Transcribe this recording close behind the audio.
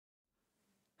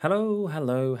Hello,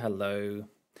 hello, hello.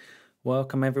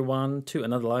 Welcome everyone to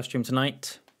another live stream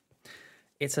tonight.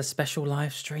 It's a special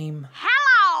live stream.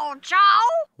 Hello, Joe!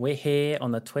 We're here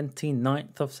on the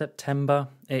 29th of September.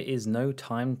 It is No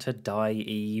Time to Die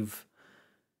Eve.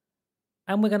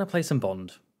 And we're going to play some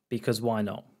Bond, because why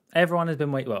not? Everyone has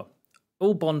been waiting, well,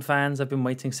 all Bond fans have been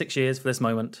waiting 6 years for this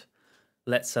moment.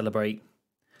 Let's celebrate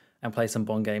and play some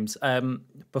Bond games.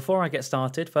 Before I get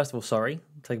started, first of all, sorry,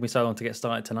 it's taking me so long to get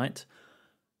started tonight.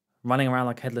 Running around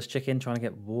like a headless chicken, trying to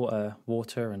get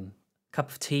water and a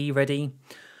cup of tea ready.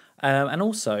 And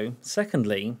also,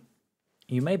 secondly,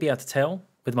 you may be able to tell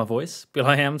with my voice, but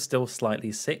I am still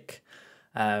slightly sick.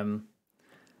 Yeah,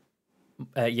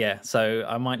 so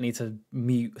I might need to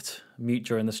mute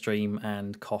during the stream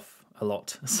and cough a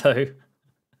lot. So if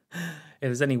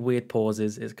there's any weird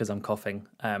pauses, it's because I'm coughing.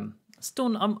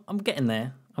 Still, I'm getting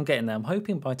there. I'm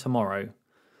hoping by tomorrow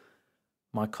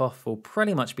my cough will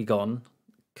pretty much be gone,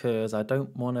 because I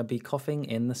don't want to be coughing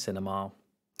in the cinema,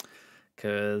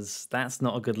 because that's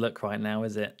not a good look right now,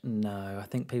 is it? No, I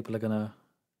think people are gonna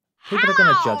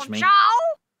judge me. Joe?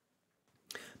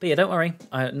 But yeah, don't worry,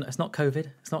 it's not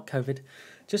COVID. It's not COVID.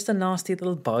 Just a nasty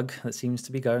little bug that seems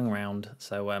to be going around.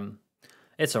 So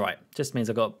it's all right. Just means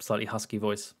I've got a slightly husky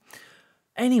voice.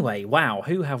 Anyway, wow,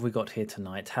 who have we got here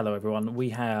tonight? Hello, everyone.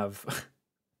 We have.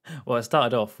 Well, it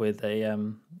started off with a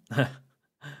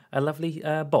a lovely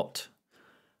bot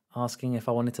asking if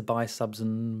I wanted to buy subs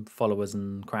and followers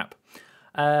and crap.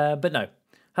 But no.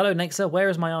 Hello, Nexa. Where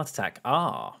is my art attack?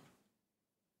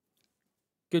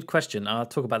 Good question. I'll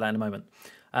talk about that in a moment.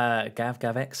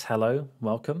 GavX, hello.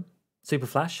 Welcome. Super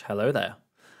Flash, hello there.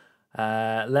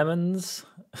 Lemons.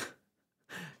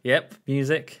 Yep,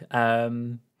 music.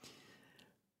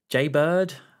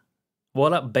 Jaybird.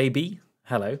 What up, baby?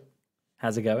 Hello.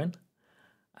 How's it going?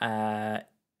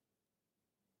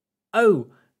 Oh,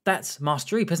 that's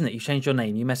Master Reap, isn't it? You changed your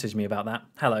name. You messaged me about that.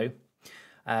 Hello.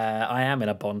 I am in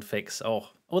a Bond fix. Oh,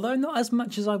 although not as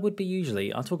much as I would be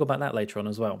usually. I'll talk about that later on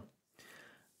as well.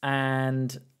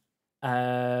 And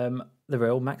the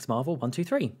real Max Marvel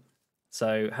 123.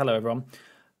 So, hello everyone.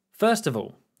 First of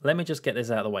all, let me just get this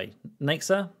out of the way.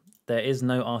 Nexa, there is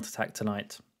no art attack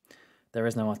tonight. There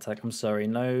is no art attack. I'm sorry.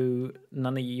 No,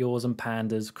 none of yours and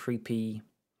Panda's creepy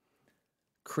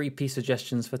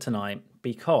suggestions for tonight,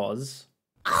 because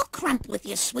I'll crump with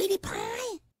you, sweetie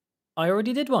pie. I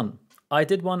already did one. I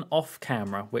did one off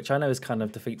camera, which I know is kind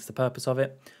of defeats the purpose of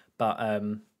it. But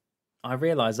I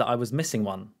realised that I was missing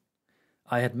one.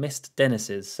 I had missed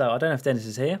Dennis's. So I don't know if Dennis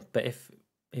is here, but if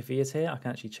he is here, I can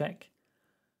actually check.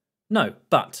 No,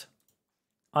 but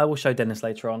I will show Dennis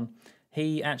later on.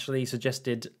 He actually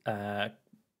suggested a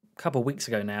couple of weeks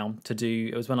ago now to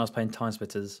do, it was when I was playing Time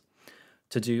Splitters,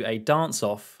 to do a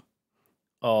dance-off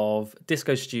of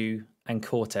Disco Stew and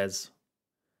Cortez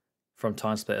from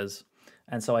Time Splitters.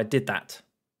 And so I did that.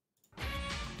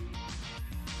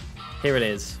 Here it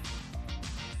is.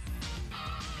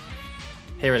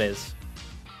 Here it is.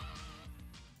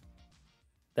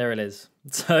 There it is.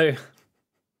 So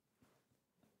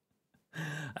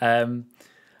I'm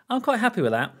quite happy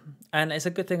with that. And it's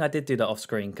a good thing I did do that off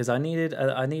screen, because I needed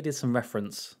some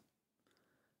reference.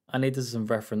 I needed some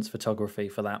reference photography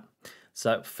for that.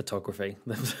 So photography.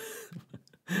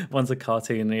 One's a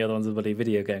cartoon and the other one's a bloody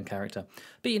video game character.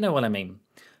 But you know what I mean.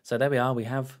 So there we are. We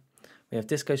have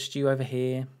Disco Stew over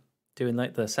here doing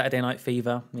like the Saturday Night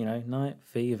Fever, you know, Night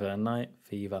Fever.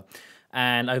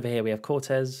 And over here we have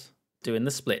Cortez doing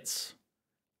the splits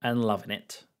and loving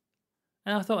it.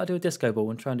 And I thought I'd do a disco ball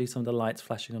and try and do some of the lights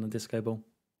flashing on a disco ball.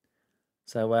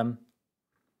 So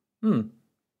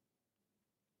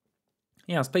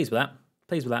yeah, I was pleased with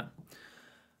that.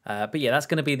 But yeah, that's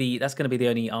gonna be the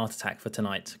only art attack for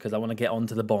tonight, because I want to get on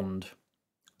to the Bond.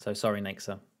 So sorry,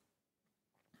 Nexa.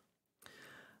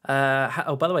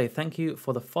 Oh, by the way, thank you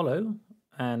for the follow,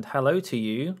 and hello to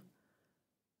you,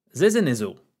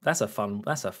 Zizinizzle. That's a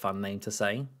fun name to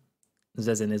say,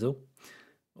 Zizinizzle,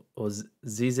 or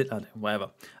Zizit. I don't know, whatever.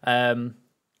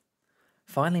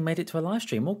 Finally made it to a live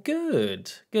stream. Well,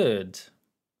 good.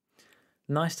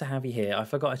 Nice to have you here. I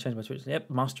forgot I changed my Twitch. Yep,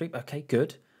 Master Reap. Okay,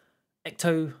 good.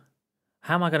 Ecto.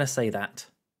 How am I going to say that?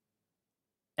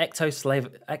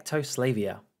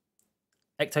 Ectoslavia.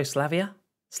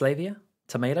 Slavia?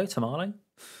 Tomato?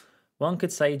 One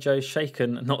could say Joe's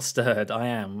shaken, not stirred. I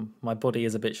am. My body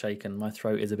is a bit shaken. My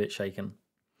throat is a bit shaken.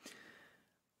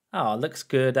 Oh, looks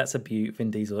good. That's a beaut.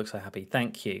 Vin Diesel looks so happy.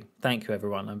 Thank you,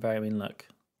 everyone. I'm very look.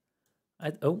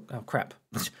 Oh crap!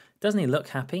 Doesn't he look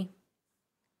happy?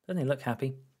 I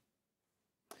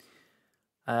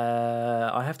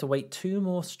have to wait 2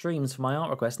 more streams for my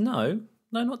art request. No,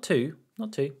 not two.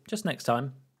 Just next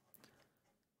time.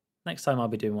 Next time I'll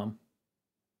be doing one.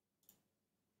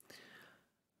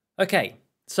 Okay,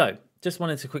 so just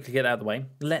wanted to quickly get out of the way.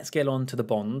 Let's get on to the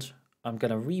Bond. I'm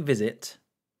going to revisit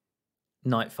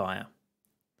Nightfire.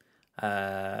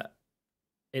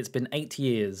 It's been 8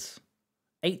 years.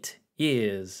 8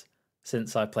 years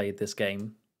since I played this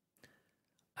game.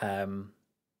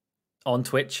 On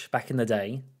Twitch back in the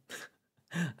day.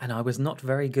 And I was not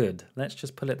very good. Let's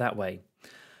just put it that way.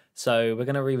 So we're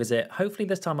going to revisit. Hopefully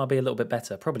this time I'll be a little bit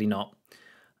better. Probably not.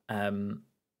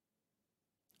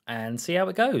 And see how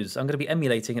it goes. I'm going to be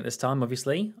emulating it this time,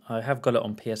 obviously. I have got it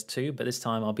on PS2, but this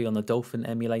time I'll be on the Dolphin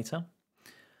emulator.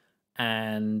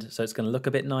 And so it's going to look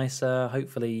a bit nicer.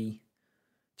 Hopefully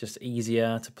just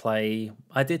easier to play.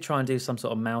 I did try and do some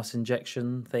sort of mouse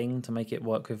injection thing to make it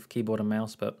work with keyboard and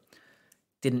mouse, but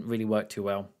didn't really work too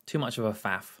well. Too much of a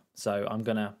faff. So I'm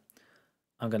gonna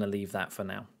leave that for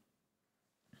now.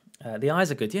 The eyes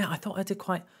are good. Yeah, I thought I did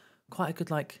quite a good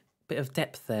like bit of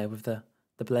depth there with the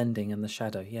blending and the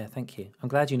shadow. Yeah, thank you. I'm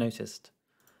glad you noticed.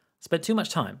 Spent too much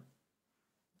time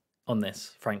on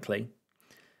this, frankly.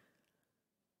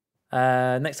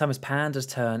 Next time is Panda's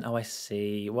turn. Oh, I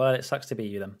see. Well, it sucks to be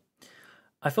you then.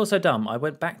 I feel so dumb. I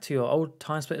went back to your old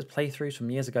Time Splitters playthroughs from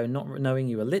years ago, not knowing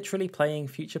you were literally playing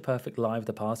Future Perfect live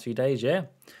the past few days. Yeah,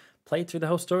 played through the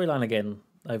whole storyline again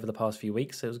over the past few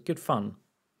weeks. It was good fun.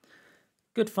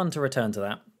 Good fun to return to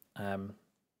that.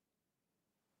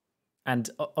 And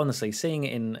honestly, seeing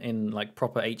it in like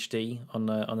proper HD on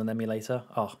an emulator,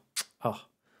 oh,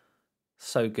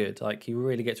 so good. Like you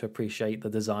really get to appreciate the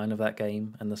design of that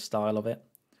game and the style of it,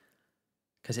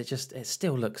 because it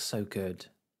still looks so good.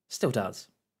 Still does.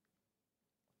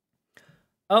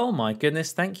 Oh my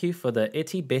goodness! Thank you for the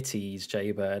itty bitties,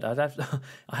 Jaybird. I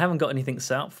haven't got anything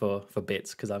set up for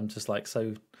bits because I'm just like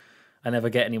so. I never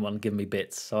get anyone give me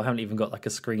bits, so I haven't even got like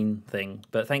a screen thing.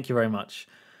 But thank you very much.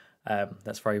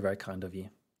 That's very, very kind of you.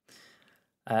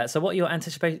 So what are your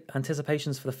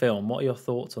anticipations for the film? What are your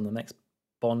thoughts on the next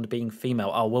Bond being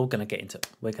female? Oh, we're going to get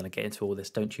into all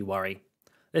this. Don't you worry.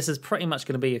 This is pretty much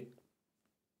going to be a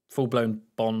full-blown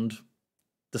Bond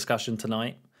discussion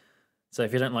tonight. So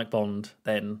if you don't like Bond,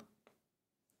 then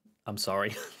I'm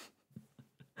sorry.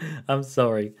 I'm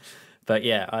sorry. But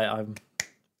yeah, I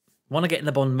want to get in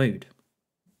the Bond mood.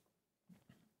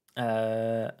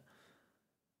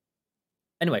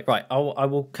 Anyway, right, I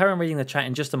will carry on reading the chat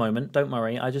in just a moment. Don't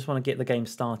worry, I just want to get the game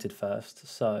started first.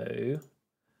 So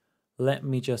let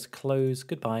me just close.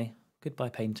 Goodbye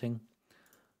painting.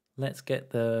 Let's get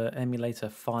the emulator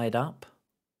fired up.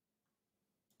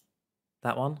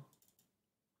 That one.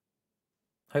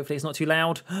 Hopefully it's not too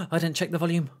loud. I didn't check the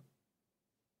volume.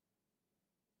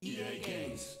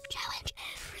 Challenge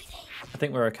everything. I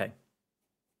think we're okay.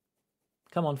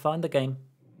 Come on, find the game.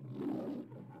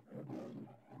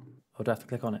 Or do I have to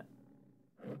click on it?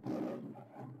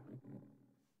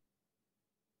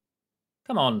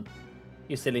 Come on,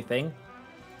 you silly thing.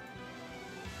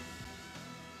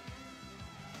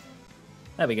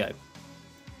 There we go.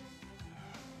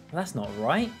 Well, that's not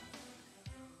right.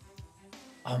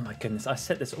 Oh my goodness, I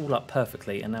set this all up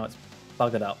perfectly and now it's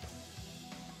buggered up.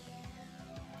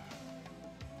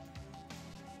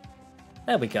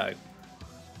 There we go.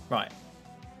 Right.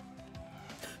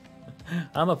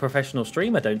 I'm a professional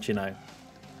streamer, don't you know?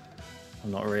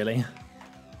 I'm not really.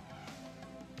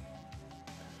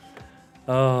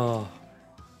 Oh,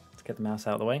 let's get the mouse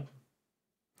out of the way.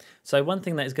 So one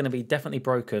thing that is going to be definitely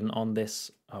broken on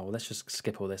this... Oh, let's just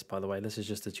skip all this, by the way. This is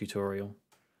just a tutorial,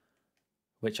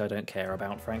 which I don't care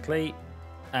about, frankly.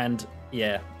 And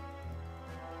yeah,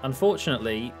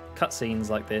 unfortunately, cutscenes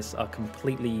like this are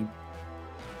completely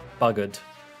buggered.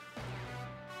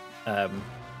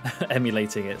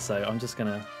 Emulating it, so I'm just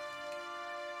gonna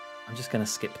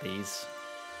skip these.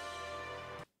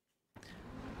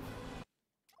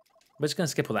 We're just gonna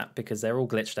skip all that because they're all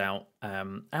glitched out.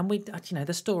 And we, you know,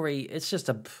 the story. It's just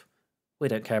we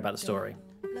don't care about the story.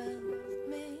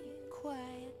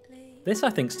 This I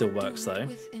think still works though.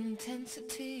 Do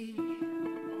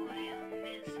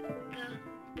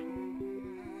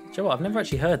you know what? I've never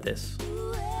actually heard this.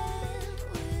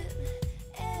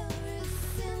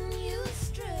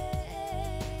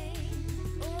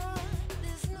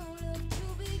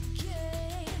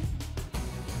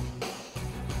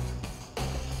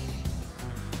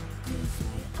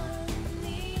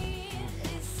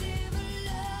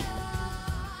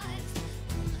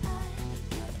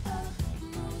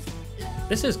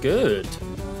 This is good.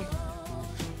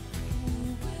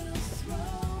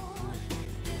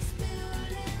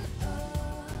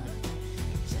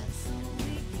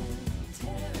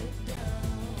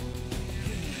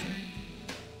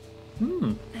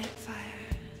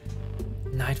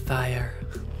 Nightfire.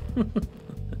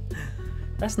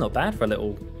 That's not bad for a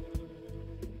little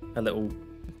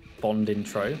Bond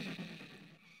intro.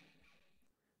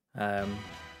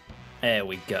 There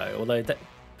we go. Although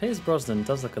Piers Brosnan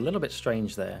does look a little bit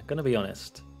strange there, gonna be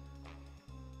honest.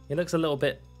 He looks a little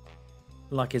bit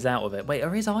like he's out of it. Wait,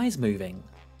 are his eyes moving?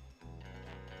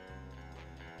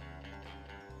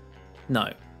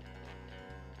 No.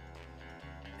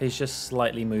 He's just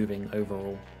slightly moving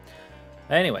overall.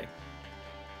 Anyway.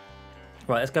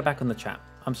 Right, let's go back on the chat.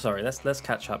 I'm sorry, let's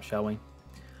catch up, shall we?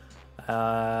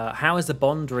 How is the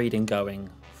Bond reading going?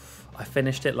 I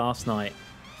finished it last night.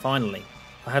 Finally.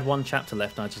 I had one chapter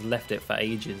left and I just left it for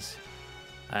ages.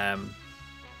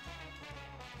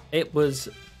 It was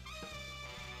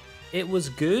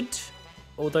good,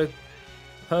 although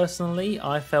personally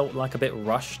I felt like a bit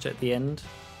rushed at the end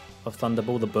of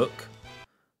Thunderball the book.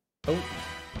 Oh,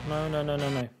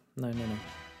 no.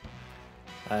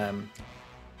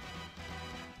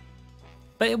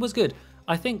 But it was good.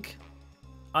 I think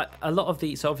a lot of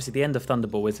so obviously the end of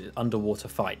Thunderball is underwater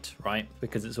fight, right?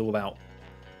 Because it's all about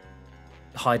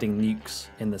hiding nukes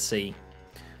in the sea.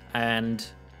 And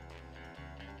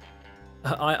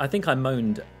I think I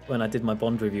moaned when I did my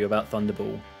Bond review about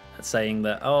Thunderball, saying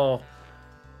that, oh,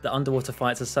 the underwater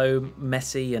fights are so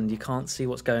messy and you can't see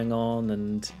what's going on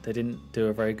and they didn't do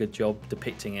a very good job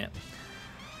depicting it.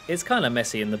 It's kind of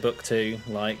messy in the book too,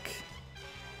 like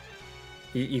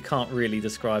you can't really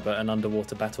describe an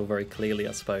underwater battle very clearly,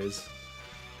 I suppose.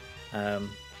 But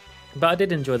I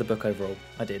did enjoy the book overall,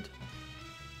 I did.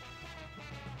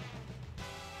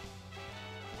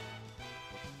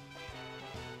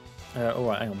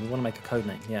 Alright, hang on, we want to make a code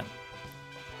name, yeah.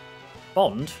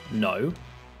 Bond? No.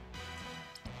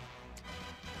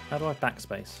 How do I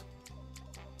backspace?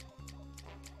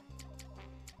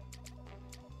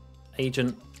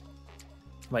 Agent.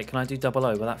 Wait, can I do double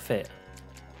O? Will that fit?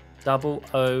 Double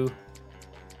O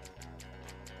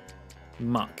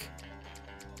Muck.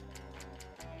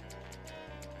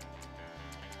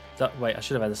 Wait, I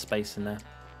should have had a space in there.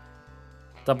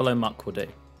 Double O Muck will do.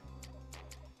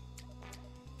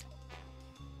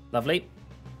 Lovely.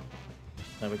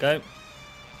 There we go.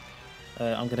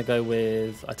 I'm going to go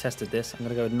with... I tested this. I'm going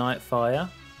to go with Nightfire.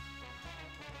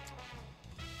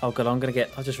 Oh god,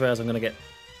 I just realised I'm going to get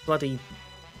bloody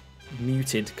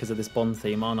muted because of this Bond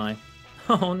theme, aren't I?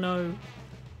 Oh no.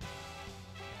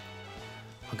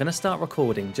 I'm going to start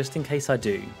recording just in case I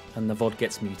do and the VOD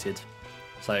gets muted.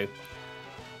 So,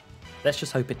 let's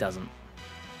just hope it doesn't.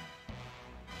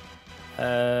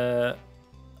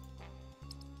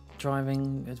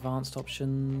 Driving, advanced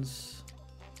options.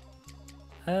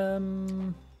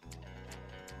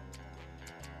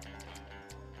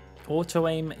 Auto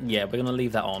aim, yeah, we're going to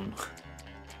leave that on.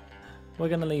 We're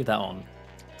going to leave that on.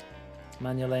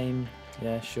 Manual aim,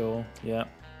 yeah, sure, yeah.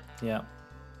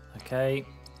 Okay.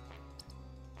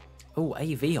 Oh,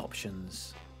 AV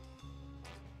options.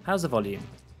 How's the volume?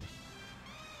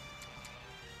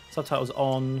 Subtitles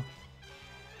on.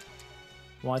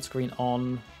 Widescreen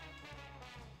on.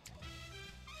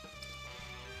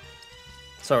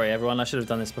 Sorry everyone, I should have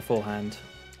done this beforehand.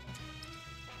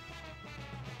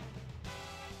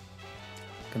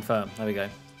 Confirm, there we go.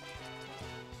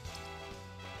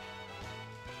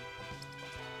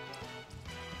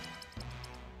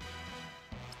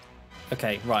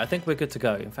 Okay, right, I think we're good to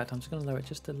go. In fact, I'm just going to lower it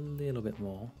just a little bit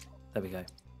more. There we go.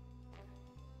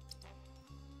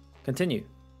 Continue.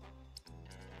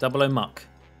 Double O Muck.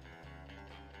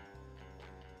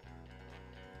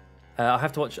 I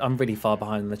have to watch... I'm really far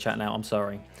behind in the chat now, I'm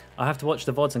sorry. I have to watch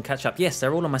the VODs and catch up. Yes,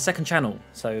 they're all on my second channel,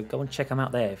 so go and check them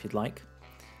out there if you'd like.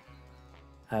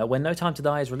 When No Time to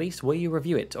Die is released, will you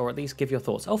review it, or at least give your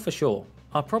thoughts? Oh, for sure.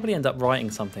 I'll probably end up writing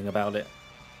something about it,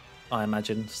 I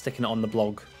imagine, sticking it on the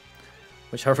blog,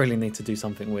 which I really need to do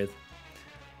something with.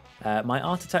 My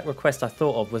Art Attack request I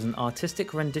thought of was an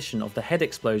artistic rendition of the head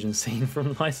explosion scene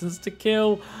from License to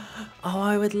Kill. Oh,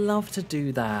 I would love to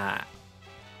do that.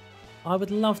 I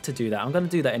would love to do that. I'm going to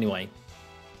do that anyway.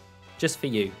 Just for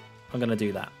you. I'm going to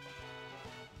do that.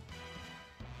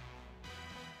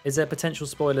 Is there potential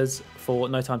spoilers for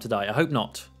No Time to Die? I hope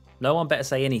not. No one better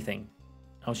say anything,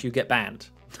 else you get banned.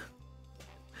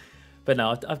 But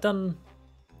no, I've done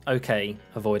okay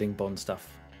avoiding Bond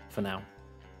stuff for now.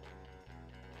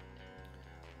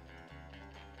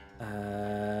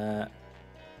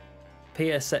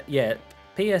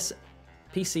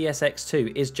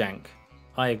 PCSX2 is jank.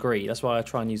 I agree. That's why I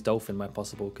try and use Dolphin where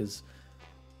possible, because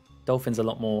Dolphin's a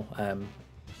lot more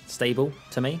stable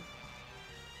to me.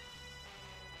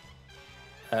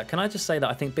 Can I just say that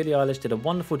I think Billie Eilish did a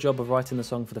wonderful job of writing the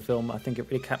song for the film. I think it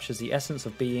really captures the essence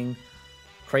of being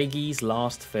Craigie's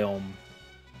last film.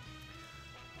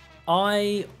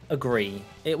 I agree.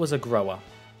 It was a grower.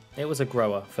 It was a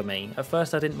grower for me. At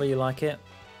first, I didn't really like it.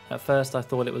 At first, I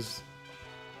thought it was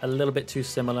a little bit too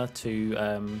similar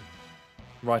to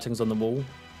Writings on the Wall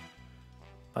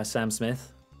by Sam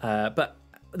Smith. But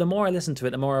the more I listened to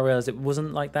it, the more I realised it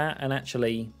wasn't like that. And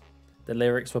actually, the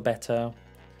lyrics were better.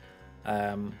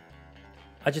 I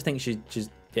just think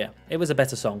yeah, it was a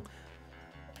better song.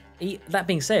 That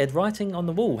being said, Writing on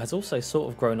the Wall has also sort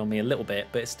of grown on me a little bit,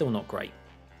 but it's still not great.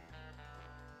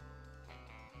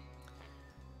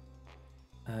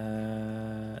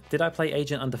 Did I play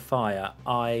Agent Under Fire?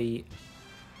 I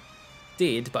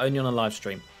did, but only on a live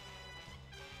stream.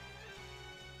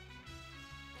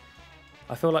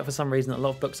 I feel like for some reason a lot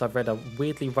of books I've read are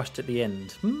weirdly rushed at the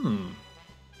end.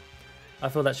 I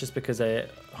feel that's just because they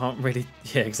aren't really...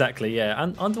 Yeah, exactly, yeah.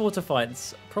 And underwater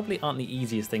fights probably aren't the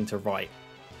easiest thing to write.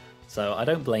 So I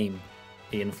don't blame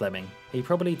Ian Fleming. He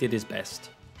probably did his best.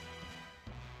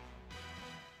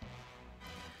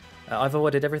 I've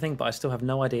avoided everything, but I still have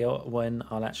no idea when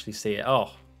I'll actually see it. Oh,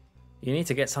 you need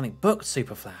to get something booked,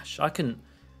 Super Flash. I couldn't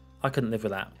live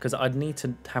with that, because I'd need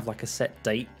to have like a set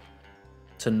date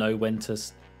to know when to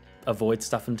avoid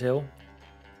stuff until.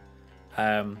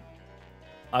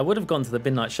 I would have gone to the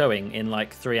midnight showing in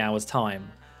like 3 hours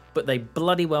time, but they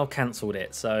bloody well cancelled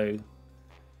it, so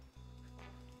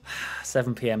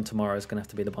 7 PM tomorrow is going to have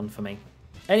to be the one for me.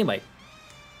 Anyway,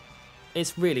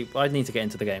 it's really... I need to get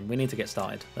into the game. We need to get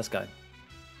started. Let's go.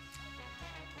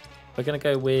 We're going to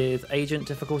go with Agent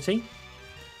difficulty.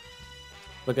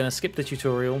 We're going to skip the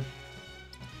tutorial.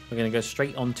 We're going to go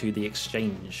straight onto the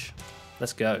exchange.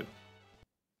 Let's go.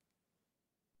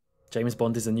 James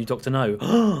Bond is the new Dr.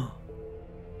 No.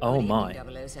 Oh my.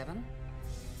 007.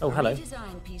 Oh, hello. A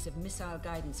redesigned piece of missile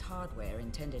guidance hardware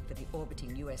intended for the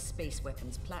orbiting US space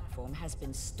weapons platform has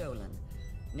been stolen.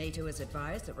 NATO has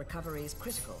advised that recovery is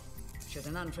critical. Should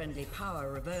an unfriendly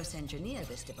power reverse engineer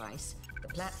this device, the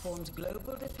platform's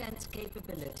global defense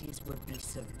capabilities would be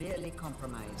severely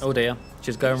compromised. Oh dear,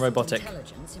 she's going robotic.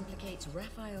 Intelligence implicates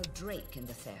Raphael Drake in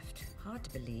the theft. Hard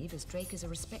to believe, as Drake is a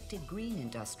respected green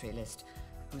industrialist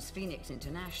whose Phoenix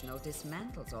International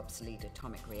dismantles obsolete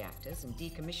atomic reactors and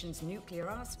decommissions nuclear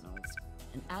arsenals.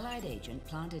 An Allied agent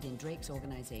planted in Drake's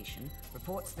organization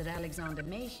reports that Alexander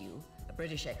Mayhew, a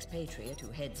British expatriate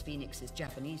who heads Phoenix's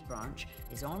Japanese branch,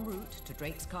 is en route to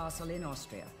Drake's castle in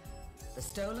Austria. The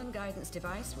stolen guidance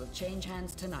device will change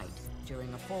hands tonight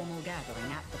during a formal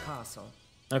gathering at the castle.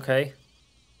 Okay.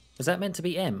 Is that meant to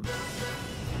be M?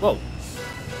 Whoa.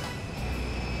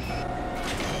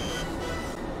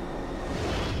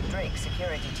 Drake's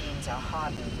security teams are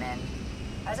hardened men.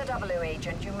 As a W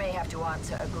agent, you may have to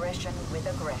answer aggression with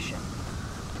aggression.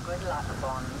 Good luck,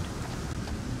 Bond.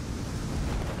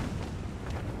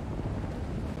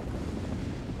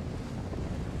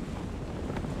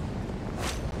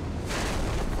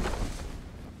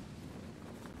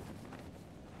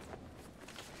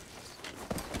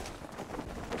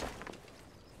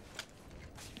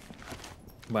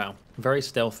 Wow, very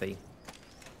stealthy.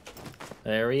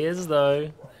 There he is,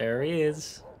 though. There he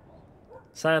is.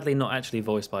 Sadly, not actually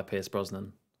voiced by Pierce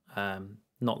Brosnan.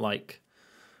 Not like...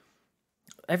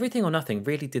 Everything or Nothing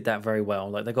really did that very well.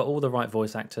 Like, they got all the right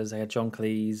voice actors. They had John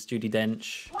Cleese, Judi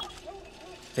Dench,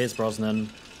 Pierce Brosnan.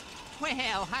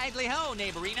 Well, hidely-ho,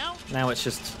 neighborino. Now it's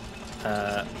just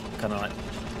kind of like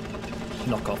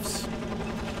knockoffs.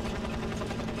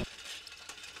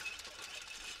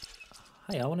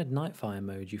 Hey, I wanted Nightfire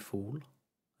mode, you fool.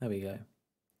 There we go.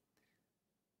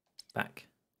 Back.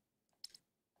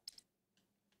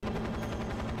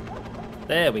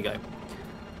 There we go.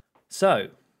 So,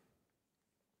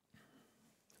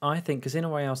 I think Casino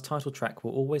Royale's title track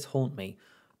will always haunt me.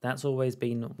 That's always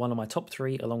been one of my top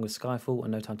 3, along with Skyfall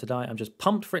and No Time to Die. I'm just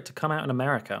pumped for it to come out in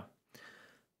America.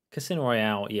 Casino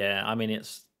Royale, yeah, I mean,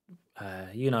 it's...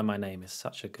 You Know My Name is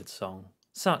such a good song.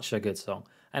 Such a good song.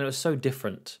 And it was so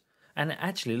different. And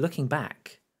actually, looking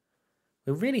back,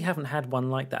 we really haven't had one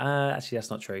like that. Actually, that's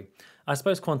not true. I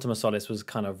suppose Quantum of Solace was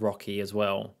kind of rocky as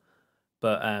well.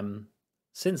 But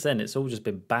since then, it's all just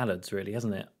been ballads, really,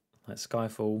 hasn't it? Like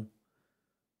Skyfall,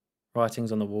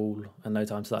 Writings on the Wall, and No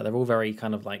Time to Die. They're all very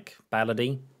kind of like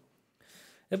ballady.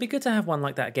 It'd be good to have one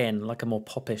like that again, like a more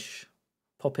popish,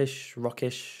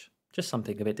 rockish, just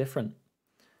something a bit different.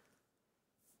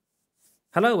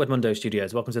 Hello, Edmundo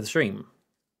Studios. Welcome to the stream.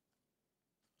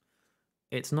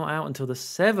 It's not out until the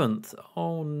 7th.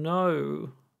 Oh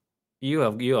no. You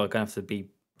are going to have to be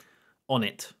on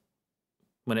it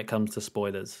when it comes to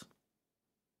spoilers.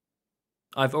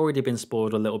 I've already been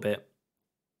spoiled a little bit.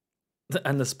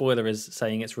 And the spoiler is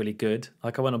saying it's really good.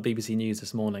 Like I went on BBC News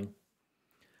this morning.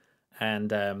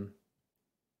 And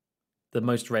the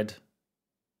most read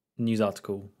news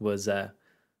article was No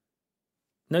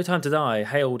Time to Die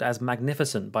hailed as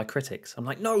magnificent by critics. I'm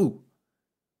like, no,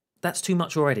 that's too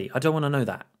much already. I don't want to know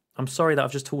that. I'm sorry that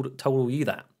I've just told all you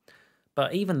that.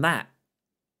 But even that,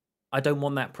 I don't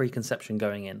want that preconception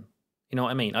going in. You know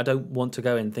what I mean? I don't want to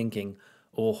go in thinking,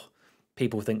 oh,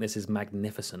 people think this is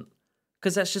magnificent.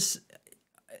 Because it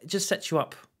just sets you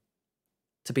up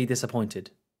to be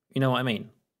disappointed. You know what I mean?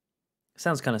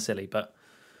 Sounds kind of silly, but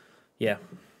yeah.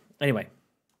 Anyway.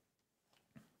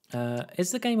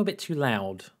 Is the game a bit too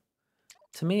loud?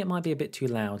 To me, it might be a bit too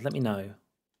loud. Let me know.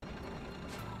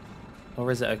 Or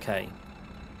is it okay?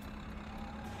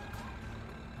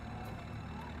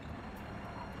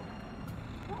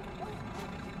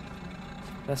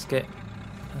 Let's get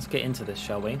into this,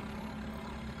 shall we?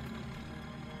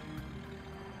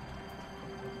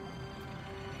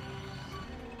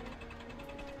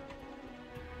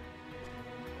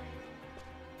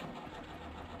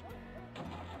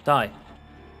 Die.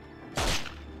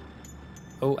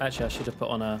 Oh, actually, I should have put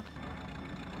on a...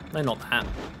 No, not that.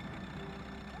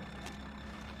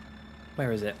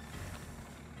 Where is it?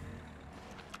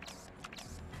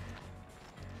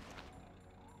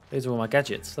 These are all my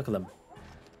gadgets. Look at them.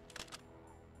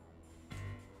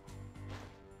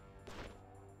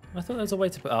 I thought there was a way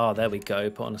to put... Oh, there we go.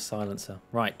 Put on a silencer.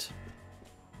 Right.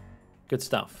 Good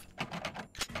stuff.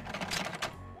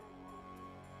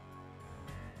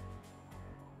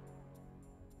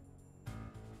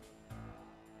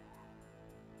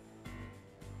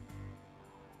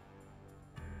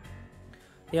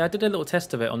 Yeah, I did a little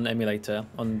test of it on the emulator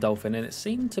on Dolphin, and it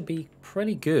seemed to be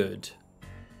pretty good.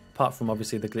 Apart from,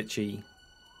 obviously, the glitchy...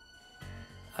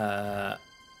 the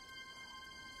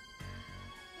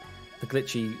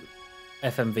glitchy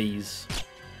FMVs.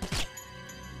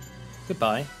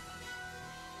 Goodbye.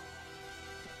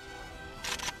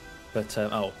 But,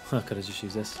 oh, I could have just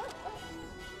used this.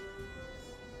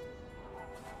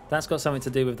 That's got something to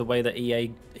do with the way that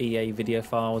EA video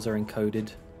files are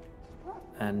encoded.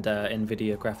 And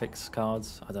NVIDIA graphics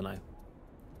cards. I don't know.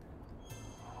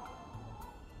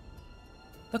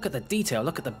 Look at the detail.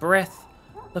 Look at the breath.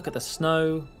 Look at the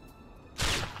snow.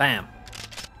 Bam.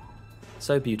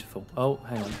 So beautiful. Oh,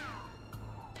 hang on.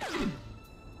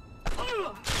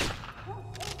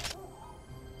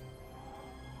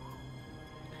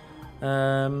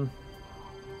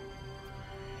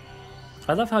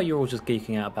 I love how you're all just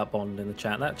geeking out about Bond in the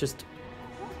chat. That just...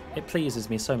 It pleases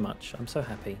me so much. I'm so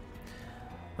happy.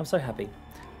 I'm so happy.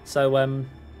 So, what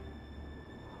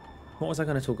was I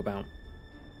going to talk about?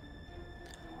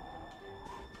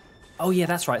 Oh, yeah,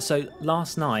 that's right. So,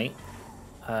 last night,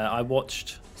 I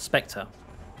watched Spectre.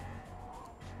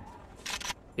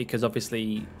 Because,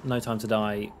 obviously, No Time to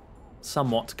Die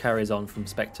somewhat carries on from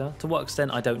Spectre. To what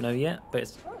extent, I don't know yet, but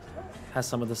it has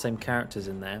some of the same characters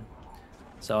in there.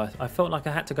 So, I felt like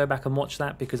I had to go back and watch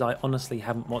that because I honestly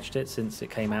haven't watched it since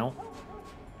it came out.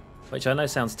 Which I know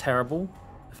sounds terrible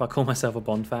if I call myself a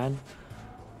Bond fan,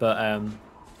 but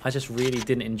I just really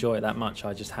didn't enjoy it that much.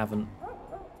 I just haven't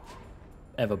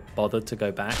ever bothered to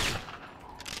go back.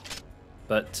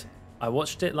 But I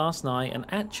watched it last night, and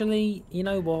actually, you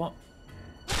know what?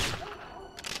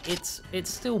 It's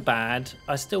still bad.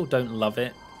 I still don't love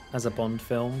it as a Bond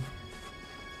film,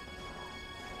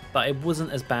 but it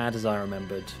wasn't as bad as I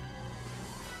remembered.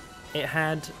 It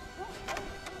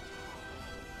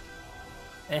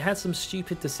had some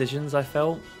stupid decisions, I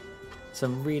felt.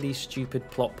 Some really stupid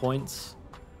plot points.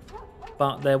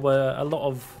 But there were a lot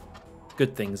of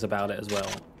good things about it as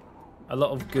well. A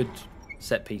lot of good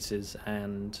set pieces,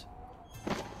 and...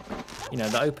 You know,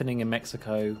 the opening in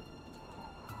Mexico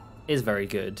is very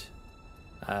good.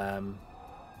 The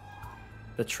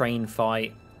train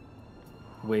fight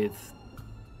with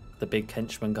the big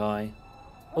henchman guy,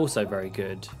 also very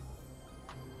good.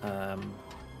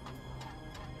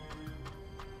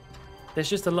 There's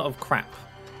just a lot of crap.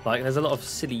 Like, there's a lot of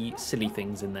silly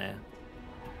things in there.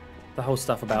 The whole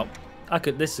stuff about...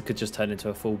 This could just turn into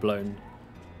a full-blown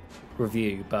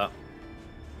review, but...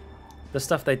 The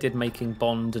stuff they did making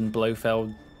Bond and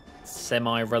Blofeld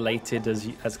semi-related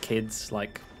as kids,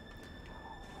 like...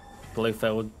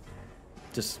 Blofeld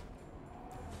just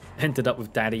ended up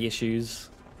with daddy issues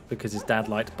because his dad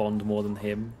liked Bond more than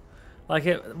him. Like,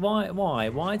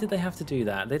 why did they have to do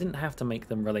that? They didn't have to make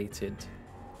them related.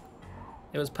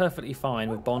 It was perfectly fine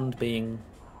with Bond being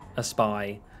a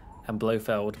spy and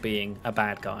Blofeld being a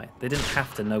bad guy. They didn't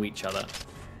have to know each other.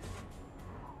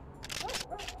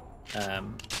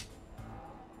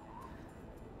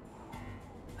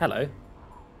 Hello.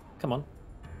 Come on.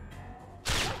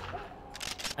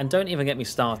 And don't even get me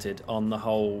started on the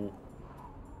whole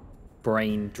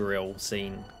brain drill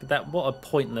scene. What a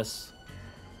pointless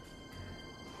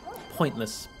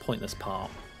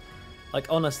part. Like,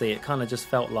 honestly, it kind of just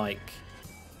felt like...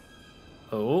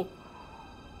 Oh.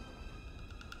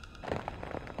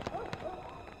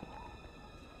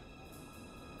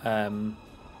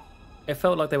 It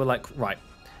felt like they were like, right,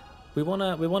 we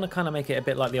wanna kind of make it a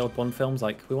bit like the old Bond films.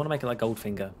 Like, we want to make it like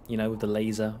Goldfinger, you know, with the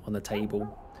laser on the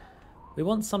table. We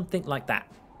want something like that.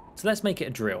 So let's make it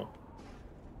a drill.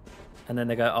 And then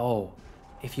they go, oh,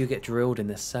 if you get drilled in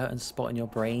this certain spot in your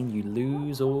brain, you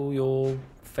lose all your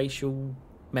facial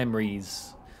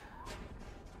memories.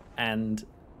 And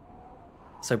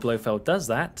so Blofeld does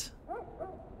that,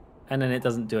 and then it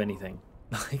doesn't do anything.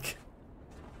 Like,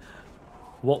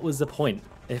 what was the point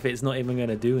if it's not even going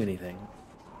to do anything?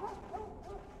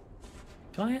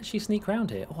 Can I actually sneak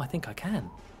around here? Oh, I think I can.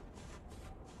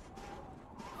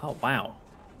 Oh, wow.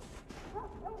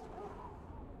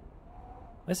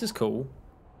 This is cool.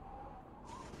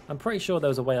 I'm pretty sure there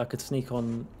was a way I could sneak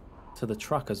on to the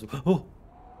truck as well. Oh!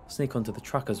 Sneak onto the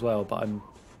truck as well, but I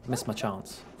missed my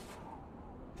chance.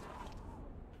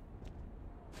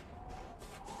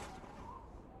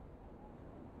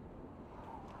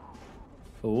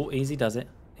 Oh, easy does it.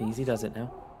 Easy does it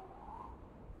now.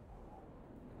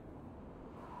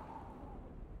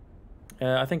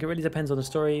 I think it really depends on the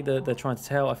story that they're trying to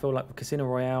tell. I feel like with Casino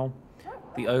Royale,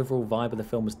 the overall vibe of the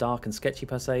film was dark and sketchy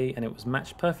per se, and it was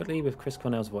matched perfectly with Chris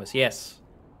Cornell's voice. Yes,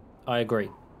 I agree.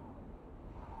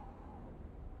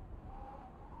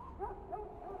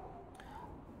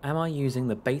 Am I using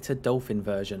the beta dolphin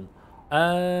version?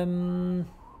 I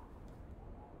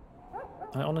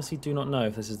honestly do not know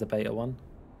if this is the beta one.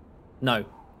 No,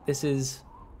 this is...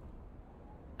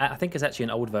 I think it's actually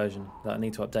an old version that I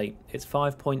need to update. It's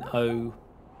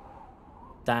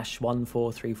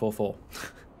 5.0-14344.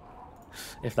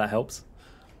 If that helps.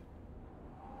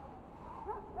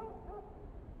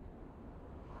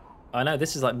 I know,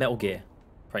 this is like Metal Gear,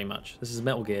 pretty much. This is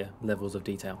Metal Gear levels of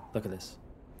detail. Look at this.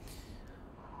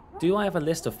 Do I have a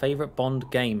list of favourite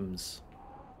Bond games?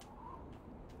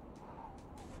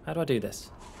 How do I do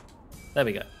this? There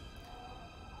we go.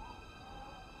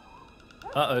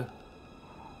 Uh-oh.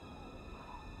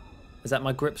 Is that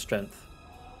my grip strength?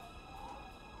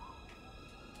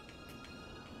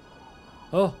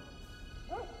 Oh!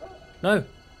 No!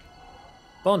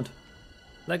 Bond!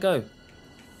 Let go!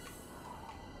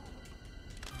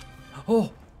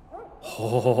 Oh!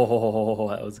 Oh,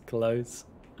 that was close.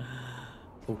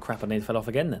 Oh crap, I nearly fell off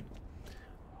again then.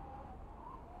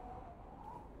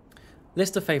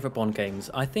 List of favourite Bond games.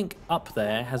 I think up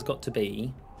there has got to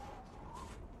be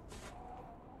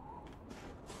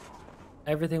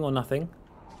Everything or Nothing.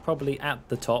 Probably at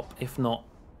the top, if not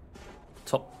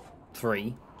top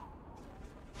 3.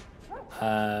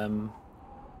 The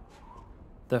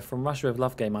From Russia with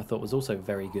Love game I thought was also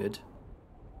very good,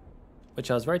 which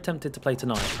I was very tempted to play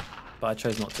tonight, but I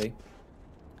chose not to.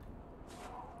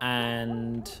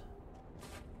 And...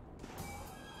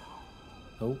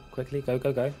 oh, quickly, go,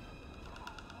 go, go.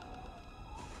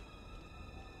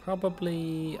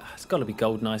 Probably... it's got to be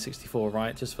GoldenEye 64,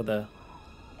 right? Just for the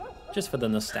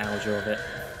nostalgia of it.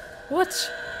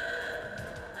 What?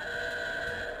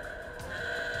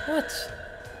 What?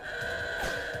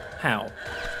 How?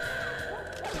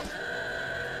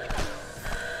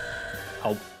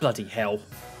 Oh, bloody hell.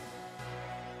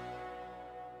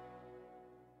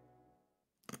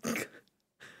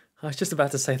 I was just about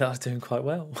to say that I was doing quite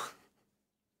well.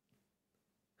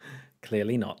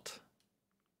 Clearly not.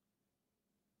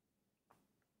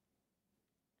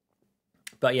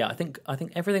 But yeah, I think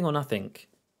Everything or Nothing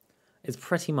is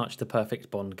pretty much the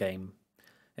perfect Bond game.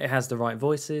 It has the right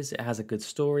voices, it has a good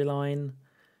storyline,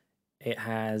 it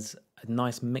has a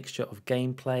nice mixture of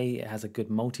gameplay, it has a good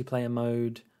multiplayer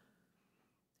mode.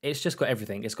 It's just got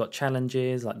everything. It's got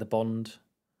challenges like the Bond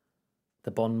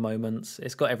moments.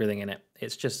 It's got everything in it.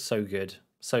 It's just so good.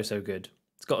 So good.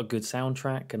 It's got a good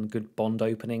soundtrack and good Bond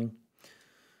opening.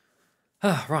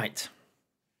 Ah, right.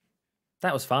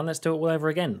 That was fun. Let's do it all over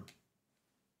again.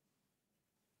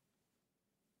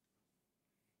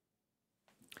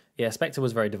 Yeah, Spectre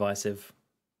was very divisive.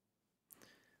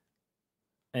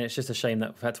 And it's just a shame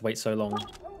that we've had to wait so long.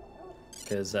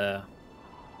 Because, well,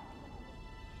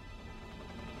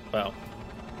 it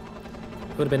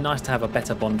would have been nice to have a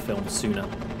better Bond film sooner.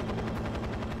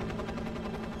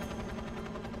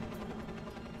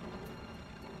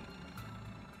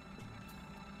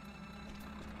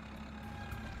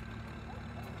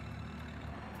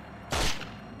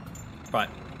 Right.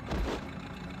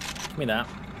 Give me that.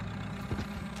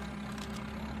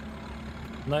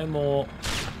 No more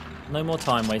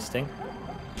time wasting.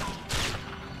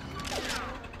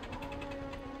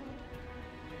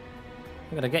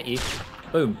 I'm gonna get you.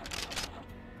 Boom.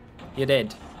 You're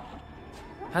dead.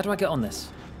 How do I get on this?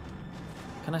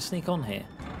 Can I sneak on here?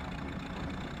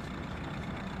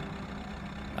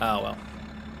 Oh well.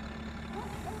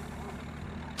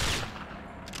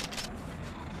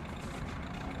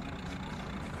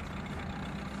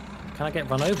 Can I get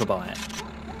run over by it?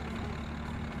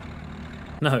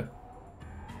 No.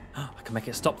 I can make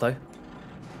it stop though.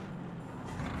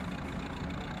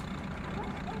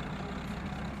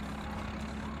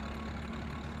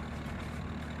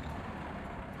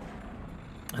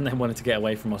 And then wanted to get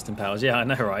away from Austin Powers. Yeah, I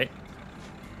know, right?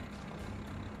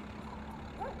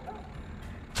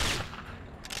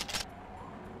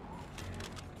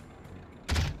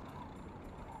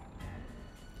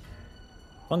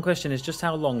 One question is just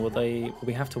how long will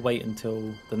we have to wait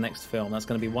until the next film? That's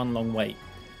going to be one long wait.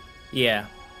 Yeah,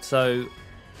 so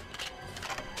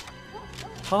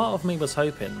part of me was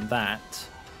hoping that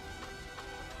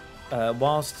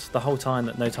whilst the whole time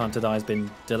that No Time to Die has been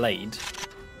delayed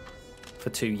for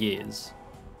 2 years,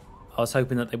 I was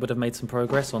hoping that they would have made some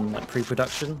progress on like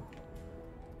pre-production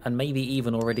and maybe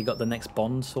even already got the next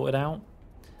Bond sorted out.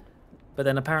 But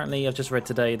then apparently I've just read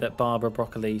today that Barbara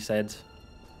Broccoli said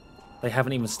they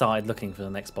haven't even started looking for the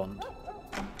next Bond.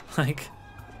 Like,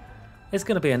 it's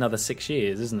going to be another 6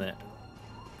 years, isn't it,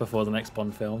 before the next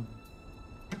Bond film?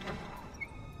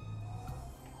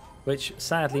 Which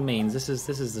sadly means this is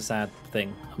the sad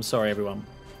thing. I'm sorry, everyone,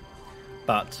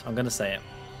 but I'm going to say it.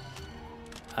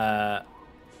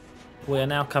 We are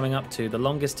now coming up to the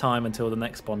longest time until the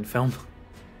next Bond film.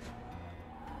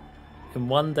 In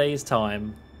 1 day's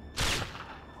time,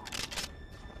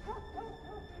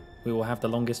 we will have the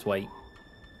longest wait.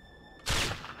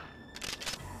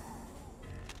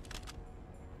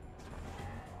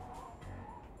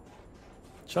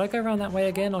 Should I go around that way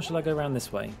again, or should I go around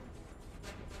this way?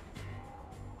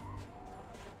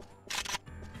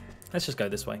 Let's just go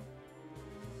this way.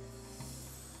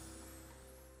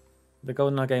 The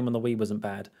GoldenEye game on the Wii wasn't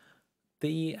bad.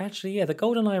 The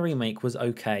GoldenEye remake was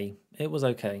okay. It was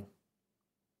okay.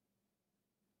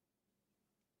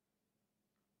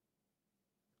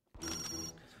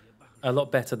 A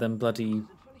lot better than bloody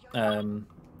 007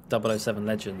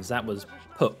 Legends. That was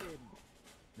poop.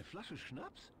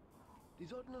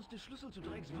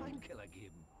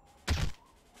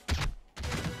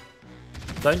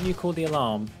 Don't you call the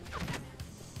alarm.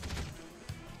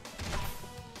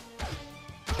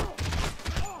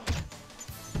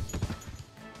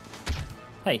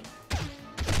 Hey.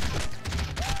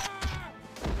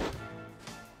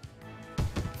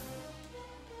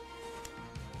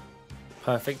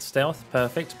 Perfect stealth.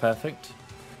 Perfect, perfect.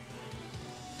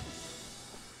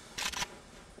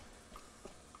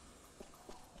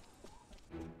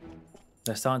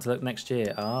 They're starting to look next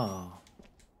year. Ah.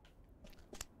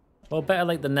 Well, better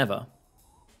late than never.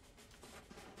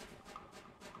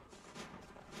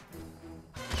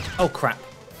 Oh, crap.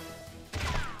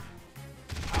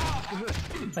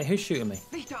 Hey, who's shooting me?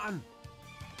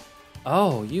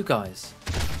 Oh, you guys.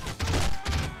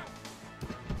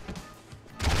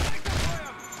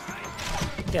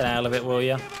 Get out of it, will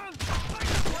ya?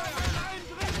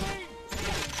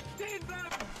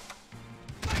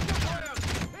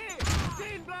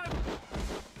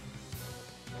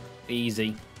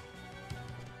 Easy.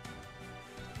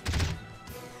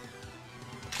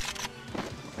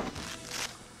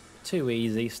 Too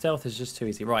easy. Stealth is just too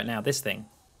easy. Right, now this thing.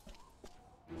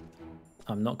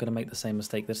 I'm not going to make the same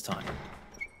mistake this time.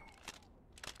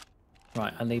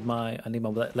 Right, I need my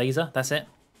laser. That's it.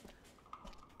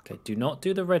 Okay, do not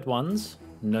do the red ones.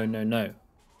 No, no, no.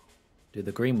 Do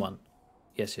the green one.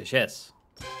 Yes, yes, yes.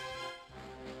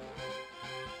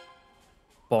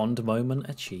 Bond moment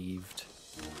achieved.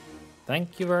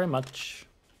 Thank you very much.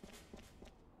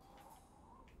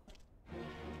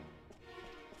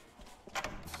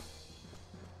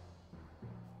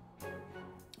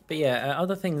 But yeah,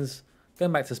 other things...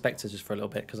 Going back to Spectre just for a little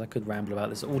bit, because I could ramble about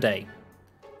this all day.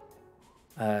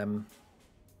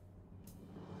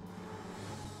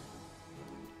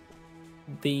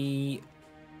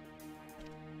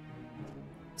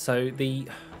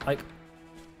 Like,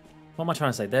 what am I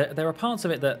trying to say? There are parts of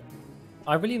it that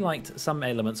I really liked. Some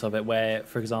elements of it where,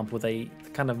 for example, they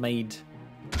kind of made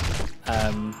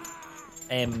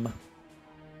M,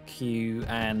 Q,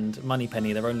 and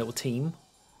Moneypenny their own little team.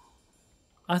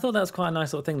 I thought that was quite a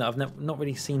nice little thing that I've not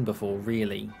really seen before,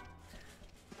 really.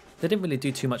 They didn't really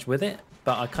do too much with it,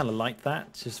 but I kind of liked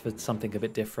that, just for something a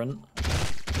bit different.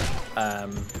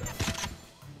 But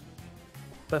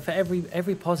for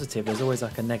every positive, there's always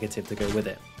like a negative to go with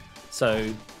it.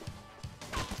 So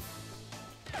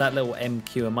that little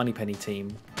MQ and Moneypenny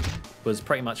team was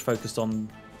pretty much focused on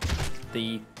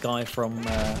the guy from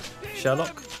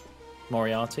Sherlock,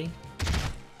 Moriarty.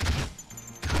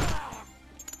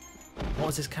 What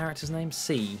was his character's name?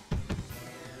 C.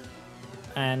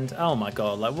 And oh my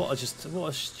god, like what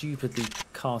a stupidly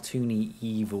cartoony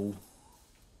evil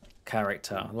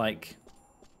character. Like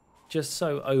just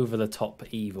so over the top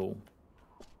evil.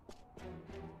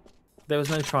 There was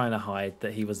no trying to hide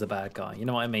that he was the bad guy. You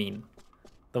know what I mean?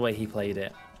 The way he played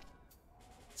it.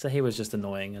 So he was just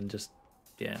annoying and just,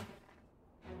 yeah,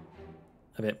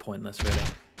 a bit pointless, really.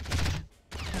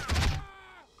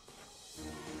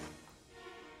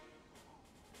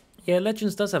 Yeah,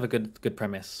 Legends does have a good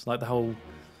premise. Like the whole,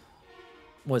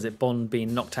 what is it, Bond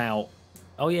being knocked out.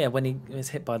 Oh yeah, when he was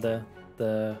hit by the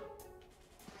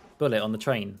bullet on the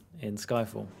train in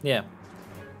Skyfall. Yeah.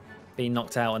 Being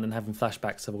knocked out and then having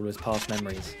flashbacks of all his past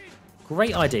memories.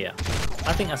 Great idea.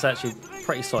 I think that's actually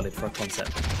pretty solid for a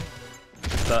concept.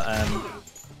 But,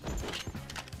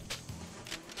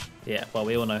 yeah, well,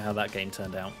 we all know how that game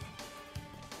turned out.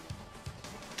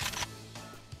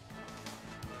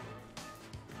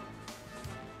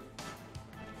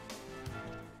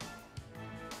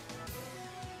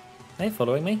 Are they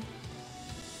following me?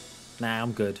 Nah,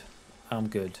 I'm good. I'm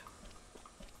good.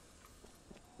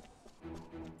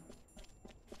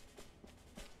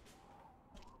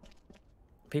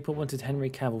 People wanted Henry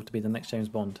Cavill to be the next James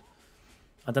Bond.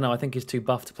 I don't know, I think he's too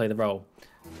buff to play the role.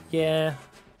 Yeah.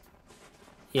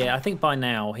 Yeah, I think by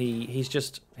now he's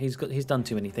done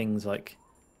too many things. Like,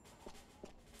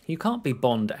 you can't be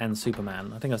Bond and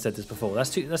Superman. I think I've said this before.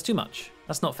 That's too much.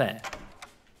 That's not fair.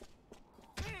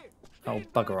 Oh,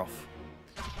 bugger off.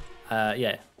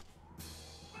 Yeah.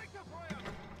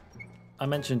 I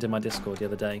mentioned in my Discord the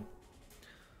other day.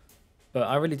 But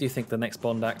I really do think the next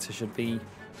Bond actor should be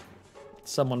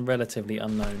someone relatively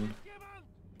unknown.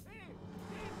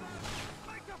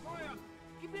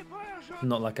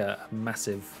 Not like a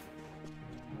massive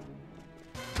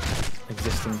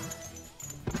existing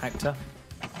actor.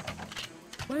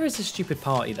 Where is this stupid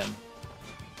party then?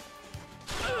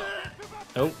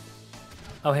 Oh.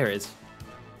 Oh, here it is.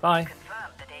 Bye.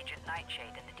 Confirmed that Agent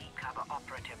Nightshade and the deep cover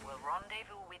operative will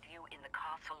rendezvous with you in the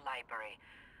castle library.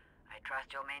 I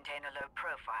trust you'll maintain a low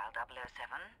profile,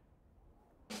 007.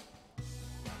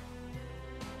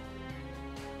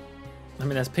 I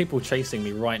mean, there's people chasing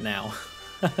me right now.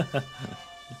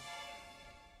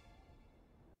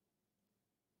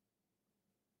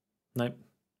 Nope.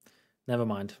 Never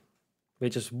mind. We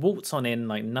just waltz on in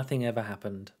like nothing ever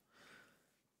happened.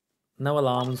 No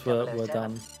alarms were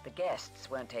done. The guests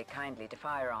won't take kindly to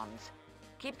firearms.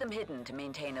 Keep them hidden to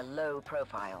maintain a low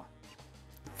profile.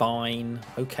 Fine.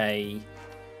 Okay.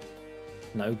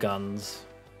 No guns.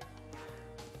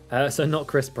 So not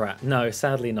Chris Pratt. No,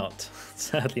 sadly not.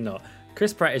 Sadly not.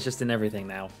 Chris Pratt is just in everything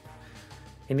now.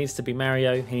 He needs to be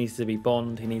Mario, he needs to be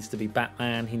Bond, he needs to be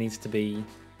Batman, he needs to be...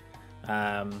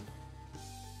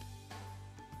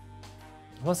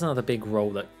 what's another big role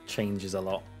that changes a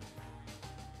lot?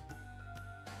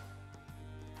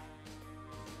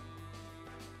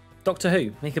 Doctor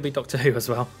Who. He could be Doctor Who as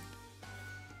well.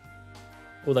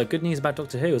 Although, good news about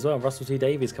Doctor Who as well. Russell T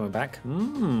Davies coming back.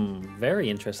 Very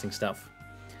interesting stuff.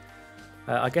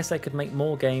 I guess they could make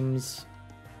more games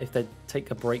if they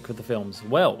take a break with the films.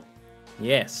 Well,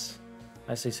 yes.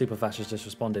 I see Superflash has just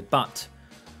responded. But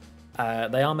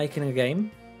they are making a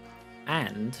game.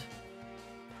 And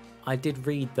I did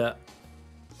read that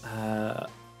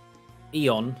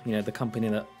Eon, you know, the company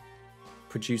that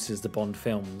produces the Bond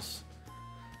films,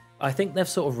 I think they've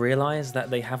sort of realised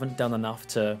that they haven't done enough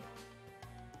to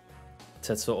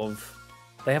sort of...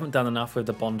 They haven't done enough with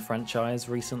the Bond franchise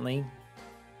recently.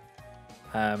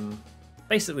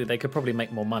 Basically, they could probably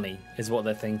make more money, is what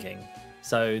they're thinking.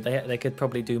 So they could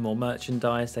probably do more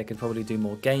merchandise, they could probably do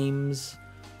more games.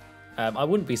 I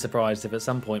wouldn't be surprised if at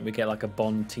some point we get like a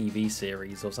Bond TV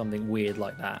series or something weird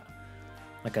like that.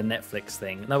 Like a Netflix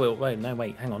thing. No, wait,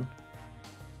 hang on.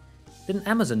 Didn't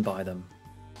Amazon buy them?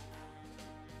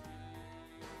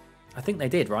 I think they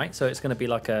did, right? So it's going to be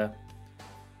like a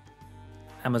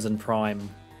Amazon Prime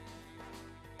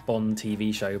Bond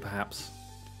TV show, perhaps.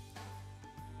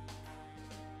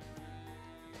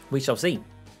 We shall see.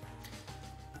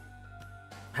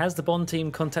 Has the Bond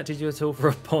team contacted you at all for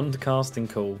a Bond casting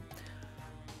call?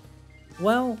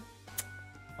 Well,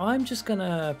 I'm just going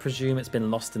to presume it's been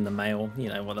lost in the mail. You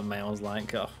know what the mail's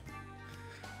like. Oh,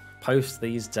 post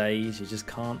these days, you just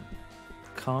can't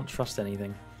trust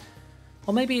anything.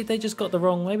 Or maybe they just got the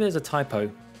wrong... Maybe there's a typo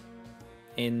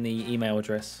in the email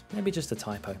address. Maybe just a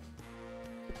typo.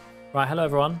 Right, hello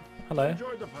everyone. Hello.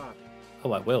 Enjoy the party.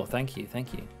 Oh, I will. Thank you.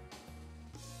 Thank you.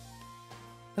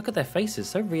 Look at their faces.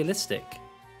 So realistic.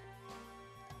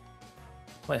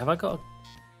 Wait, have I got a...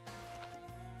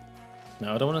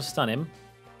 No, I don't want to stun him.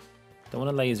 Don't want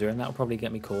to laser him. That'll probably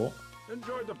get me caught.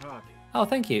 Enjoy the party. Oh,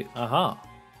 thank you. Aha.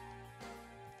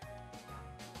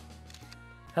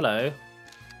 Hello.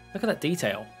 Look at that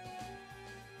detail.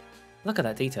 Look at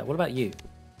that detail. What about you?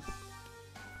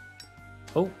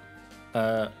 Oh.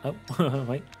 Oh.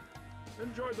 Wait.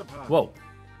 Enjoy the party. Whoa.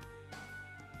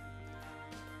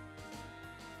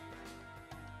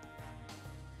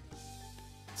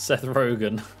 Seth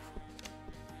Rogen.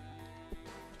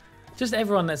 Just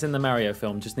everyone that's in the Mario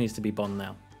film just needs to be Bond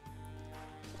now.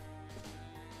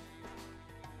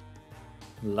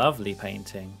 Lovely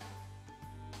painting.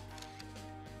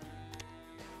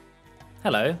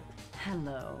 Hello.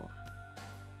 Hello.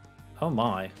 Oh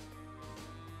my.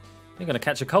 You're going to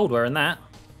catch a cold wearing that.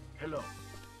 Hello.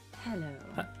 Hello.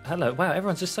 Hello. Wow,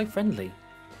 everyone's just so friendly.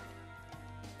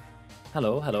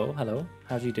 Hello, hello, hello.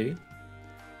 How do you do?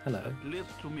 Hello. Pleased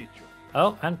to meet you.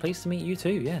 Oh, and pleased to meet you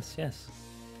too. Yes, yes.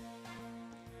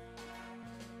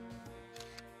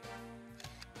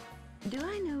 Do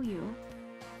I know you?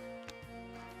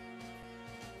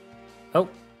 Oh.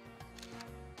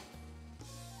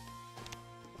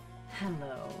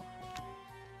 Hello.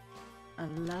 A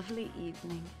lovely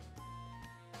evening.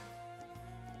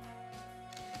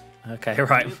 Okay,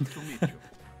 right. Pleased to meet you.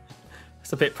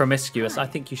 It's a bit promiscuous. I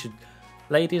think you should...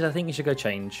 Ladies, I think you should go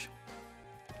change.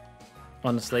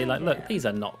 Honestly, like, look, these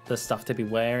are not the stuff to be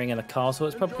wearing in a castle.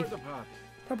 It's Enjoy probably the party.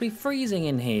 probably freezing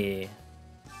in here.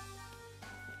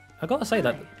 I gotta say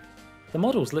that the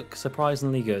models look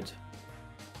surprisingly good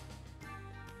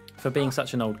for being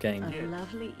such an old game. A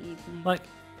lovely evening. Like,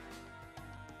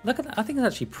 look at that. I think it's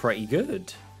actually pretty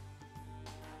good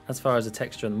as far as the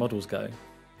texture and the models go.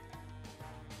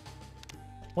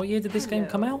 What year did this game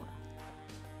come out?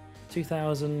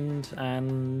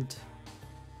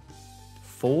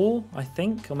 2004, I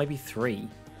think, or maybe 3.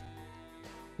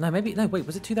 No, maybe no. Wait,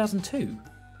 was it 2002?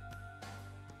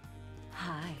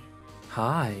 Hi.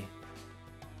 Hi.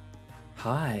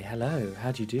 Hi. Hello.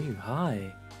 How do you do?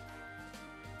 Hi.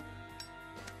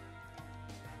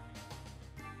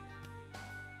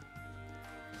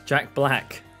 Jack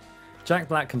Black. Jack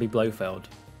Black can be Blofeld.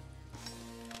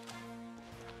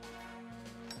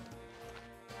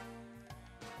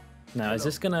 Now, is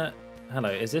this gonna... Hello,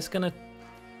 is this gonna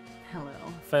Hello.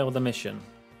 fail the mission?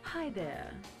 Hi there.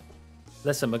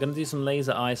 Listen, we're gonna do some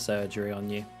laser eye surgery on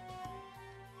you.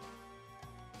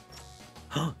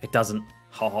 It doesn't.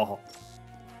 Ha ha ha.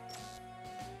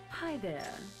 Hi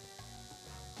there.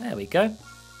 There we go.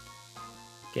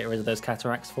 Get rid of those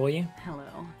cataracts for you. Hello.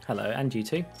 Hello, and you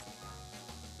too.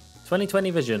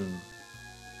 2020 vision.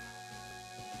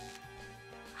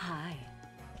 Hi.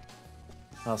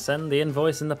 I'll send the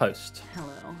invoice in the post.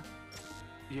 Hello.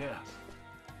 Yes.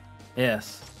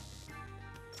 Yes.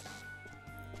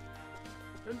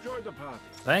 Enjoy the party.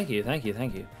 Thank you, thank you,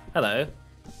 thank you. Hello.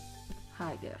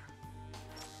 Hi there.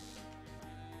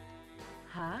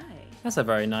 Hi. That's a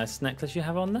very nice necklace you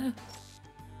have on there.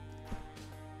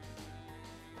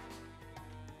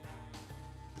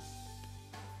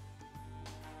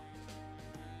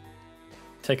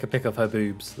 Take a pic of her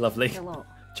boobs. Lovely. Hello.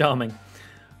 Charming.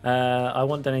 I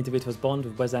want Danny DeVito as Bond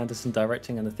with Wes Anderson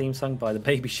directing and the theme sung by the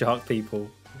Baby Shark people.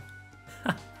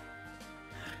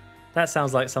 That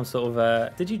sounds like some sort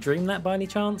of... Did you dream that by any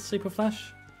chance, Super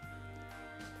Flash?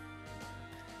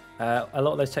 A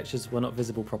lot of those textures were not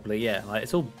visible properly. Yeah, like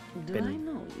it's all Do been... I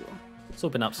know you? It's all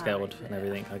been upscaled Hi and there.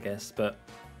 everything, I guess, but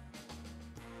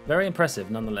very impressive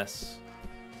nonetheless.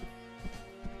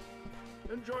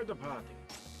 Enjoy the party.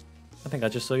 I think I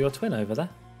just saw your twin over there.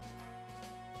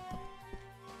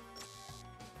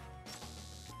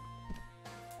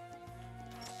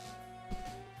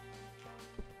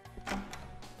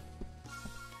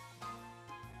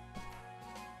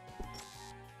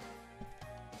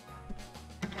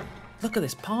 Look at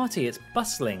this party, it's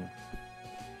bustling.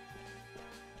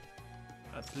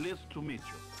 Pleased to meet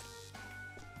you.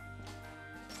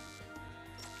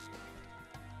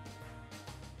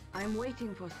 I'm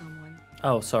waiting for someone.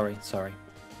 Oh, sorry.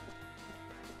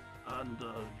 And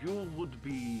you would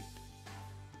be...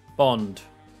 Bond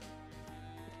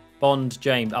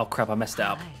James. Oh crap, I messed it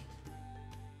up.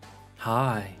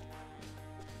 Hi.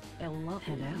 A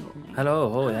lovely evening. Hello.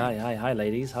 Oh, hi,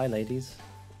 ladies. Hi, ladies.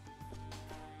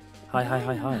 Hi. Hi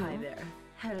there.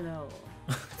 Hello.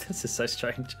 This is so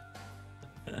strange.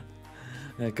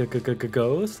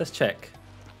 Ghost. Let's check.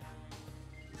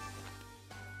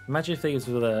 Imagine if these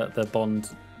were the Bond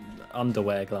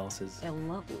underwear glasses. A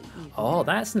lovely evening. Oh,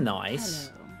 that's nice.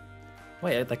 Hello.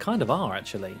 Wait, they kind of are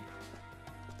actually.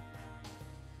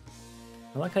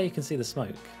 I like how you can see the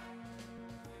smoke.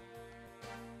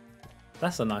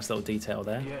 That's a nice little detail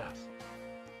there. Yes.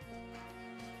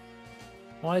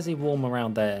 Why is he warm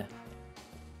around there?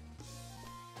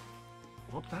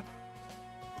 What's that?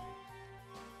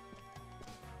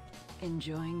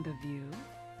 Enjoying the view?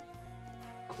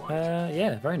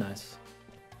 Yeah, very nice.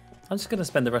 I'm just going to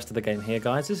spend the rest of the game here,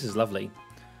 guys. This is lovely.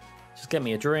 Just get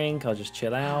me a drink. I'll just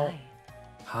chill out.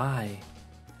 Hi.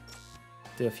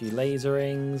 Do a few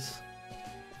laserings.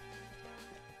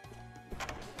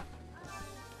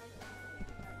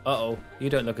 Uh-oh. You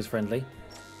don't look as friendly.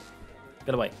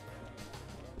 Get away.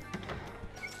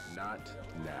 Not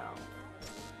now.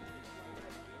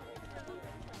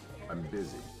 I'm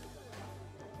busy.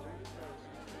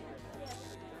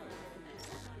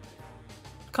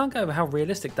 I can't get over how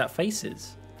realistic that face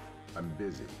is. I'm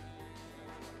busy.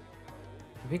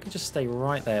 If you could just stay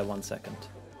right there 1 second.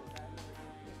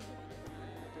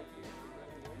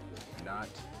 Not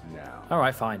now.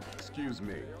 Alright, fine. Excuse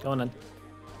me. Go on then.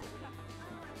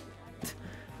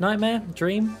 Nightmare?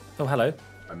 Dream? Oh, hello.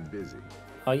 I'm busy.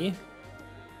 Are you?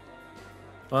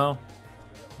 Well,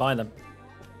 buy them.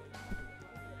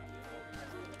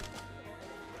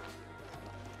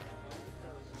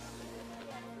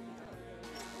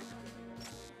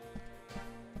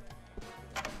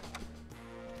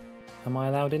 Am I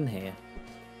allowed in here?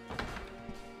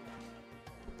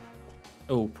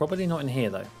 Oh, probably not in here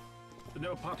though.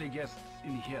 No party guests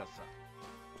in here, sir.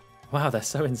 Wow, they're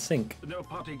so in sync. No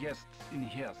party guests in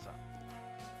here, sir.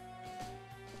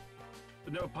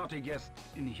 No party guests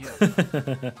in here,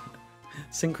 sir.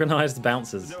 Synchronized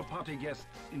bouncers. No party guests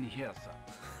in here,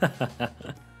 sir.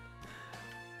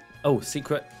 Oh,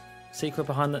 secret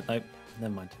behind the... Nope,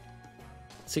 never mind.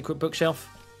 Secret bookshelf?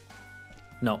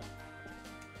 No.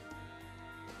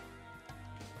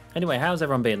 Anyway, how's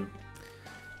everyone been?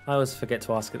 I always forget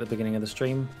to ask at the beginning of the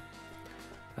stream.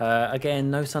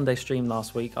 Again, no Sunday stream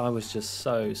last week. I was just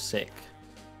so sick.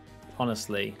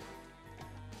 Honestly.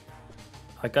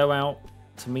 I go out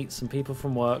to meet some people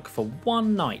from work for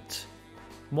one night.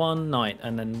 One night,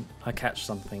 and then I catch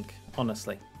something.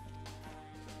 Honestly.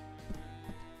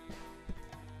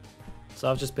 So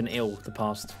I've just been ill the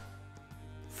past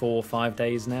 4 or 5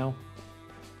 days now.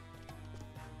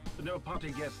 No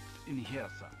party guests in here,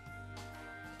 sir.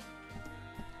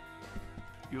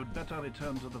 You'd better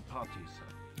return to the party,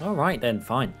 sir. Alright then,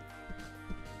 fine.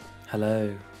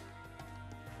 Hello.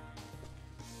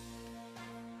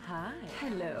 Hi.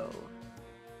 Hello.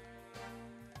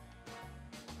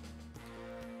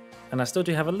 And I still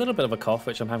do have a little bit of a cough,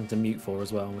 which I'm having to mute for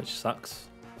as well, which sucks.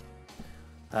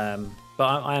 But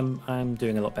I'm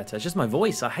doing a lot better. It's just my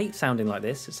voice. I hate sounding like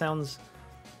this.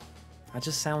 I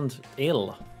just sound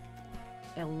ill.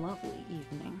 A lovely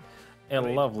evening. A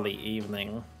lovely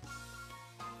evening.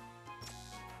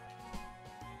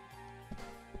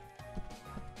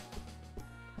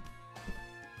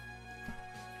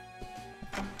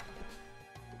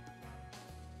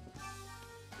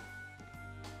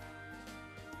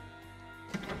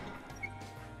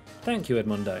 Thank you,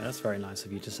 Edmundo. That's very nice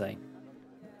of you to say.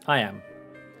 I am.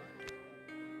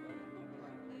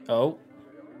 Oh,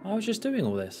 I was just doing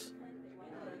all this.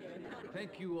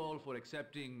 Thank you all for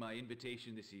accepting my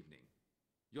invitation this evening.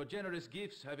 Your generous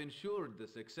gifts have ensured the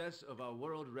success of our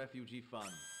World Refugee Fund.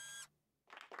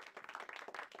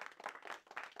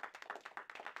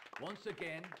 Once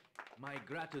again, my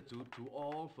gratitude to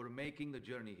all for making the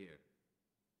journey here.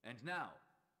 And now,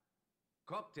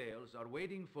 cocktails are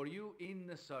waiting for you in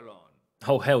the salon.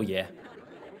 Oh, hell yeah.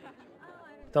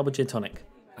 Double gin tonic.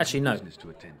 Actually, no. Business to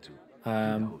attend to.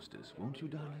 Hostess, won't you,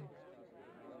 darling?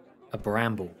 A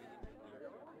bramble.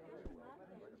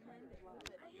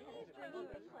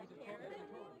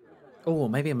 Oh,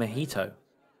 maybe a mojito.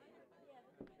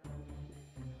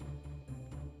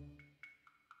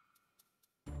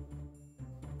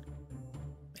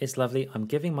 It's lovely. I'm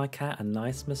giving my cat a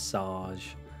nice massage.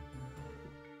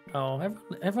 Oh,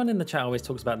 everyone in the chat always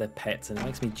talks about their pets and it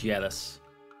makes me jealous.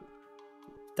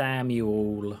 Damn you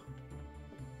all.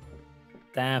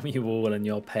 Damn you all and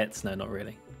your pets. No, not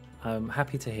really. I'm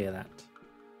happy to hear that.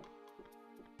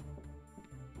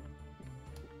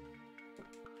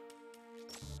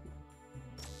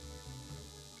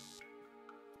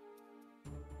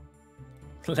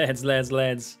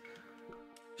 Lads.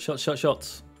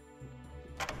 Shots.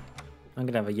 I'm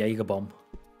gonna have a Jaeger bomb.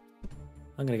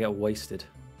 I'm gonna get wasted.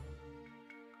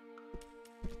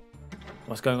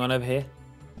 What's going on over here?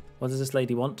 What does this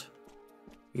lady want?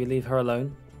 You leave her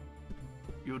alone?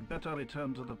 You'd better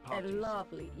return to the A party.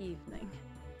 lovely evening.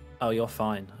 Oh, you're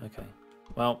fine. Okay.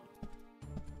 Well,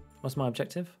 what's my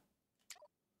objective?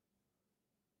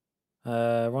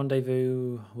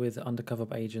 Rendezvous with undercover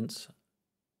agents.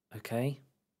 Okay.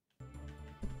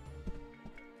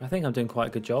 I think I'm doing quite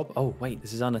a good job. Oh, wait,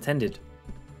 this is unattended.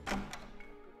 Can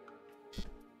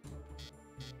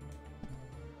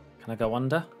I go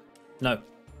under? No.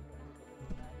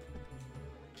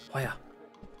 Where?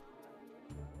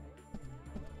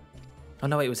 Oh,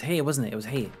 no, it was here, wasn't it? It was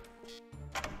here.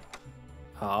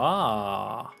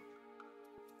 Ah.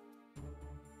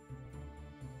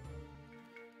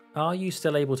 Are you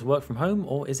still able to work from home,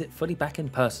 or is it fully back in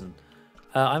person?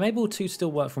 I'm able to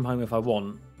still work from home if I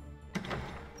want.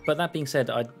 But that being said,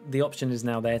 the option is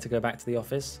now there to go back to the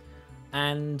office.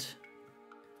 And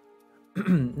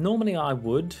normally I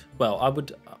would.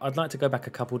 Well, I'd like to go back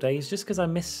a couple days just because I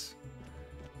miss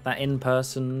that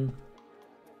in-person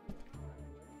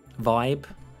vibe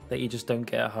that you just don't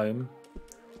get at home.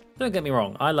 Don't get me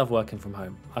wrong, I love working from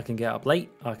home. I can get up late,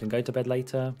 I can go to bed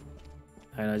later,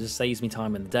 and it just saves me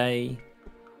time in the day.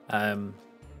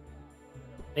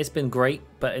 It's been great,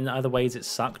 but in other ways it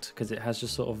sucked because it has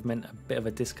just sort of meant a bit of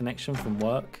a disconnection from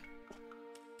work.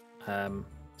 So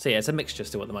yeah, it's a mixture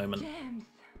still at the moment. James.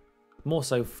 More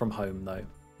so from home though.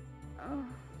 Oh.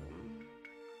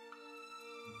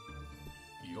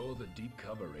 You're the deep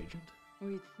cover agent?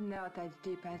 It's not as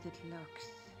deep as it looks.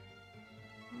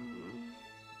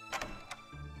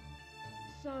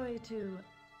 Sorry to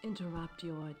interrupt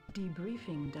your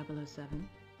debriefing, 007.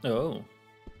 Oh.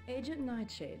 Agent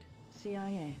Nightshade,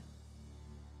 CIA.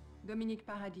 Dominique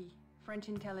Paradis, French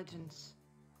intelligence.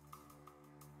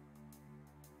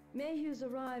 Mayhew's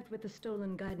arrived with the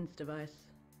stolen guidance device.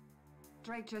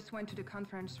 Drake just went to the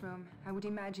conference room. I would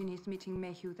imagine he's meeting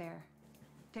Mayhew there.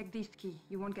 Take this key.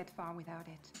 You won't get far without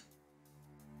it.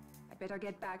 I better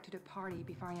get back to the party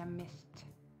before I am missed.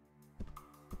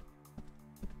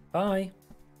 Bye.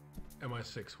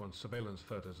 MI6 wants surveillance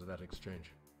photos of that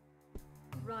exchange.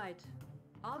 Right.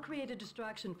 I'll create a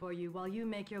distraction for you while you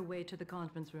make your way to the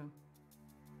conference room.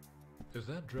 Is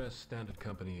that dress standard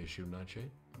company issue, Nightshade?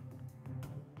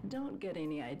 Don't get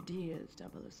any ideas,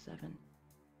 007.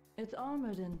 It's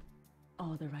armored in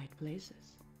all the right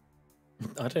places.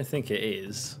 I don't think it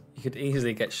is. You could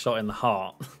easily get shot in the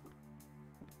heart.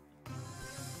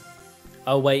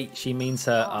 Oh wait, she means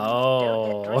her. Don't let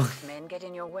Oh. Drake's men get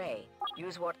in your way.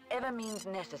 Use whatever means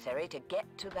necessary to get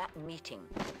to that meeting.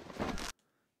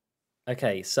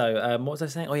 Okay, so what was I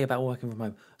saying? Oh yeah, about working from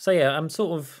home. So yeah, I'm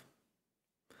sort of.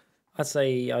 I'd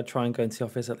say I try and go into the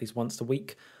office at least once a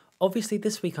week. Obviously,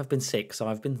 this week I've been sick, so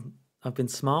I've been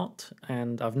smart,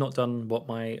 and I've not done what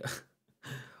my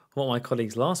what my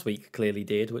colleagues last week clearly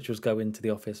did, which was go into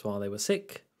the office while they were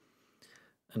sick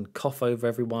and cough over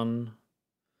everyone.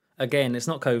 Again, it's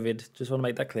not COVID. Just want to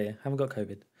make that clear. Haven't got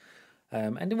COVID.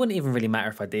 And it wouldn't even really matter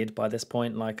if I did by this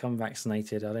point. Like, I'm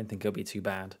vaccinated. I don't think it'll be too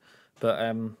bad. But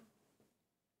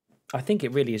I think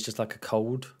it really is just like a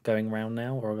cold going around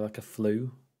now, or like a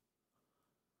flu.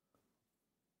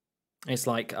 It's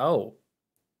like, oh,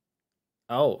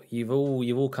 you've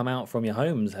all come out from your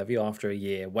homes, have you, after a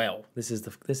year? Well, this is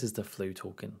the flu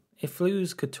talking. If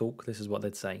flus could talk, this is what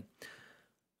they'd say.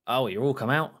 Oh, you're all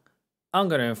come out. I'm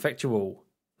going to infect you all.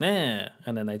 Yeah,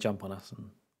 and then they jump on us, and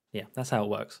yeah, that's how it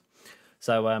works.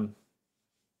 So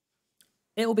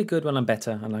it'll be good when I'm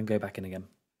better and I can go back in again.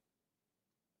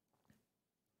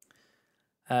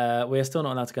 We're still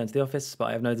not allowed to go into the office, but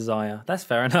I have no desire. That's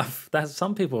fair enough. That's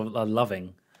some people are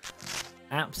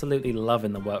absolutely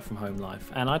loving the work from home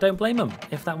life, and I don't blame them.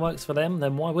 If that works for them,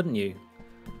 then why wouldn't you?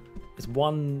 There's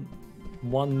one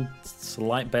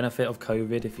slight benefit of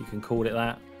COVID, if you can call it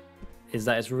that, is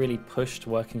that it's really pushed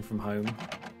working from home.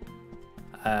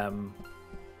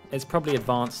 It's probably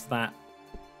advanced that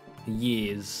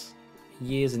years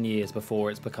and years before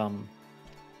it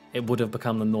would have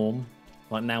become the norm.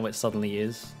 Like now it suddenly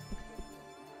is.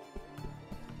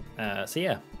 So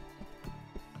yeah.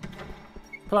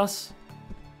 Plus,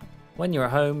 when you're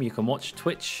at home, you can watch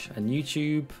Twitch and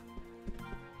YouTube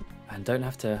and don't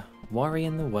have to worry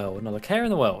in the world, not a care in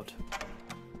the world.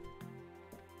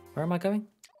 Where am I going?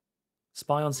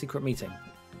 Spy on secret meeting.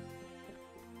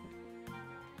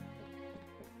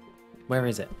 Where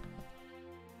is it?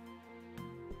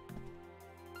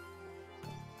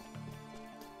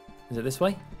 Is it this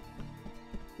way?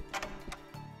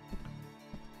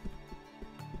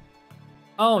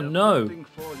 Oh no! Waiting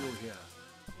for you here.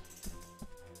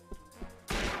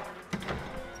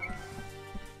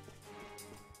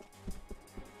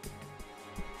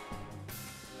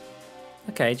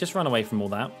 Okay, just run away from all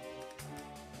that.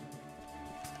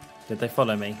 Did they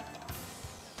follow me?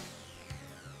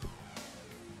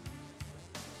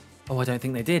 Oh, I don't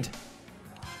think they did.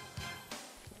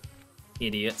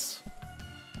 Idiots.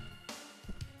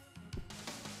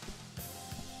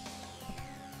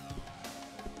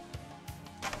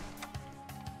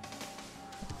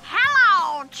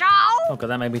 Oh god,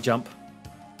 that made me jump.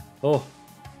 Oh.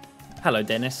 Hello,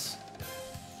 Dennis.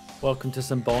 Welcome to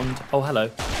some Bond. Oh, hello.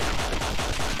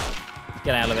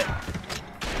 Get out of it.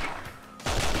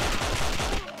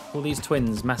 All these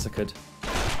twins massacred.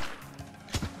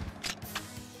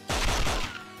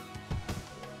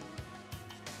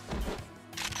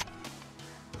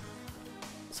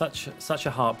 Such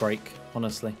a heartbreak,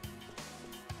 honestly.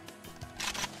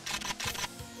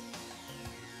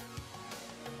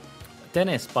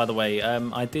 Dennis, by the way,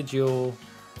 I did your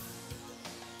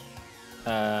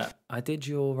art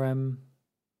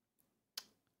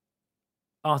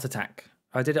attack.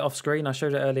 I did it off screen. I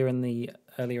showed it earlier in the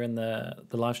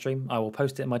live stream. I will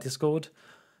post it in my Discord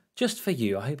just for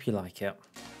you. I hope you like it.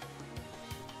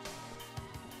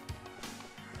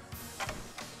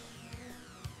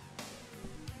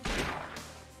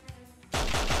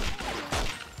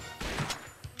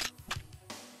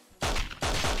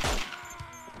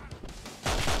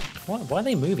 Why are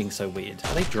they moving so weird?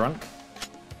 Are they drunk?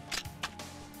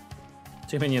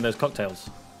 Too many of those cocktails.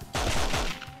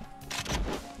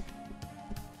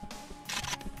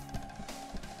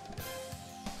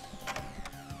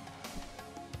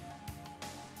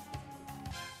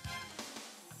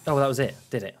 Oh, well, that was it.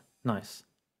 Did it? Nice.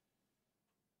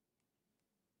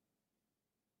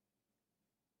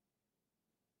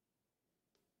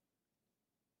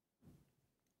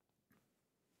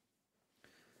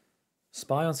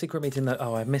 Spy on secret meeting.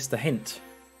 Oh, I missed the hint.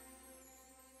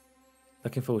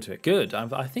 Looking forward to it. Good.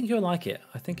 I think you'll like it.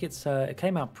 I think it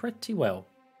came out pretty well.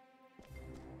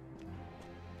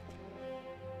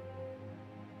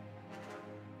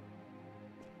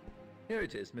 Here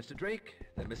it is, Mr. Drake.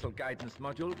 The missile guidance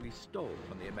module we stole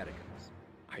from the Americans.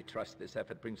 I trust this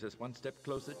effort brings us one step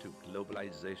closer to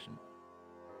globalization.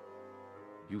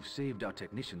 You've saved our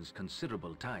technicians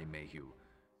considerable time, Mayhew.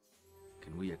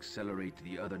 Can we accelerate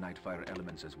the other Nightfire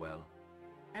elements as well?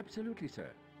 Absolutely, sir.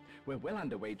 We're well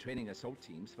underway training assault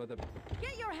teams for the...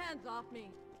 Get your hands off me!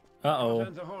 Uh-oh.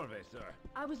 the hallway, sir.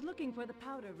 I was looking for the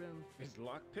powder room. Is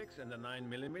lockpicks and the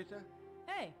 9mm?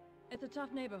 Hey, it's a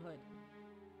tough neighborhood.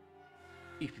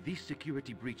 If this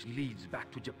security breach leads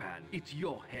back to Japan, it's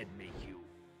your head, Mayhew.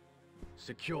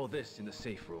 Secure this in the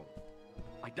safe room.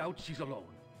 I doubt she's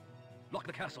alone. Lock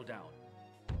the castle down.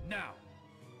 Now!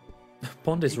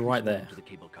 Bond is right there. To the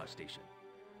cable car station.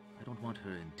 I don't want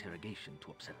her interrogation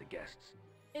to upset the guests.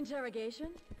 Interrogation?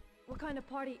 What kind of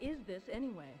party is this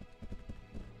anyway?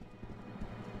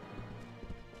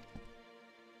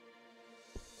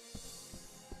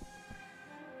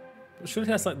 Surely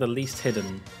that's like the least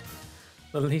hidden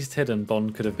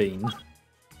Bond could have been.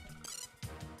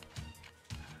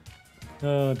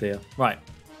 Oh dear. Right.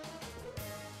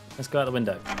 Let's go out the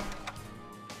window.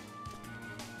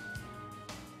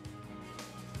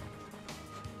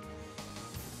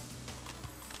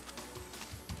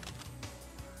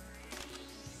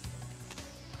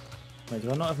 Wait, do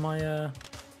I not have my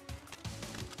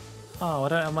Oh, I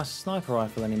don't have my sniper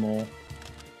rifle anymore.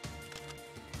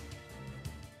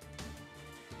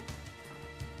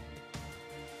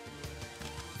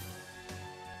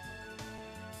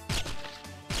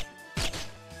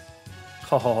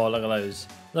 Oh, look at those.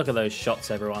 Look at those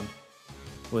shots, everyone.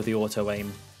 With the auto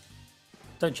aim.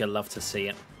 Don't you love to see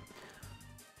it?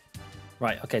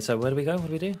 Right, okay, so where do we go? What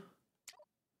do we do?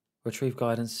 Retrieve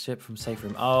guidance ship from safe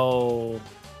room. Oh.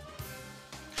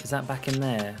 Is that back in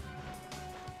there?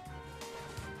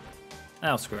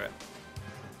 Oh, screw it.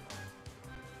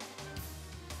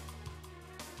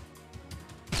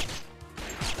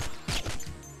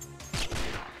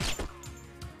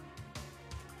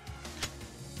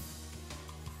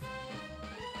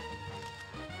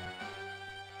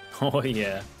 Oh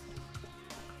yeah.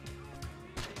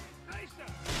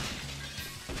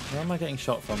 Where am I getting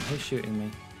shot from? Who's shooting me?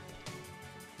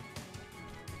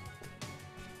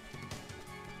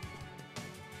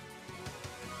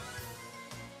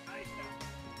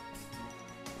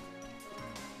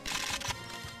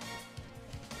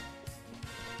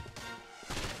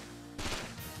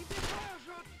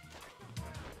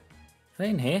 Are they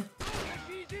in here?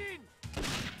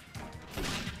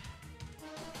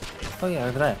 Oh yeah,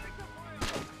 over there.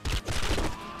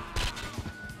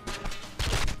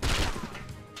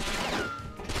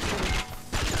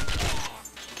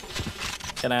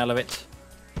 Get out of it.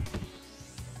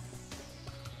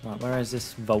 Right, where is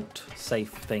this vault safe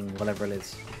thing, whatever it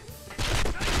is?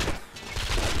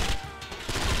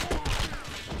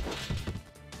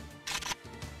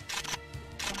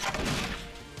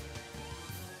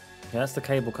 Yeah, that's the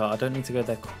cable car. I don't need to go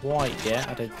there quite yet,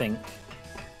 I don't think.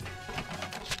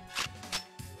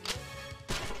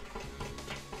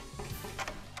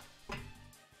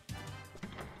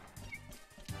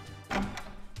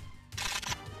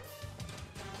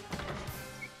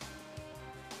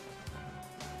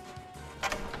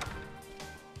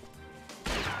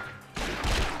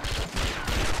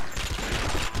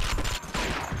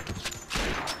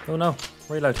 Oh no,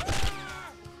 reload.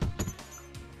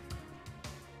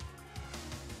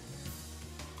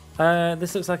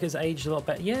 This looks like it's aged a lot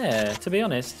better. Yeah, to be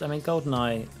honest, I mean,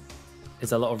 GoldenEye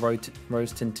is a lot of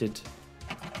rose-tinted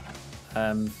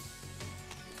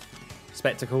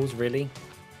spectacles, really.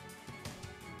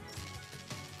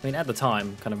 I mean, at the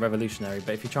time, kind of revolutionary,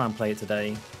 but if you try and play it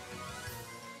today,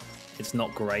 it's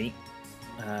not great.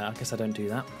 I guess I don't do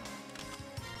that.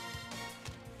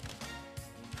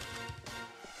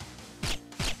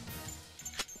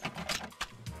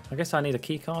 I guess I need a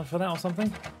keycard for that or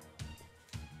something.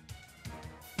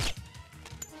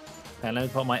 And let me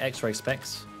put my X-ray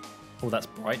specs. Oh, that's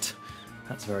bright.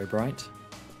 That's very bright.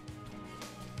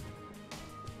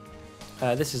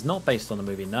 This is not based on the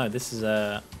movie. No, this is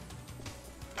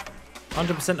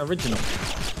 100% original.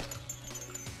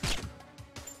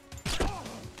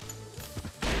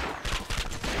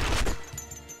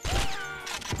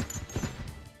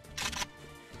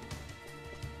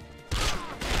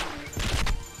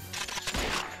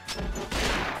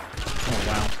 Oh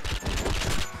wow!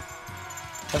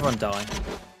 Everyone die.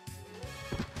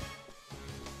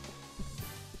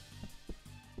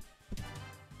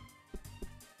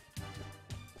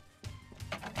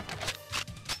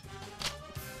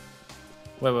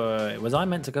 Wait. Was I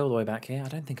meant to go all the way back here? I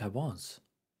don't think I was.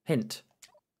 Hint.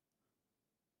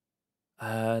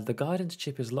 The guidance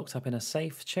chip is locked up in a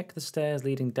safe. Check the stairs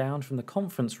leading down from the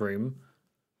conference room.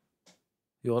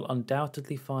 You'll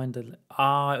undoubtedly find the...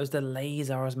 Ah, it was the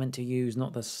laser I was meant to use,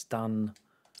 not the stun.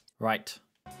 Right.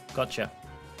 Gotcha.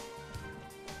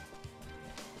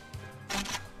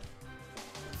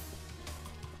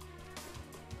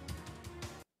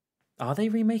 Are they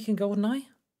remaking GoldenEye?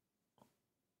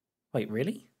 Wait,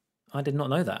 really? I did not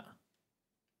know that.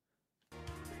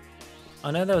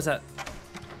 I know there was that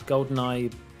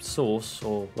GoldenEye Source,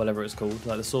 or whatever it's called,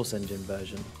 like the Source Engine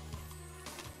version.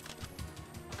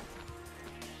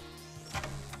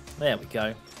 There we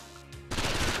go.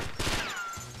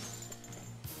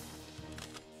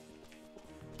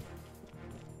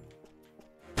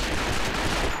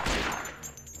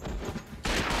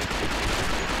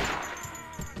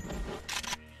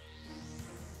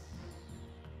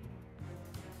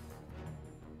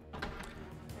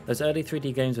 Those early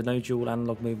 3D games with no dual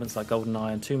analog movements like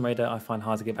GoldenEye and Tomb Raider I find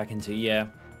hard to get back into. Yeah.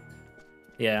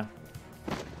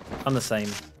 I'm the same.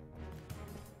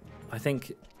 I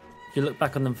think you look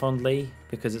back on them fondly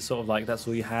because it's sort of like that's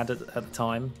all you had at the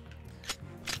time.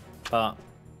 But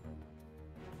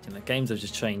you know, games have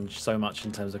just changed so much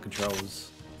in terms of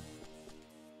controls.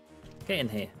 Get in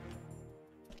here.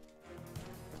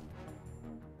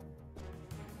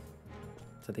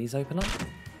 Do these open up?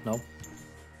 No.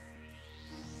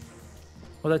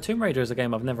 Although Tomb Raider is a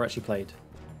game I've never actually played.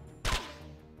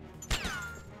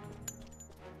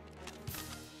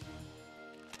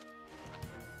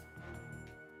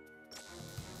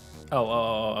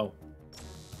 Oh.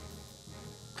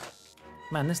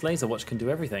 Man, this laser watch can do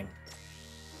everything.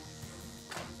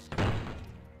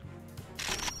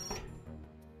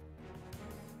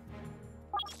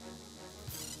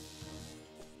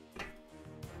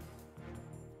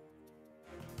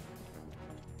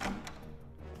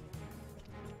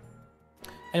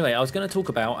 Anyway, I was going to talk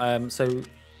about,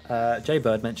 Jay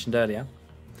Bird mentioned earlier,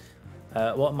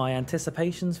 what are my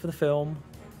anticipations for the film,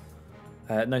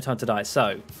 No Time to Die.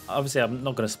 So, obviously I'm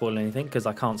not going to spoil anything because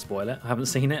I can't spoil it. I haven't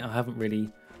seen it.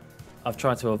 I've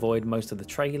tried to avoid most of the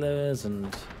trailers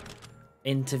and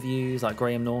interviews like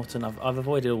Graham Norton. I've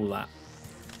avoided all that.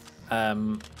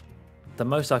 The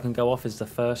most I can go off is the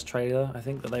first trailer, I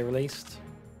think, that they released.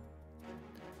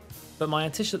 But my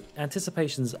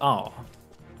anticipations are...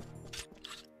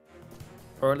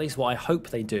 or at least what I hope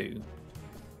they do,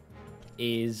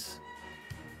 is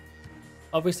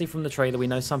obviously from the trailer we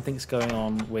know something's going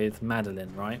on with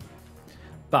Madeline, right?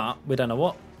 But we don't know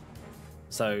what.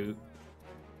 So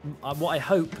what I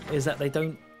hope is that they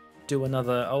don't do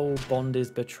another, oh, Bond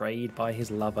is betrayed by his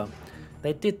lover.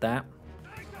 They did that.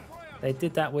 They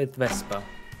did that with Vesper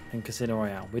in Casino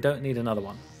Royale. We don't need another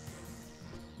one.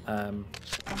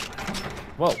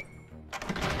 Whoa.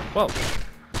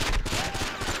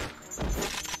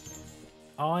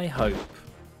 I hope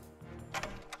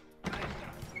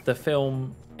the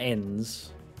film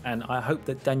ends, and I hope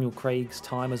that Daniel Craig's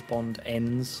time as Bond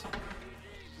ends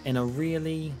in a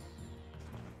really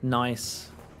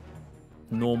nice,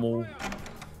 normal,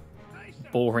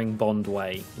 boring Bond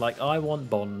way. Like, I want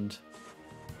Bond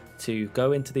to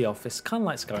go into the office, kind of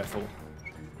like Skyfall.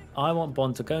 I want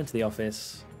Bond to go into the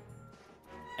office,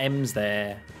 M's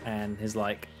there, and he's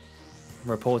like,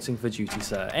 reporting for duty,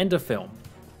 sir. End of film.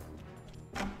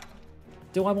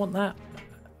 Do I want that?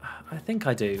 I think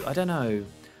I do. I don't know.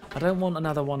 I don't want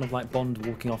another one of like Bond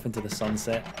walking off into the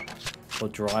sunset or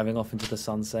driving off into the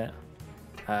sunset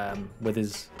with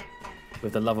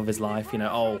the love of his life. You know,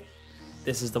 oh,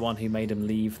 this is the one who made him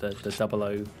leave the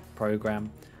 00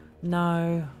 program.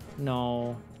 No.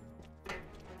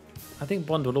 I think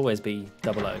Bond will always be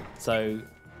 00. So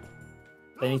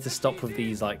they need to stop with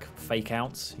these like fake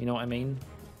outs. You know what I mean?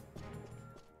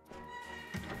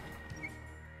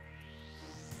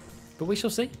 But we shall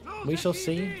see. We shall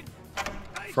see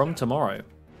from tomorrow.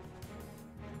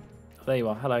 Oh, there you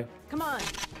are. Hello. Come on,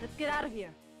 let's get out of here.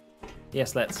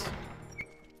 Yes, let's.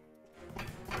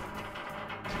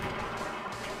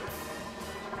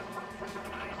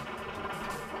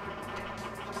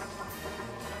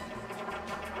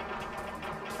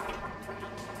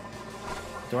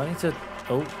 Do I need to...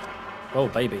 Oh,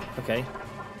 baby. Okay.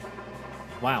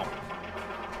 Wow.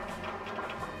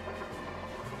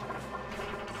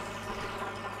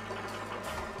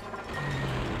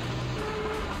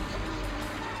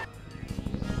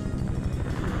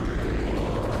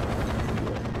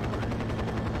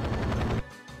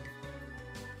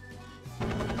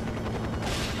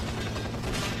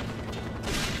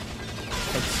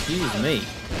 Excuse me.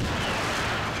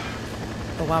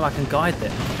 Oh wow, I can guide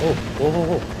them. Oh,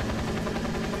 whoa.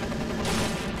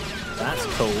 That's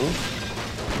cool.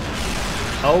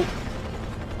 Oh.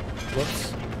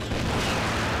 Whoops.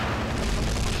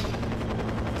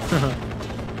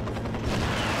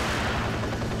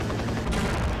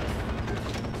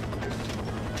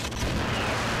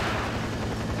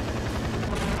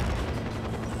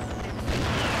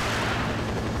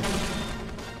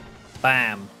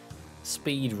 Bam.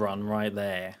 Speed run right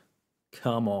there.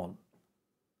 Come on.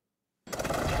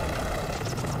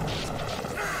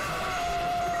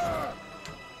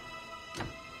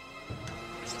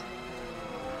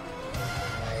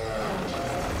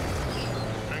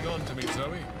 Hang on to me,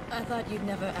 Zoe. I thought you'd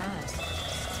never ask.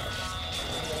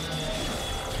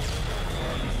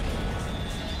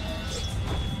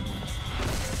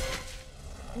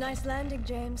 Nice landing,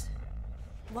 James.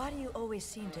 Why do you always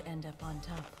seem to end up on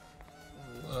top?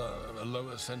 A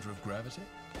lower center of gravity?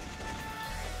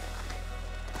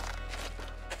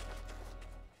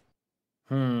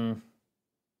 I'm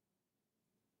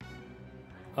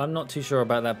not too sure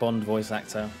about that Bond voice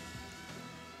actor.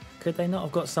 Could they not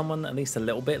have got someone at least a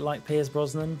little bit like Pierce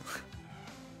Brosnan?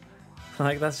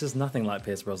 Like, that's just nothing like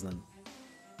Pierce Brosnan.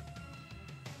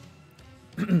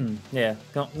 Yeah,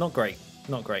 not great.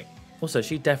 Not great. Also,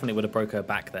 she definitely would have broke her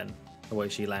back then, the way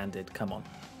she landed. Come on.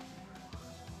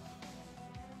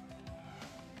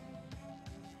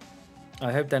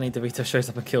 I hope Danny DeVito shows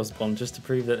up and kills Bond just to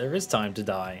prove that there is time to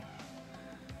die.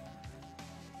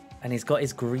 And he's got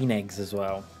his green eggs as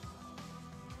well.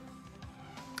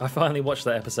 I finally watched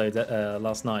that episode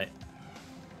last night.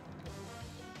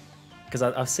 Because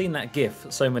I've seen that gif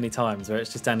so many times where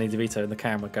it's just Danny DeVito in the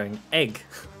camera going, egg.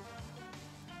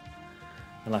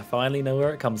 And I finally know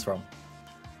where it comes from.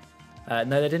 No,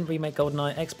 they didn't remake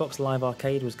GoldenEye. Xbox Live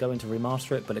Arcade was going to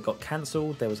remaster it, but it got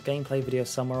cancelled. There was gameplay video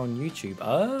somewhere on YouTube.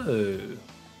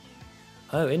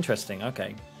 Oh, interesting.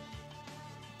 Okay.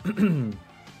 The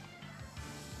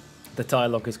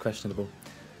dialogue is questionable.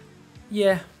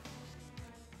 Yeah.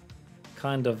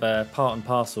 Kind of part and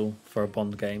parcel for a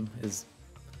Bond game is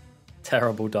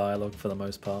terrible dialogue for the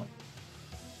most part.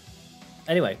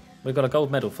 Anyway, we've got a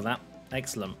gold medal for that.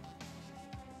 Excellent.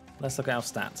 Let's look at our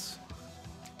stats.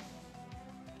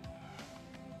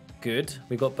 Good.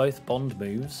 We got both Bond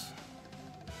moves.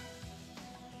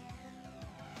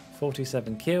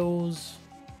 47 kills.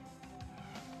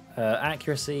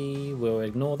 Accuracy, we'll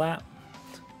ignore that.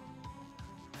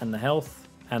 And the health,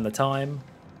 and the time.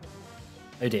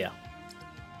 Oh dear.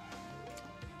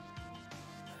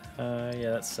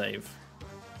 Yeah, let's save.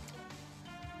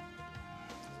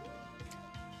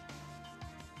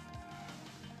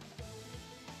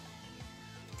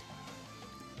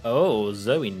 Oh,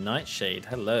 Zoe Nightshade,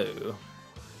 hello.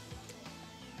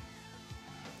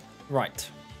 Right.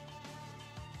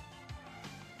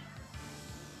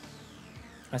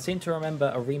 I seem to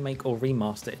remember a remake or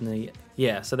remaster in the...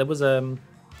 Yeah, so there was a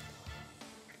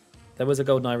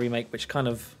GoldenEye remake which kind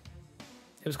of...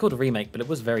 It was called a remake, but it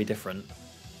was very different.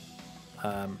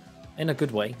 In a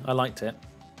good way. I liked it.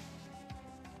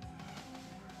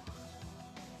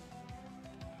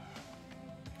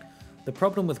 The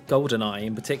problem with GoldenEye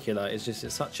in particular is just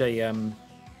it's such a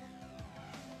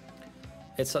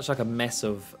it's such like a mess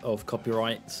of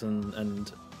copyrights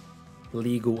and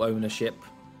legal ownership,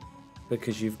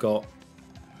 because you've got,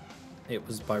 it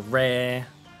was by Rare,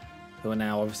 who are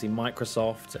now obviously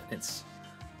Microsoft, and it's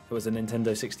it was a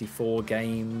Nintendo 64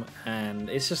 game, and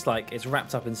it's just like, it's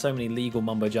wrapped up in so many legal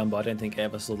mumbo jumbo, I don't think it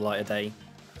ever saw the light of day.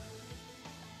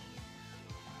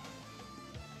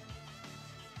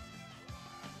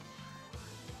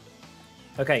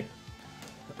 Okay,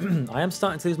 I am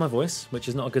starting to lose my voice, which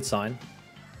is not a good sign,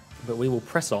 but we will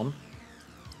press on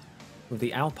with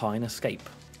the Alpine Escape.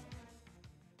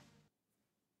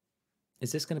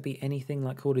 Is this going to be anything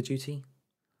like Call of Duty?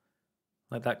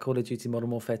 Like that Call of Duty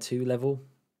Modern Warfare 2 level?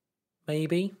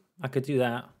 Maybe? I could do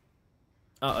that.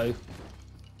 Uh-oh.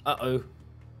 Uh-oh.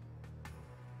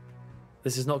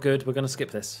 This is not good. We're going to skip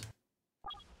this.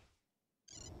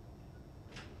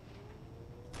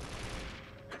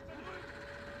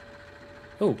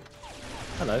 Oh.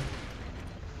 Hello.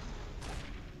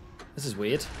 This is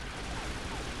weird.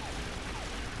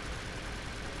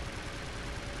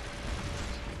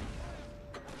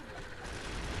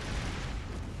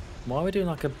 Why are we doing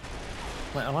like a...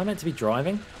 Wait, am I meant to be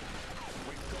driving?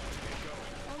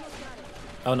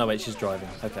 Oh no, wait, she's driving.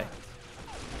 Okay.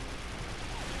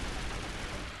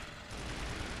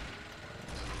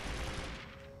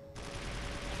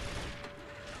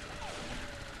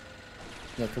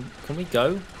 Yeah, can we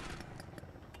go?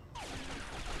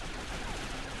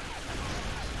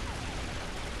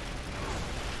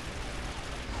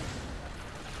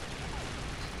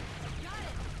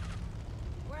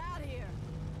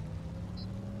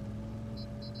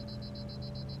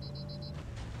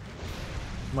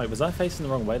 Wait, was I facing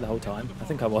the wrong way the whole time? I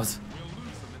think I was.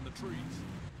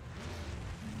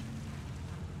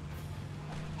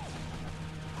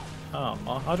 Oh,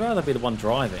 I'd rather be the one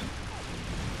driving.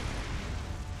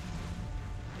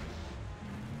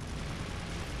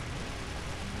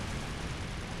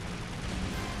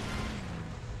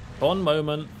 Bond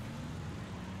moment.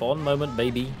 Bond moment,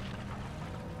 baby.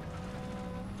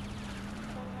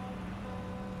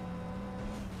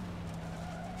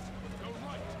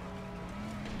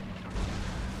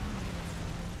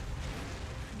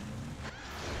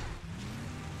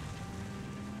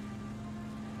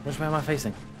 Which way am I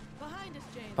facing? Behind us,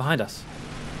 James. Behind us.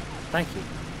 Thank you.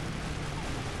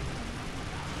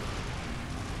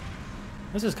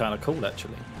 This is kind of cool,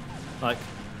 actually. Like,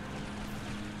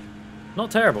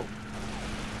 not terrible.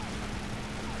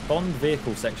 Bond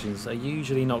vehicle sections are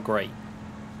usually not great.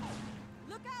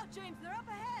 Look out, James, they're up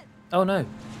ahead. Oh no.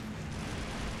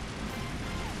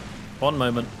 Bond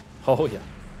moment. Oh yeah.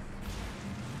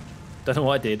 Don't know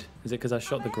what I did. Is it because I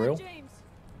shot the grill? James.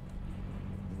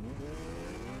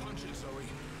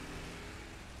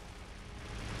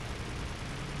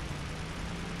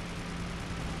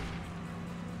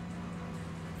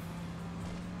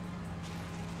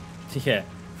 Yeah,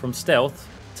 from stealth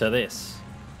to this.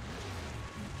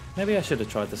 Maybe I should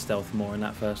have tried the stealth more in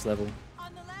that first level.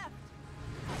 On the left.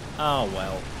 Oh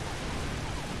well.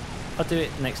 I'll do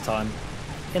it next time.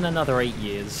 In another 8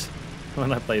 years.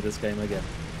 When I play this game again.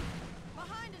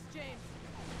 Behind us, James.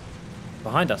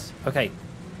 Behind us. Okay.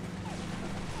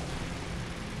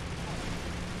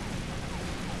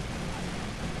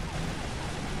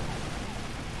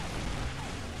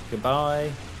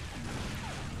 Goodbye.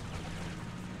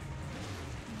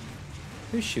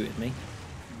 Who's shooting me?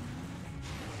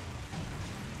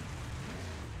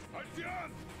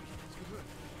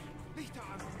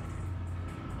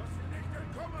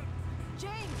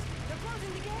 James, they're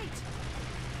closing the gate.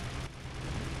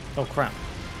 Oh crap.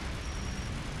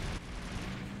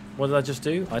 What did I just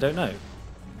do? I don't know.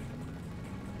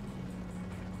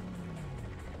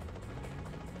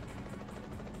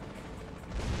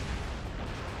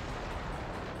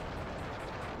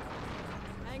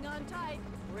 Hang on tight.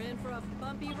 We're in for a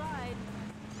bumpy ride.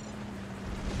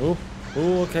 Oh,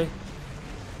 oh, okay.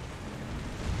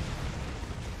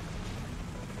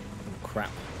 Oh, crap.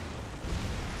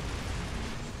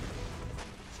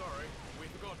 Sorry, we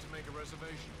forgot to make a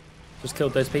reservation. Just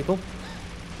killed those people.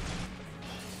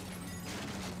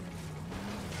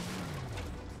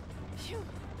 Phew.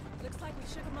 Looks like we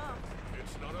shook them off.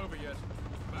 It's not over yet.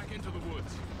 Back into the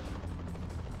woods.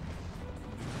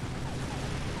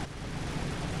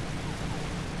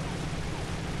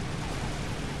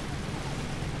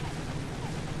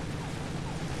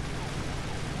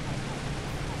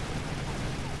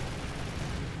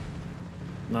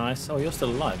 Nice. Oh, you're still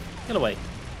alive. Get away.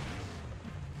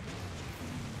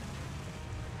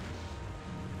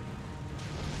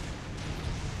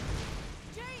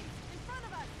 James, in front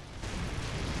of us.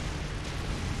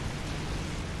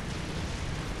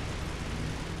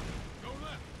 Go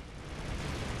left.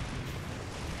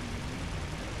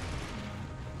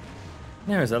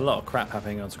 There is a lot of crap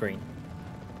happening on screen.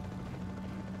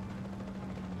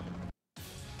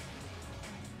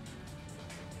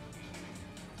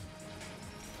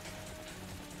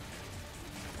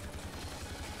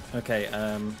 Okay,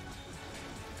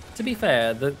 to be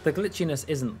fair, the glitchiness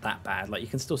isn't that bad. Like, you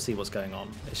can still see what's going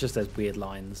on. It's just those weird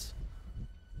lines.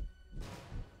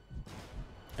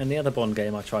 And the other Bond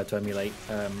game I tried to emulate,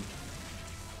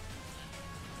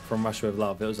 from Russia with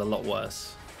Love, it was a lot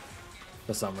worse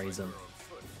for some reason.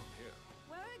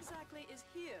 Where exactly is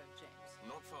here, James?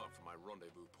 Not far from my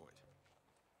rendezvous point.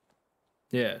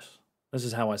 Yes, this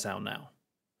is how I sound now.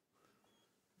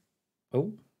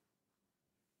 Oh.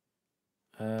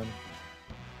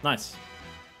 Nice.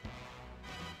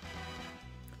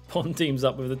 Bond teams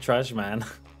up with the trash man.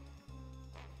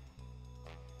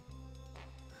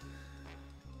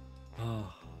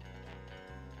 Oh.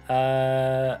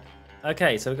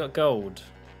 Okay, so we got gold.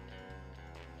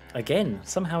 Again,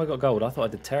 somehow we got gold. I thought I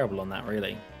did terrible on that,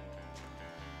 really.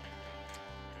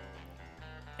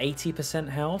 80%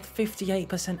 health,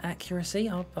 58% accuracy.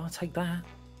 I'll take that.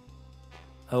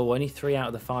 Oh, only 3 out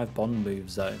of the 5 Bond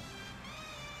moves, though.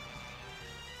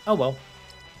 Oh, well.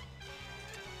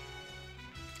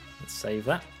 Let's save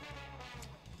that.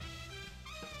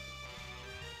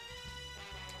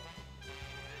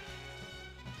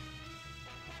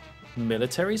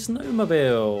 Military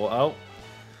snowmobile. Oh,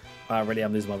 I really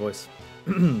am losing my voice.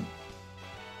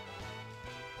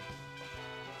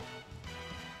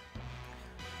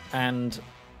 And,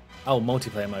 oh,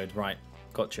 multiplayer mode, right.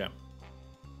 Gotcha.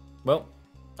 Well,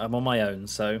 I'm on my own,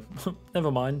 so never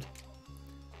mind.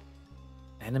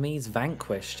 Enemies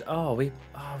vanquished. Oh, we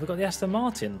got the Aston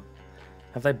Martin.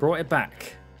 Have they brought it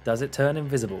back? Does it turn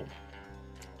invisible?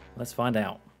 Let's find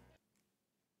out.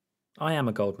 I am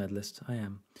a gold medalist. I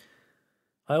am.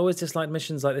 I always disliked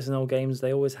missions like this in old games.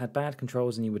 They always had bad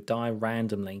controls and you would die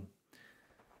randomly.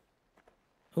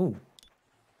 Ooh.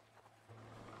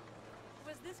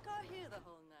 Was this car here the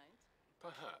whole night?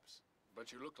 Perhaps,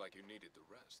 but you look like you needed the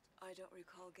rest. I don't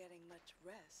recall getting much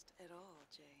rest at all,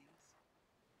 James.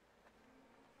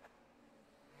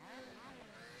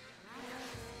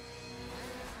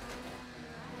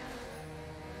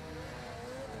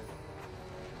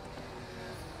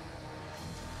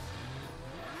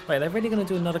 Wait, they're really going to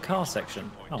do another car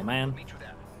section? Oh, man.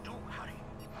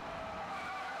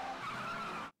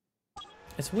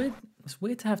 It's weird. It's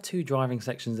weird to have 2 driving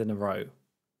sections in a row.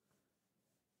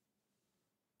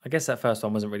 I guess that first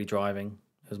one wasn't really driving.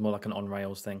 It was more like an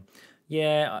on-rails thing.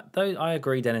 Yeah, I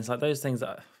agree, Dennis. Like, those things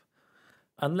that...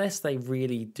 Unless they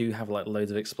really do have, like,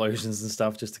 loads of explosions and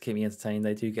stuff just to keep me entertained,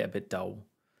 they do get a bit dull.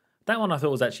 That one I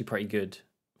thought was actually pretty good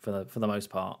for the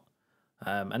most part.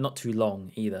 And not too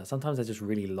long either. Sometimes they're just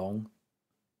really long.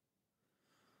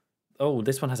 Oh,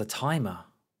 this one has a timer.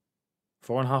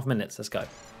 4.5 minutes. Let's go.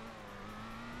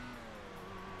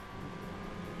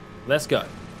 Let's go.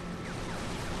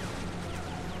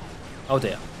 Oh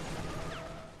dear.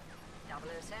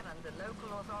 007, the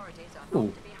local authorities are Ooh.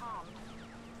 not to be harmed.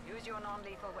 Use your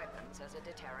non-lethal weapons as a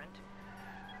deterrent.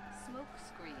 Smoke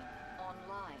screen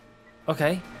online.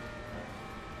 Okay.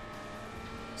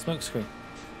 Smoke screen.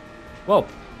 Whoa.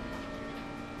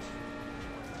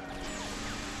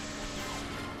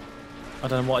 I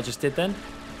don't know what I just did then.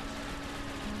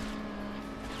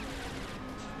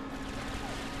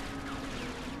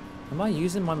 Am I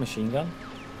using my machine gun?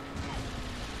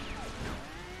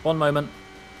 One moment.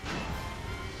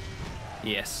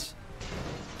 Yes.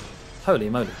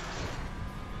 Holy moly.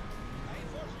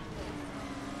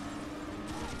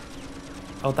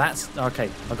 Oh, that's... Okay,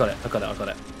 I got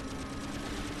it.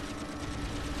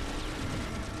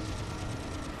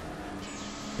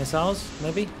 Missiles,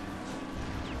 maybe?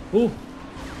 Ooh.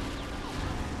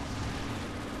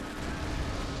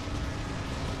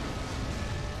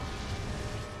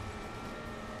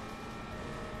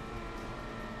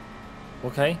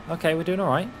 Okay, we're doing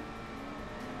alright.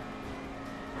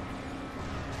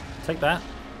 Take that.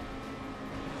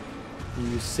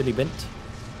 You silly bint.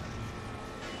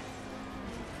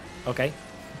 Okay,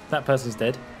 that person's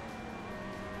dead.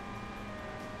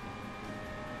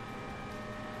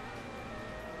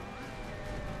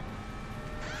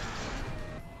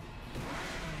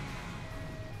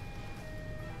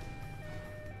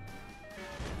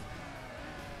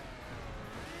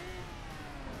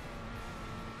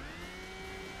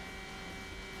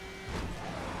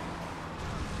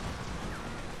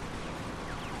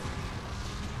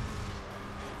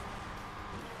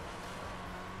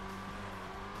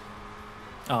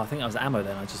 Oh, I think that was ammo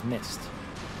then, I just missed.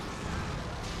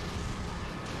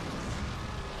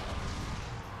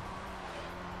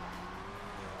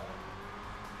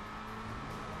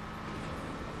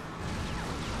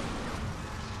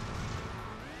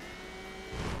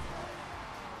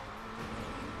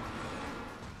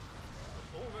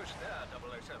 Almost there,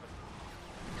 007.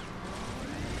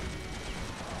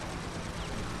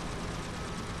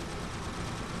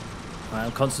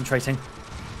 I'm concentrating.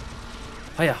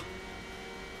 Hiya.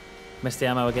 Missed the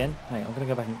ammo again. Hey, I'm going to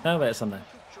go back and... No, there's some there.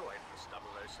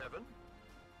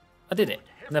 I did it.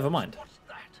 Never mind.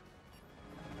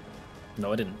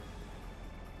 No, I didn't.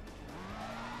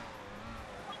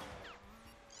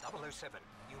 007,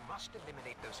 you must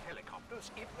eliminate those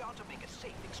helicopters if we are to make a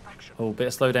safe extraction. Oh, bit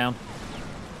of slowdown.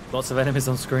 Lots of enemies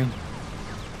on screen.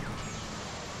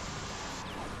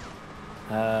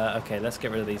 Okay, let's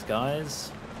get rid of these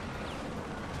guys.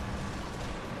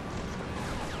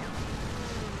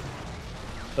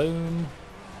 Boom.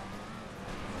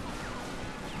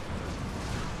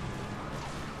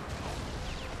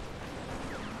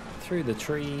 Through the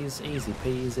trees, easy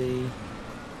peasy.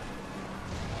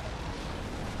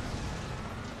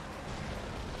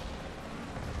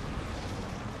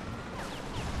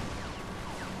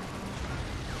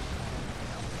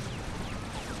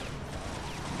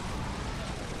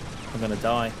 I'm gonna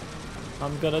die.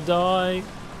 I'm gonna die.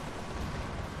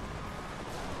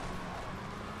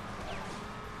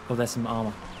 Oh, there's some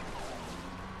armor.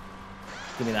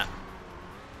 Give me that.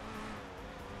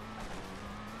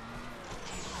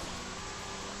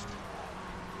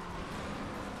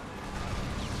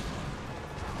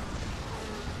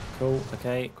 Cool.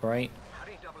 Okay, great.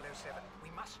 Hurry, 007. We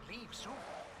must leave soon.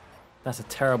 That's a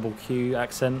terrible Q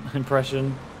accent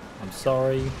impression. I'm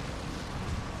sorry.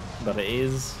 But it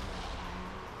is.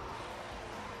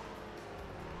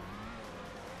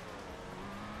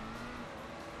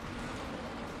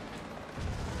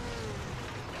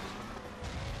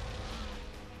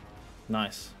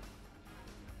 Nice.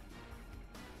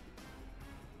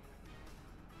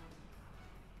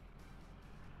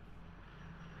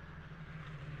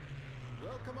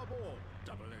 Welcome aboard,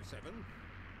 007.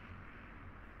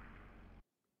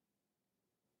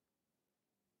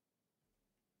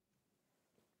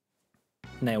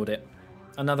 Nailed it.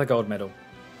 Another gold medal.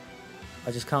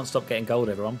 I just can't stop getting gold,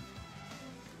 everyone.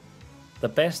 The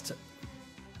best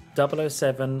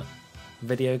 007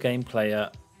 video game player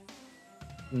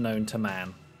known to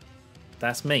man.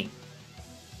 That's me.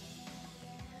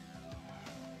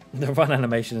 The run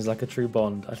animation is like a true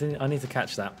Bond. I need to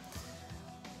catch that.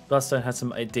 Bloodstone had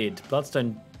some... It did.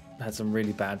 Bloodstone had some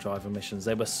really bad driver missions.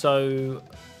 They were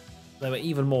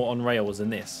even more on rails than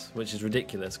this, which is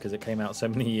ridiculous because it came out so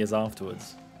many years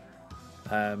afterwards.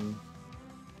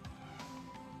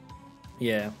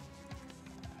 Yeah.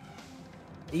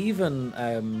 Even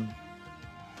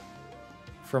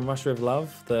from Russia with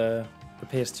Love, the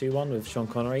PS2 one with Sean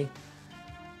Connery,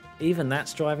 even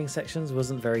that driving sections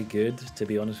wasn't very good, to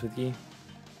be honest with you.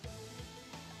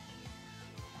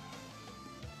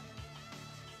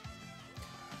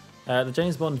 The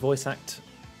James Bond voice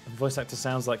actor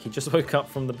sounds like he just woke up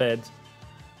from the bed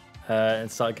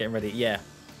and started getting ready. Yeah,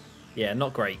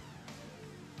 not great.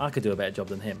 I could do a better job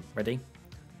than him. Ready?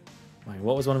 Wait,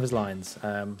 what was one of his lines?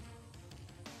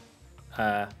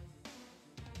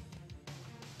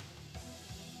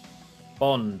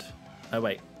 Bond. Oh,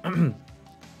 wait.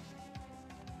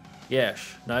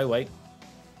 Yes. No, wait.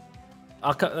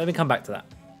 Let me come back to that.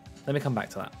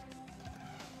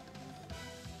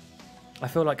 I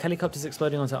feel like helicopters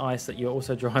exploding onto ice that you're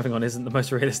also driving on isn't the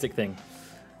most realistic thing.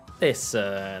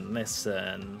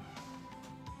 Listen.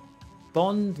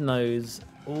 Bond knows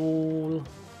all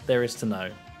there is to know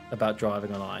about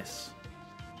driving on ice.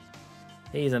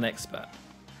 He's an expert.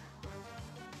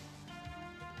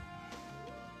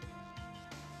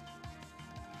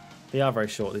 They are very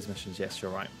short, these missions. Yes,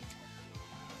 you're right.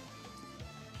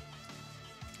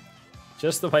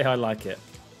 Just the way I like it.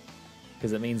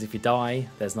 Because it means if you die,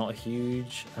 there's not a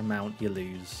huge amount you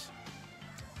lose.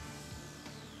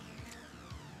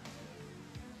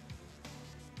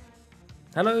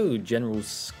 Hello, General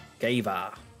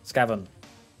Scaven.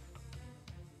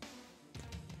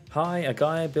 Hi, a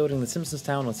guy building the Simpsons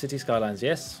town on City Skylines.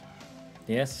 Yes,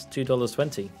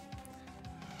 $2.20.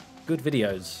 Good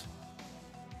videos.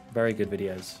 Very good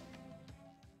videos.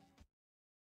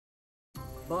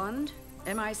 Bond,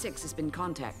 MI6 has been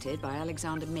contacted by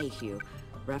Alexander Mayhew,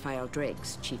 Raphael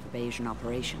Drake's chief of Asian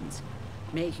operations.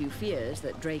 Mayhew fears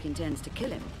that Drake intends to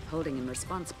kill him, holding him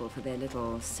responsible for their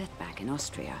little setback in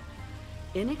Austria.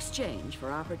 In exchange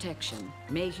for our protection,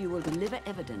 Mayhew will deliver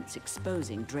evidence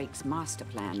exposing Drake's master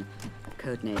plan,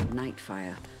 codenamed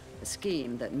Nightfire, a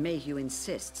scheme that Mayhew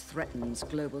insists threatens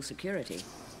global security.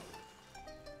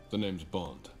 The name's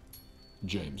Bond.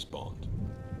 James Bond.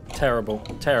 Terrible.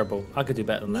 I could do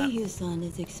better than that. Mayhew-san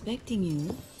is expecting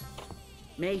you.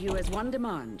 Mayhew has one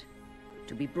demand: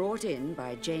 to be brought in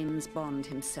by James Bond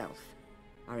himself.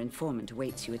 Our informant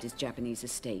awaits you at his Japanese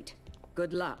estate.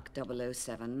 Good luck,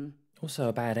 007. Also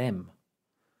a bad M.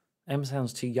 M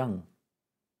sounds too young.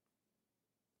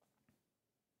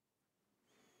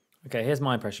 Okay, here's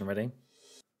my impression. Ready?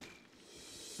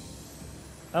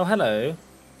 Oh, hello.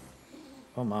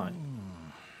 Oh my.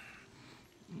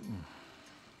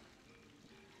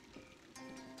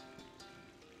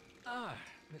 Ah,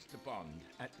 Mr. Bond,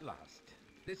 at last.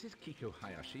 This is Kiko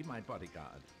Hayashi, my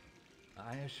bodyguard.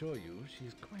 I assure you,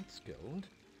 she's quite skilled.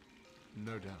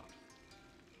 No doubt.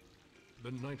 The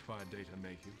Nightfire data,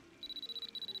 Mayhew.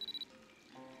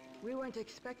 We weren't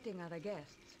expecting other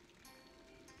guests.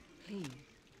 Please,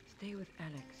 stay with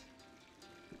Alex.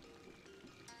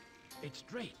 It's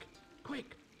Drake.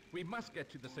 Quick! We must get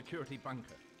to the security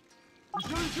bunker.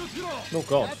 Oh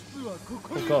god.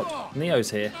 Oh god. Neo's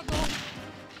here.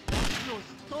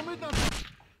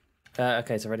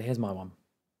 Okay, so ready. Here's my one.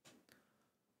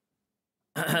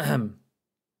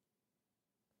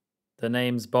 The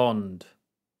name's Bond.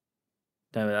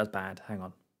 No, that's bad. Hang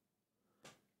on.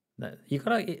 No, you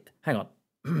gotta hang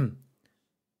on.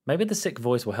 Maybe the sick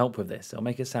voice will help with this. It'll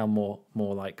make it sound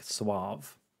more like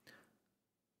suave.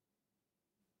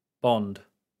 Bond.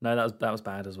 No, that was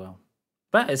bad as well.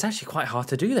 But it's actually quite hard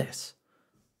to do this.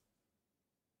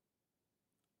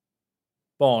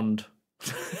 Bond.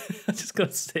 I'm just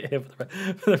gonna sit here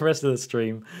for the rest of the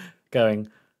stream, going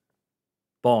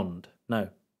Bond. No,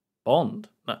 Bond.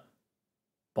 No,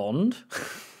 Bond.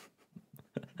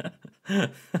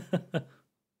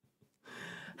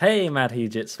 Hey, Mad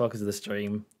Hugits, welcome to the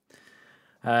stream.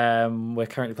 We're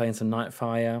currently playing some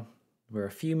Nightfire. We're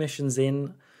a few missions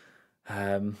in.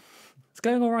 It's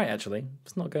going all right, actually.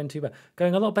 It's not going too bad.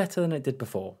 Going a lot better than it did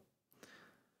before.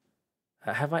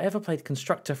 Have I ever played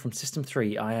Constructor from System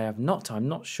 3? I have not. I'm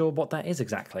not sure what that is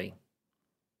exactly.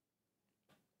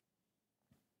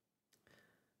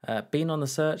 Been on the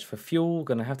search for fuel.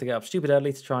 Gonna have to get up stupid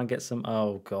early to try and get some.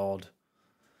 Oh god.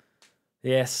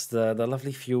 Yes, the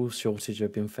lovely fuel shortage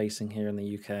we've been facing here in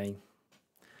the UK.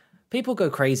 People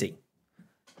go crazy.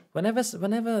 Whenever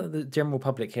the general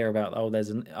public hear about, oh,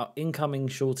 there's an incoming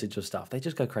shortage of stuff, they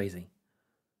just go crazy.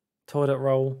 Toilet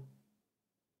roll,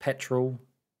 petrol.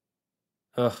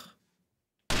 Ugh.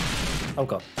 Oh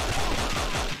god.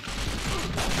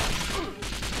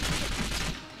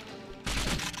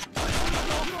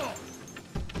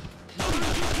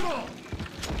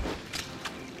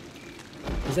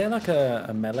 Is there like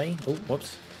a melee? Oh,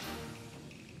 whoops.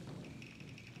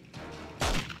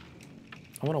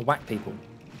 I want to whack people.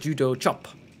 Judo chop.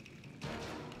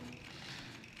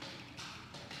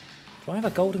 Do I have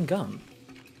a golden gun?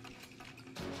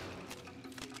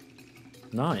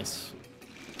 Nice.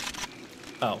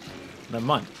 Oh, never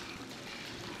mind.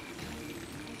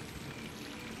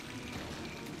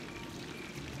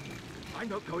 I'm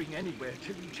not going anywhere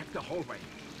till you check the hallway.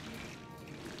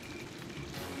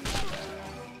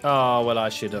 Oh, well, I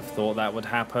should have thought that would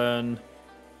happen.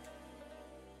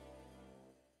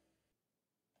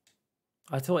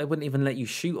 I thought it wouldn't even let you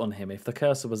shoot on him. If the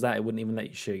cursor was that, it wouldn't even let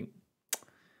you shoot.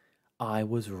 I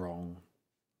was wrong.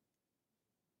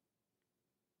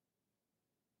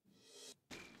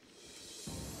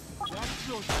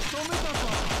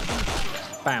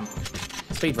 Bam.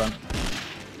 Speedrun.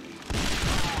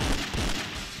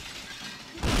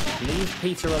 Leave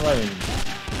Peter alone.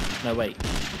 No, wait.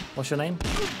 What's your name?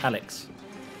 Alex.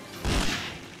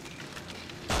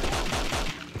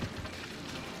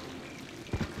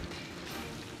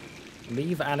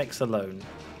 Leave Alex alone.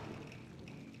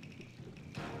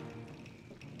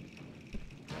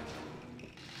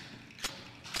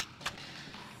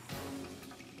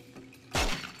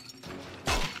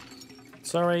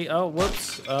 Sorry. Oh,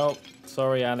 whoops. Oh,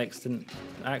 sorry, Alex. Didn't.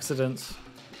 Accidents.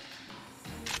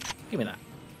 Give me that.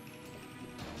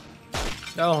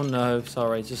 Oh no,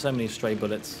 sorry. Just so many stray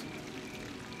bullets.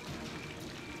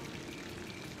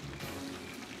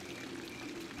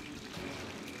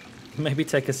 Maybe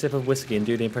take a sip of whiskey and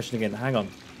do the impression again. Hang on.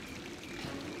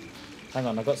 Hang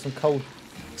on, I've got some cold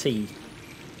tea.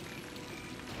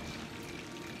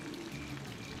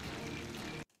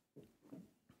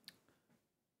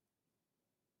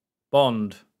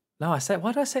 Bond. No, I said.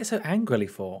 Why do I say it so angrily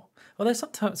for? Although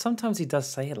sometimes he does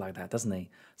say it like that, doesn't he?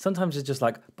 Sometimes it's just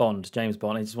like Bond, James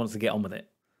Bond. He just wants to get on with it.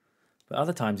 But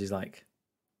other times he's like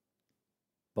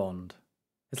Bond.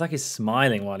 It's like he's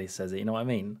smiling while he says it. You know what I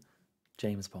mean?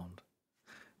 James Bond.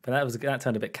 But that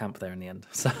turned a bit camp there in the end.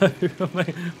 So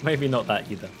maybe not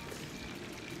that either.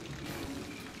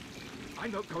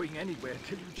 I'm not going anywhere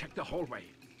till you check the hallway.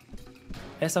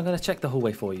 Yes, I'm going to check the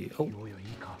hallway for you. Oh.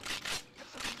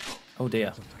 Oh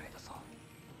dear.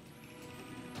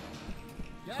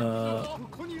 How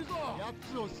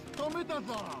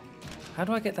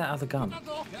do I get that other gun?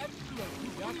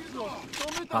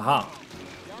 Aha.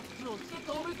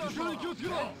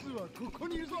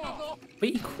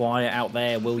 Be quiet out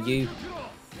there, will you?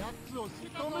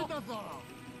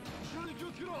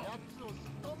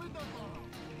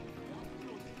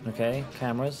 Okay,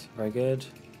 cameras, very good.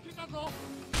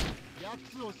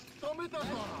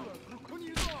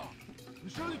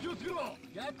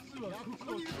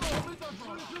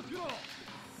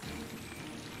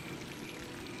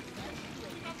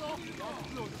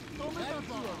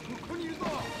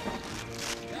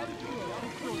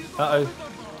 Uh-oh.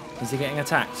 Is he getting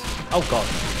attacked? Oh, God.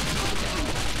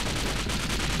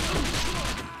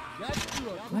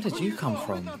 Where did you come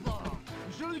from?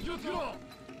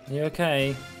 You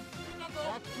okay?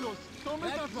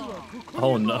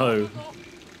 Oh, no.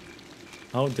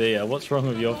 Oh, dear. What's wrong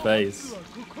with your face?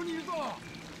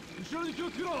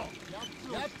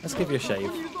 Let's give you a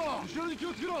shave.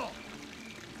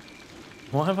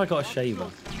 Why have I got a shaver?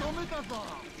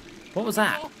 What was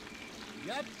that?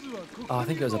 Oh, I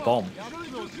think it was a bomb.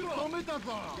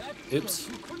 Oops.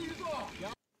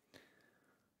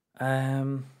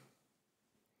 Have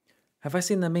I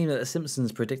seen the meme that The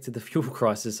Simpsons predicted the fuel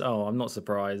crisis? Oh, I'm not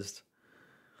surprised.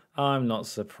 I'm not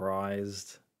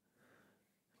surprised.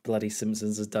 Bloody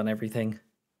Simpsons has done everything.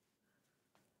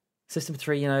 System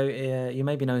 3, you know, you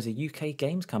maybe know as a UK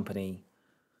games company.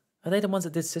 Are they the ones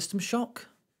that did System Shock?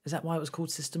 Is that why it was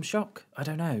called System Shock? I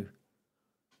don't know.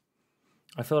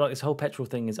 I feel like this whole petrol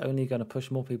thing is only going to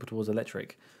push more people towards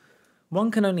electric.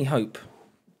 One can only hope.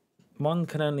 One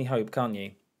can only hope, can't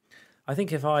you? I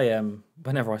think if I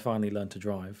whenever I finally learn to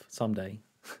drive someday,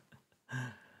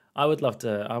 I would like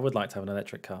to have an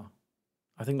electric car.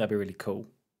 I think that'd be really cool.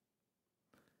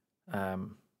 But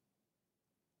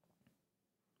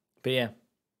yeah,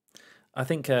 I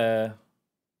think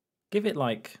give it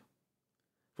like,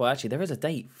 well, actually, there is a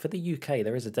date for the UK.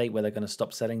 There is a date where they're going to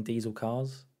stop selling diesel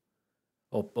cars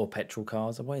or petrol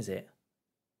cars. What is it?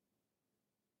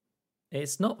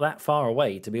 It's not that far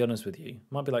away, to be honest with you.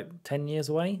 Might be like 10 years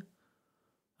away.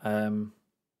 So,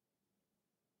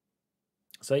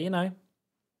 you know,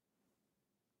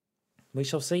 we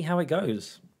shall see how it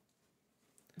goes.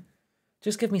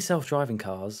 Just give me self-driving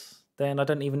cars, then I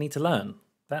don't even need to learn.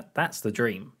 That's the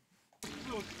dream.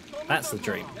 That's the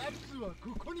dream.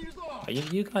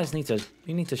 You guys need to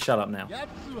shut up now.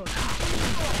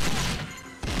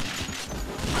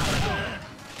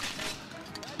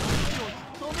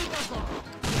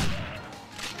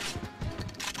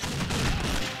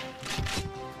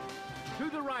 To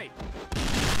the right.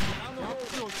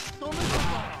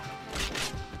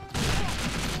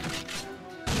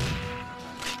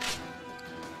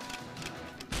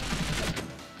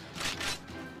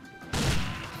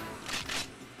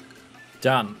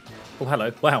 Done. Oh,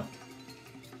 hello. Wow.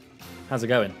 How's it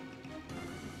going?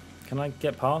 Can I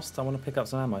get past? I want to pick up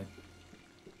some ammo.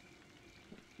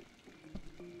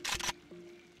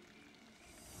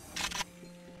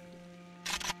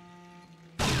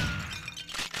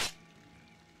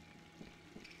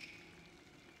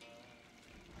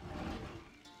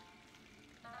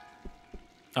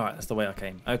 Alright, that's the way I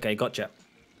came. Okay, gotcha.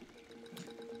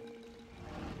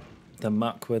 The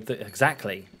muck with the...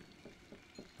 Exactly.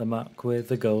 The muck with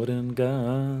the golden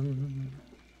gun.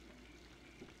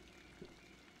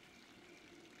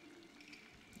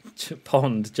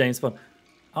 Pond, James Pond.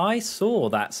 I saw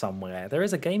that somewhere. There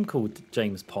is a game called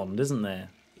James Pond, isn't there?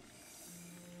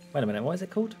 Wait a minute, what is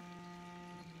it called?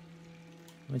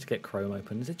 Let me just get Chrome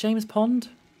open. Is it James Pond?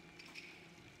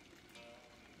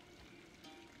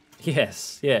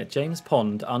 Yes, yeah, James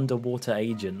Pond, Underwater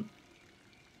Agent.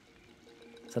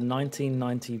 It's a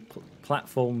 1990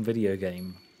 platform video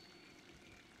game.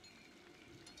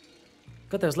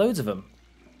 God, there's loads of them.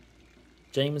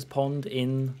 James Pond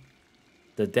in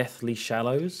the Deathly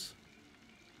Shallows.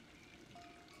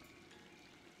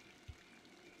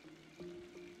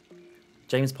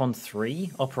 James Pond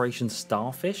 3, Operation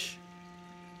Starfish.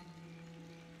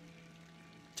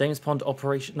 James Pond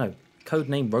Operation... No,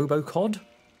 codename Robocod.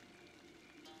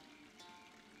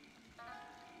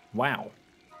 Wow.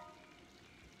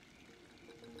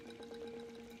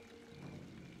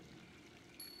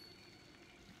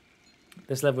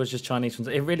 This level is just Chinese.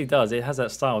 It really does. It has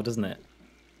that style, doesn't it?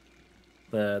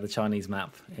 The Chinese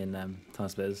map in Time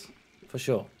Splitters, for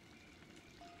sure.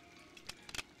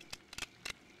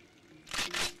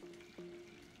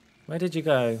 Where did you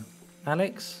go,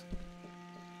 Alex?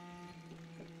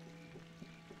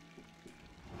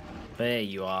 There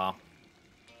you are.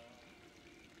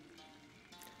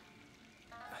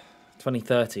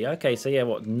 2030. Okay, so yeah,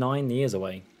 what, 9 years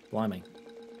away? Blimey.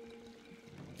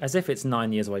 As if it's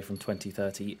 9 years away from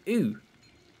 2030. Ooh.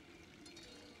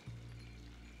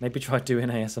 Maybe try doing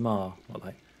ASMR. What,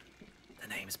 like, the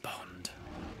name's Bond.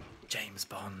 James James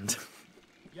Bond.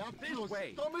 This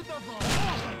way.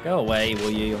 Go away,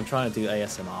 will you? I'm trying to do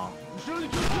ASMR.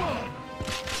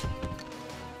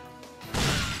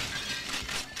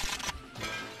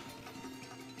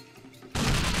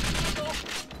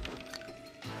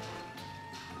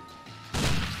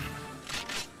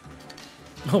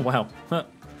 Oh wow.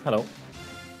 Hello.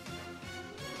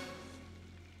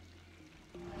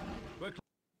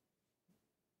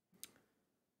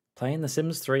 Playing The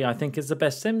Sims 3, I think, is the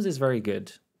best. Sims is very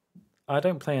good. I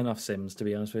don't play enough Sims, to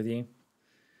be honest with you.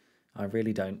 I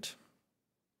really don't.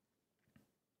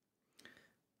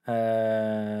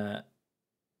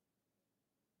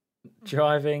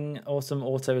 Driving, awesome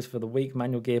autos for the weak,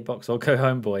 manual gearbox, or go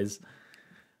home, boys.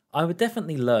 I would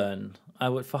definitely learn. I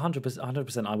would, for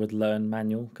 100%, I would learn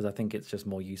manual, because I think it's just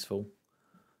more useful.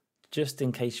 Just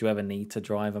in case you ever need to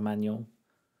drive a manual.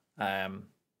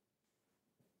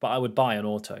 But I would buy an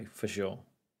auto for sure.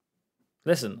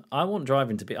 Listen, I want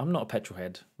driving to be... I'm not a petrol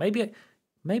head. Maybe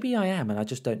I am and I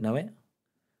just don't know it.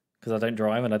 Because I don't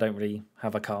drive and I don't really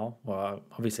have a car. Well,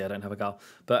 obviously I don't have a car.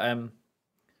 But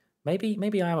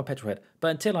maybe I am a petrol head.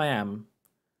 But until I am,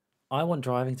 I want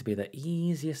driving to be the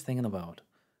easiest thing in the world.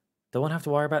 Don't want to have to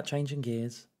worry about changing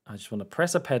gears. I just want to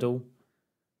press a pedal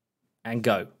and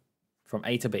go from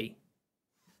A to B.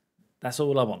 That's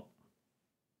all I want.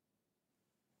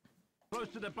 Close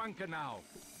to the bunker now.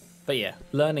 But yeah,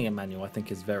 learning a manual I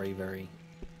think is very, very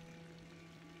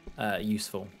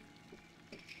useful.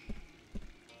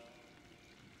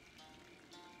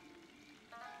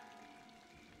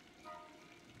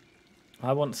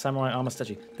 I want samurai armor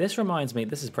statue. This reminds me,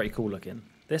 this is pretty cool looking.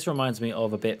 This reminds me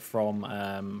of a bit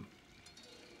from,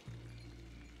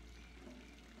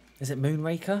 is it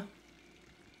Moonraker?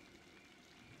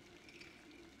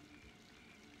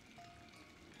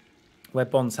 Where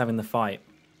Bond's having the fight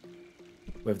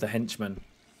with the henchman.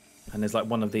 And there's like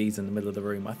one of these in the middle of the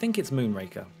room. I think it's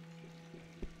Moonraker.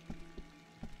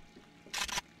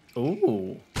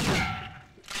 Ooh.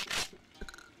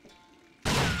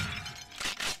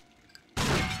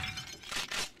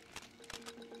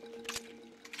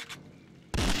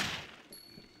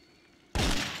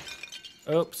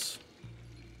 Oops.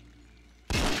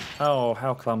 Oh,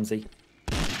 how clumsy.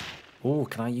 Ooh,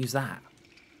 can I use that?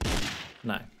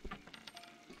 No.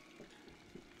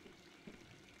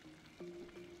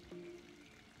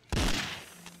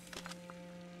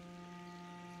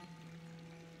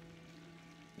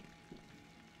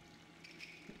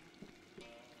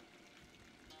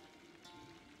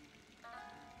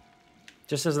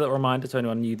 Just as a little reminder to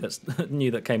anyone new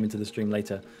that came into the stream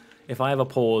later, if I ever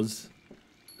pause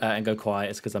and go quiet,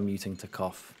 it's because I'm muting to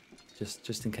cough.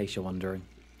 Just in case you're wondering.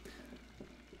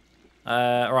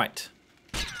 Right.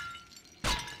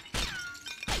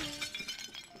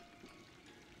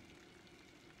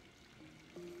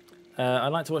 I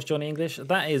like to watch Johnny English.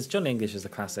 Johnny English is a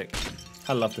classic.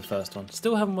 I love the first one.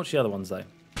 Still haven't watched the other ones though.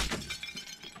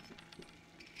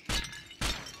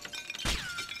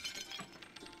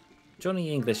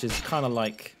 Johnny English is kind of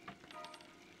like...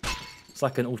 It's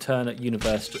like an alternate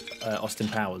universe Austin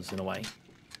Powers in a way.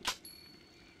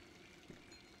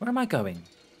 Where am I going?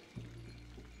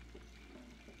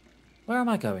 Where am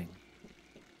I going?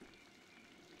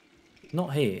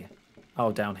 Not here.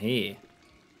 Oh, down here.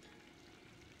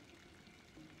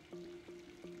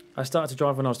 I started to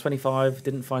drive when I was 25.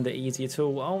 Didn't find it easy at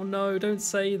all. Oh no, don't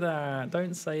say that.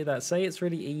 Don't say that. Say it's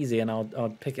really easy and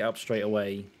I'll pick it up straight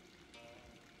away.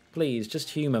 Please, just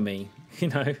humour me, you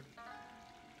know.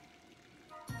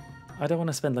 I don't want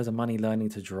to spend loads of money learning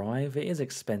to drive. It is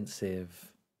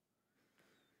expensive.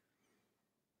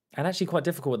 And actually quite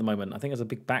difficult at the moment. I think there's a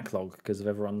big backlog because of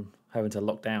everyone having to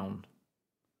lock down.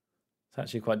 It's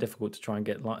actually quite difficult to try and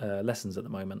get lessons at the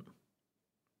moment.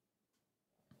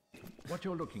 What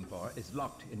you're looking for is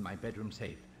locked in my bedroom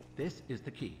safe. This is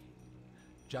the key.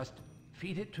 Just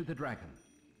feed it to the dragon.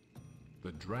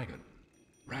 The dragon?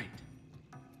 Right.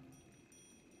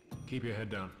 Keep your head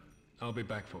down. I'll be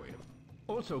back for you.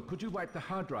 Also, could you wipe the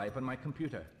hard drive on my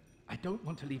computer? I don't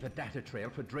want to leave a data trail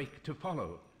for Drake to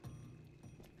follow.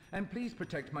 And please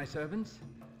protect my servants.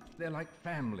 They're like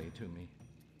family to me.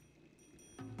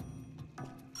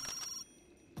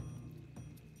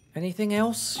 Anything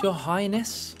else, Your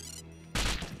Highness?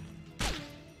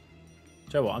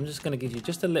 Joe, what? I'm just going to give you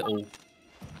just a little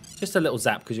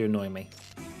zap because you're annoying me.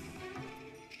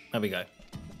 There we go.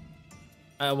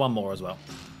 One more as well.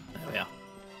 There we are.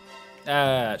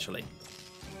 Actually.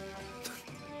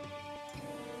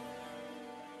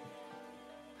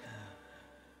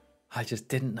 I just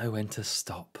didn't know when to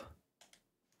stop.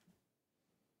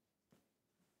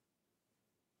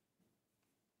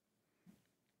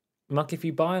 Muck, if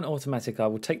you buy an automatic, I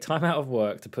will take time out of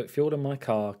work to put fuel in my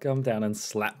car, come down and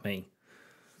slap me.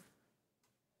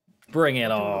 Bring it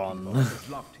on. It's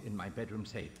locked in my bedroom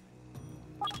safe.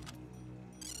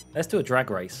 Let's do a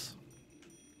drag race.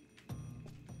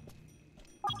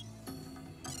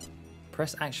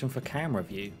 Press action for camera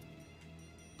view.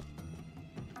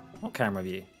 What camera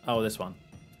view? Oh, this one.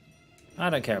 I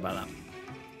don't care about that.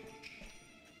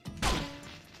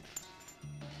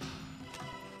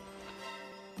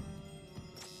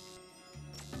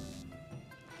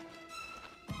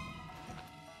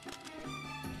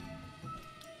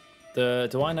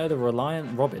 Do I know the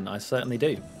Reliant Robin? I certainly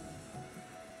do.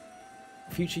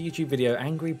 Future YouTube video,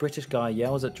 angry British guy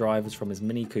yells at drivers from his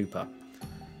Mini Cooper.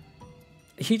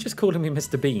 Are you just calling me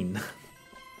Mr. Bean?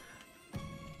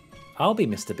 I'll be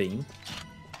Mr. Bean.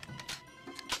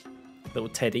 Little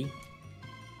Teddy.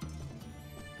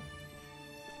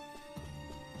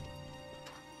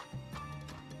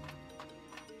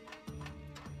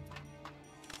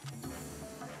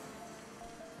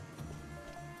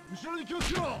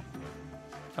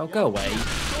 Oh, go away. I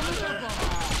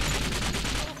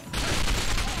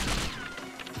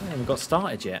haven't got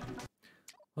started yet.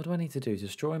 What do I need to do?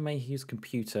 Destroy Mayhew's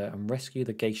computer and rescue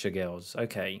the geisha girls.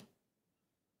 Okay.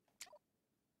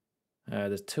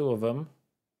 There's 2 of them.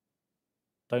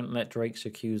 Don't let Drake's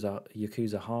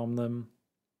Yakuza harm them.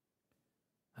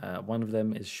 One of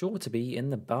them is sure to be in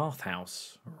the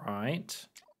bathhouse. Right.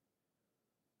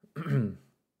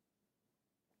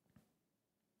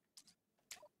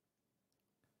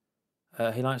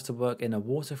 He likes to work in a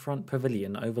waterfront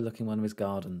pavilion overlooking one of his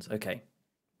gardens. Okay.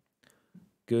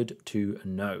 Good to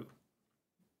know.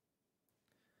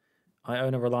 I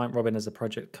own a Reliant Robin as a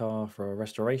project car for a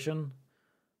restoration.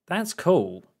 That's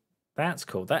cool. That's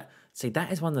cool. That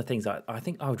is one of the things I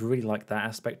think I would really like, that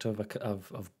aspect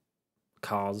of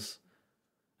cars.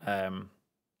 Like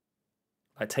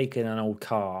taking an old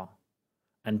car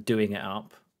and doing it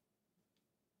up.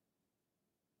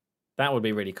 That would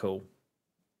be really cool.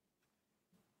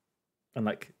 And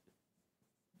like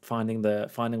finding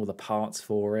all the parts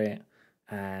for it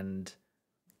and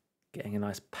getting a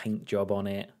nice paint job on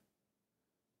it.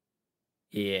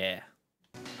 Yeah,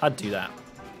 I'd do that.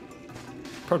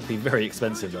 Probably be very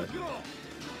expensive though.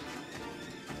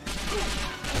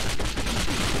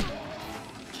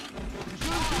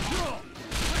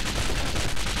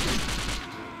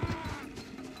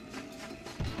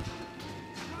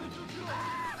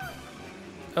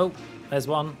 Oh, there's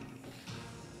one.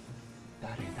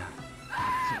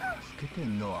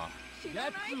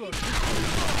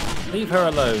 Leave her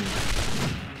alone.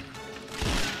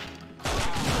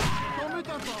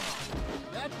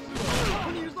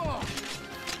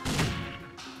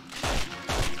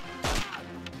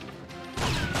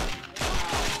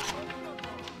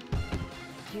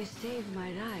 You saved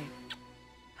my life.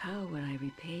 How will I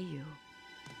repay you?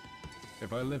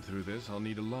 If I live through this, I'll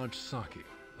need a large sake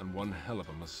and one hell of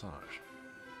a massage.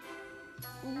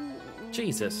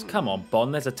 Jesus, come on,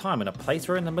 Bond. There's a time and a place.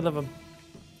 We're in the middle of a...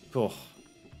 Oh.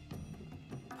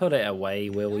 Put it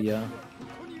away, will ya?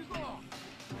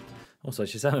 Also,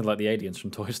 she sounded like the aliens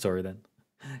from Toy Story then.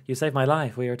 You saved my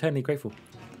life. We are eternally grateful.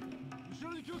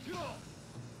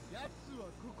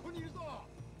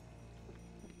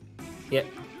 Yep,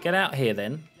 get out here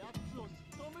then.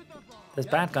 There's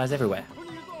bad guys everywhere.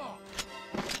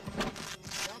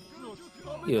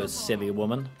 You silly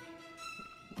woman.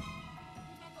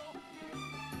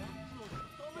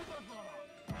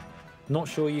 Not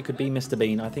sure you could be Mr.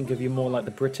 Bean. I think of you more like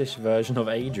the British version of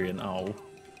Adrian. Oh.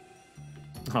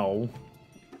 Oh.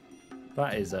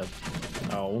 That is a...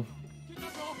 Oh.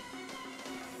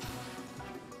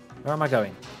 Where am I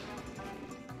going?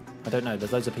 I don't know.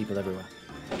 There's loads of people everywhere.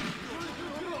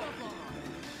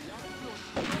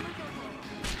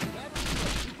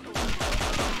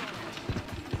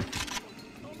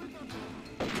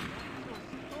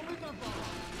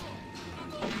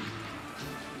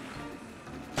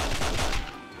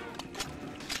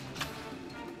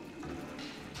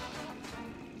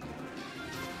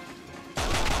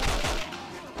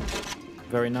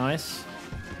 Very nice.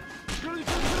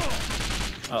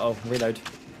 Uh-oh, reload.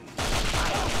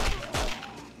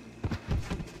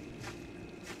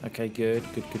 Okay, good,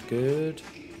 good, good, good.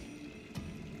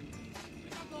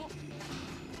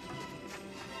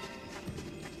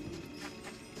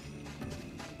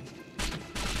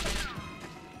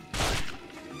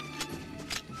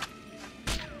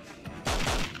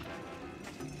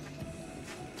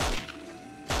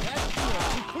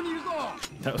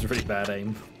 That was really bad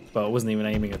aim. Well, I wasn't even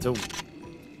aiming at all.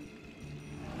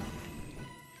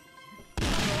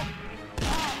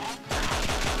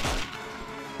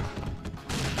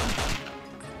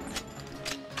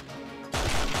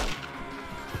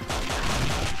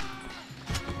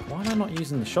 Why am I not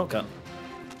using the shotgun?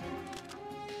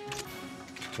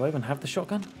 Do I even have the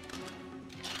shotgun?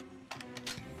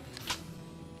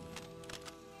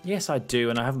 Yes, I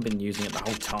do, and I haven't been using it the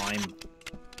whole time.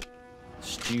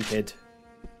 Stupid.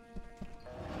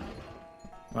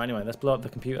 Right, anyway, let's blow up the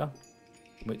computer,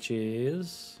 which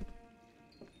is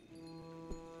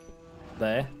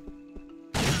there.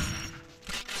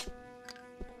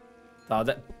 Oh,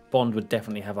 that Bond would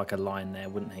definitely have like a line there,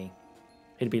 wouldn't he?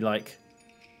 He'd be like,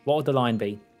 what would the line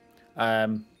be?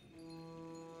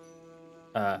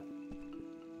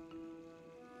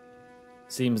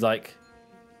 Seems like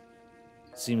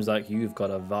you've got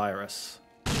a virus.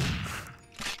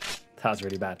 That's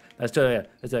really bad. Let's do it again.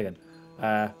 Let's do it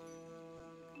again.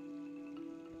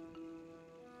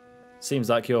 Seems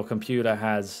like your computer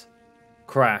has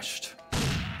crashed.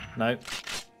 Nope.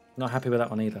 Not happy with that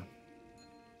one either.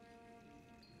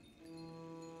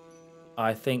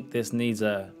 I think this needs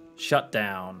a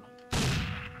shutdown.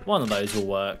 One of those will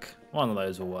work. One of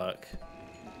those will work.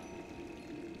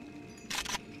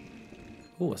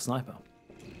 Ooh, a sniper.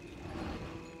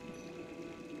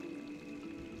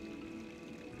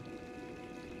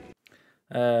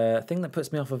 Thing that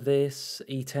puts me off of this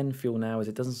E10 fuel now is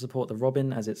it doesn't support the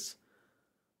Robin as it's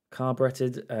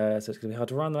carburetted, so it's going to be hard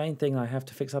to run. The main thing I have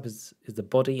to fix up is the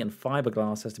body, and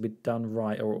fiberglass has to be done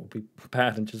right or it will be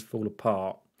bad and just fall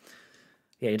apart.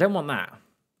 Yeah, you don't want that.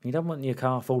 You don't want your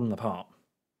car falling apart.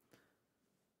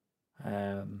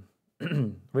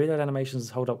 Reload animations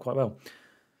hold up quite well.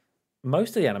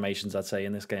 Most of the animations, I'd say,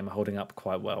 in this game are holding up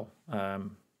quite well,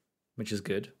 which is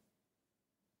good.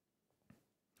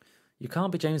 You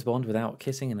can't be James Bond without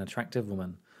kissing an attractive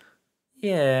woman.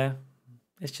 Yeah,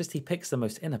 it's just he picks the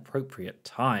most inappropriate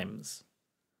times.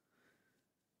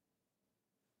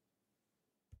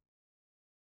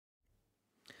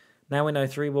 Now we know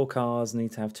 3-wheel cars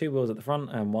need to have 2 wheels at the front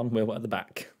and 1 wheel at the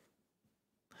back.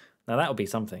 Now that would be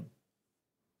something.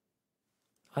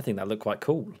 I think that looked quite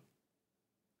cool.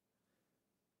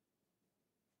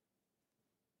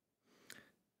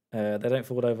 They don't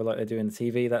fall over like they do in the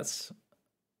TV. That's...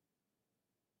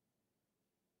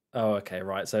 Oh, okay,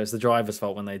 right. So it's the driver's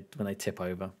fault when they tip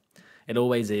over. It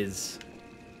always is.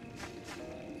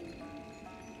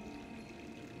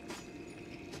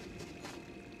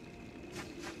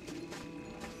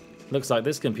 Looks like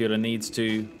this computer needs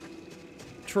to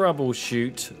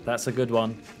troubleshoot. That's a good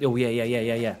one. Oh,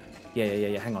 yeah.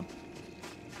 Hang on.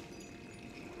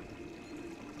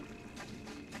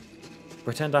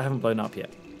 Pretend I haven't blown up yet.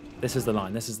 This is the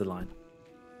line. This is the line.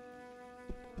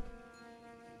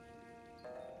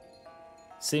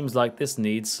 Seems like this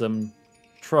needs some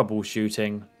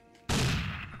troubleshooting.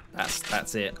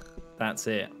 That's it. That's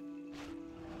it.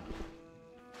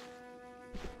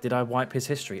 Did I wipe his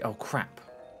history? Oh, crap.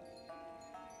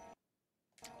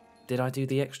 Did I do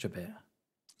the extra bit?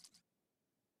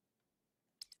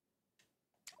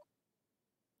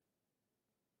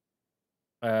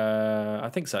 I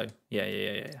think so.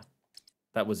 Yeah.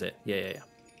 That was it. Yeah.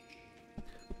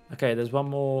 Okay, there's one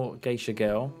more geisha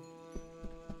girl.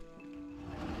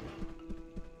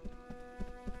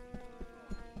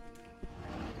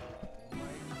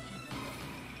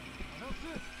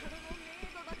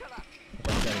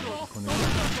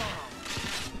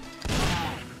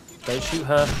 Don't shoot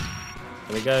her.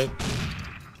 There we go.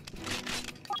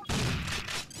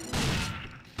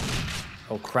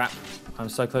 Oh crap. I'm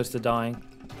so close to dying.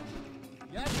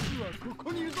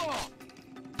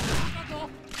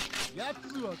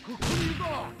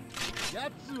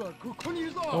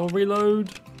 Oh,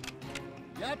 reload.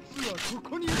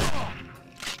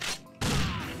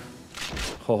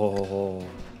 Oh,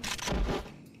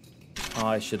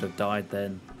 I should have died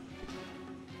then.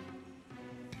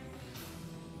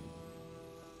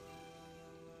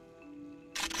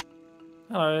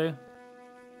 Hello.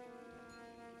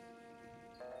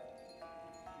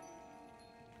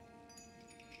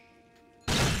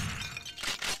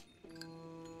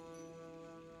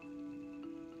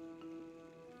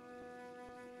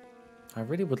 I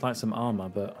really would like some armor,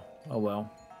 but oh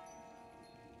well.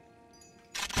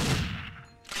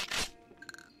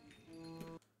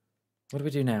 What do we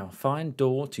do now? Find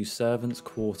door to servants'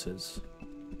 quarters.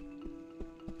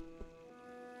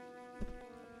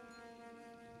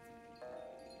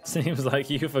 Seems like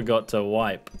you forgot to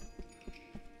wipe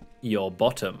your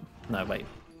bottom. No, wait.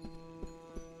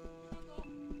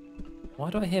 Why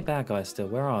do I hear bad guys still?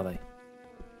 Where are they?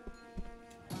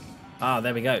 Ah,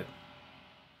 there we go.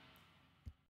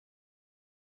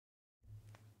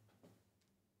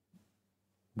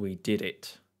 We did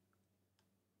it.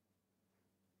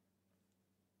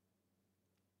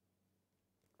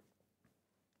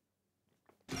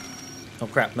 Oh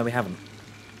crap, no we haven't.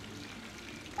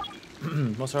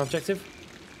 What's our objective?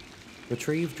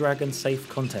 Retrieve dragon safe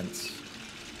contents.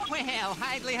 Well,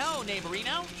 hidely ho,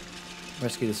 neighborino.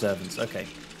 Rescue the servants. Okay.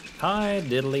 Hi,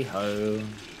 diddly ho.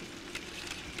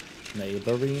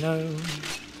 Neighborino.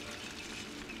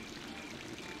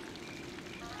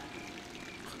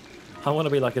 I want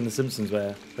to be like in The Simpsons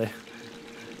where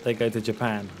they go to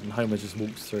Japan and Homer just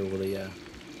walks through all the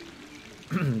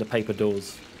the paper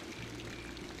doors.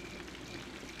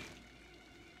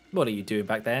 What are you doing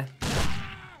back there?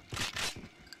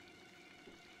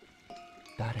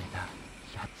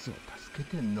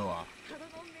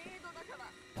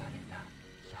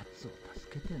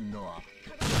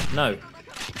 No.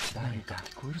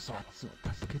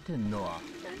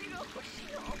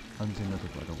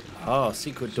 Oh,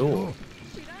 secret door.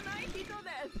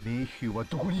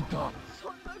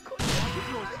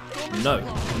 No,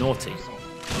 naughty.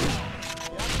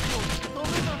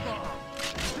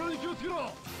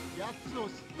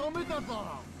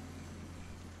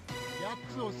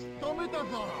 Oh,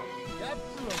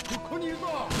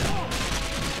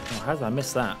 how did I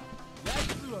miss that?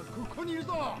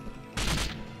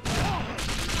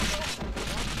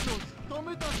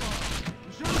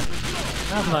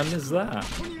 How did I miss that?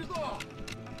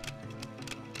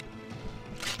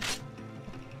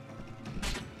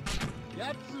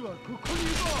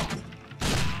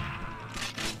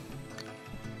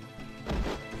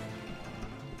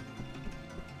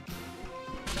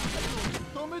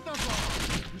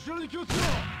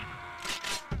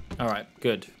 Alright,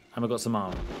 good. And we got some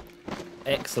armor.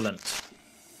 Excellent.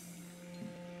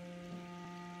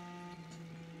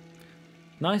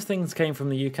 Nice things came from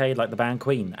the UK, like the band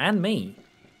Queen. And me.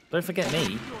 Don't forget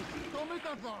me.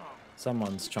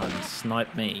 Someone's trying to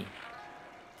snipe me.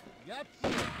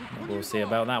 We'll see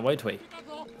about that, won't we?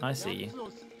 I see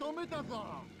you.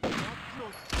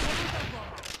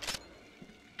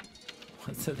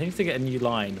 They need to get a new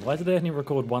line. Why do they only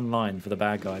record one line for the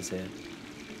bad guys here?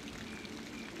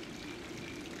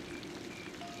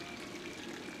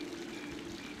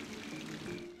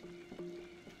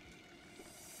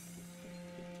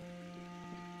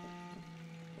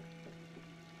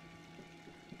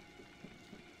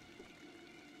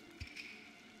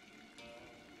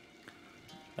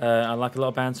 I like a lot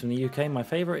of bands from the UK. My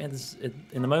favourite is,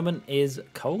 in the moment is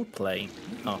Coldplay.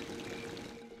 Oh.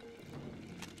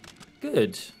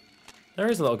 Good.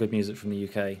 There is a lot of good music from the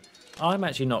UK. I'm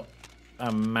actually not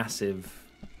a massive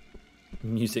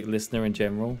music listener in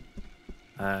general.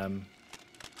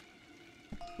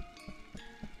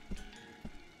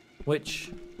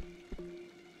 Which,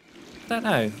 I don't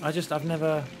know. I've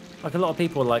never, like a lot of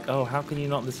people are like, oh, how can you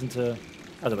not listen to,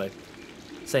 I don't know,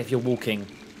 say if you're walking,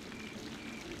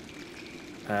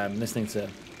 listening to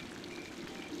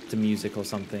music or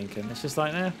something, and it's just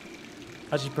like, I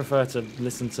just prefer to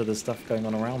listen to the stuff going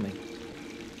on around me.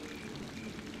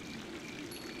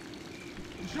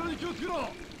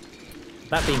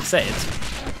 That being said,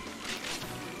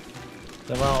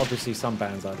 there are obviously some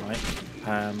bands I like.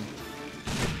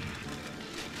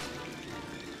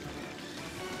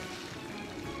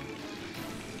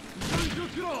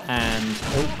 And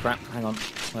oh crap, hang on,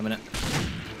 wait a minute.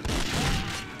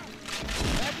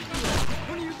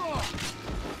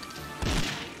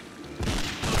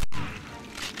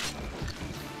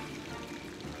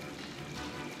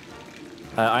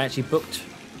 I actually booked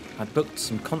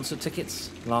some concert tickets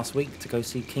last week to go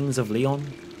see Kings of Leon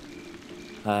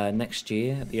next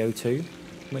year at the O2,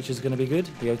 which is going to be good,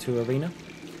 the O2 Arena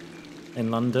in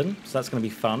London, so that's going to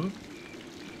be fun.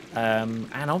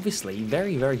 And obviously,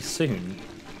 very, very soon,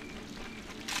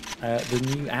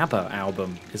 the new ABBA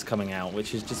album is coming out,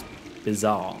 which is just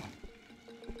bizarre.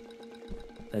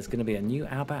 There's going to be a new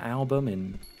ABBA album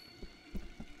in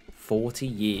 40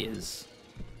 years.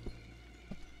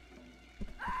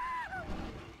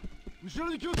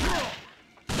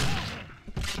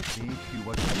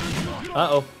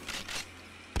 Uh-oh.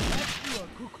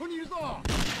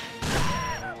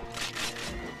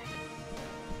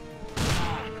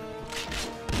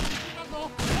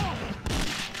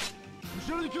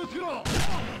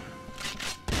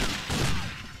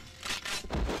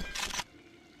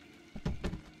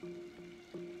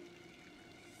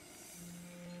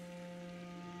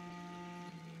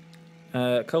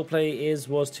 Coldplay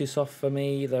was too soft for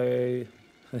me, though.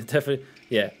 Definitely,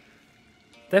 yeah.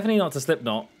 Definitely not to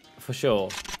Slipknot, for sure.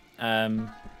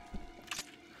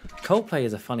 Coldplay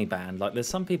is a funny band. Like, there's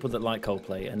some people that like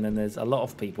Coldplay, and then there's a lot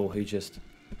of people who just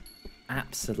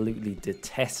absolutely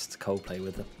detest Coldplay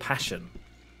with a passion.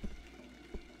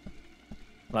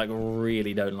 Like,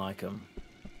 really don't like them.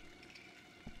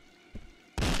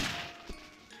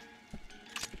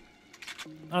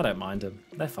 I don't mind them.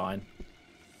 They're fine.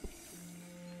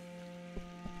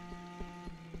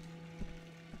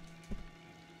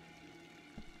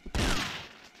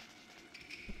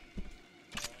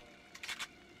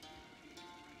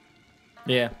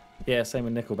 Yeah, yeah, same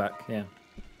with Nickelback, yeah.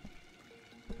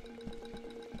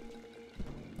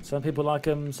 Some people like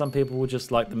them, some people will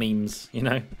just like the memes, you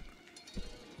know?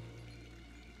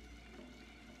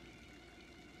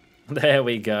 There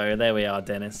we go, there we are,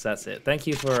 Dennis, that's it. Thank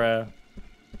you for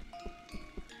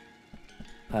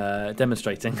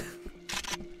demonstrating.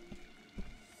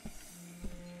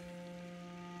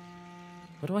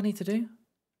 What do I need to do?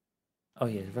 Oh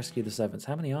yeah, rescue the servants.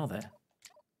 How many are there?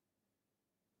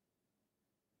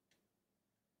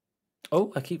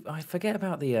 Oh, I forget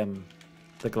about the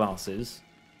glasses.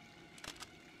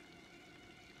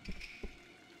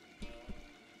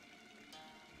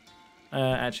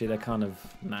 Actually, they're kind of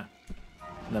nah.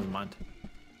 Never mind.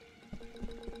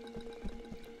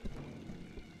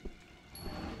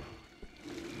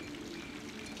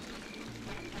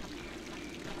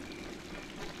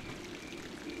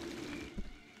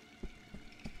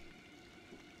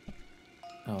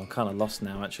 Oh, I'm kind of lost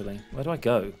now, actually. Where do I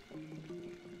go?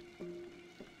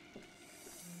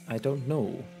 I don't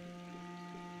know.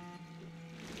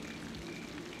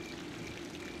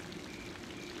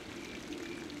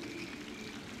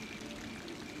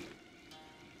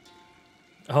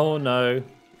 Oh no,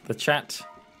 the chat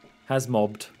has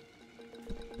mobbed.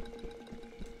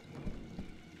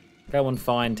 Go and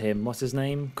find him. What's his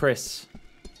name? Chris.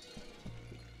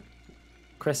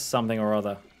 Chris something or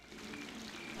other.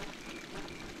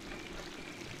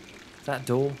 Is that a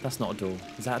door? That's not a door.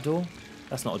 Is that a door?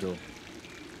 That's not a door.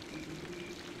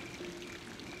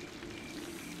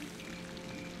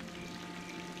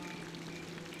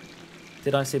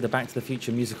 Did I see the Back to the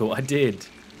Future musical? I did.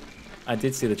 I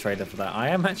did see the trailer for that. I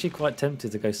am actually quite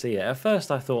tempted to go see it. At first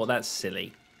I thought that's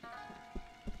silly.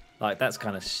 Like, that's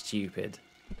kind of stupid.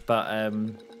 But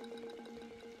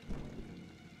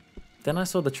then I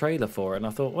saw the trailer for it and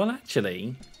I thought, well,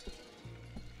 actually,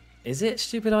 is it a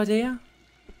stupid idea?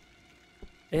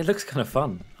 It looks kind of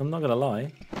fun. I'm not going to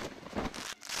lie.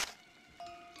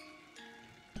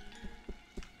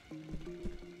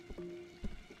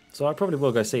 So I probably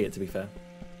will go see it, to be fair.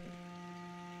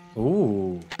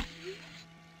 Ooh.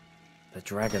 The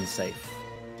dragon safe.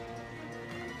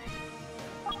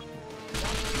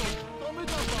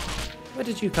 Where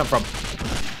did you come from?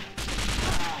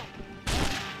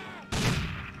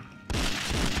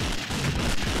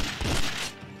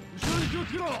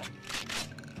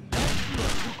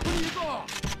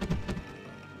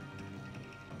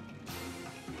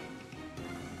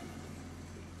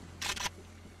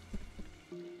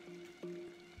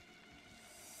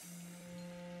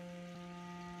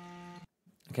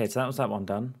 Okay, so that was that one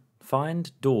done. Find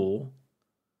door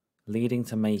leading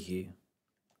to Mayhew.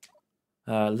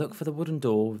 Look for the wooden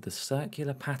door with the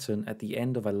circular pattern at the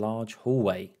end of a large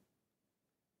hallway.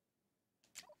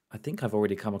 I think I've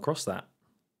already come across that.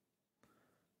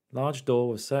 Large door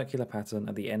with circular pattern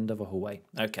at the end of a hallway.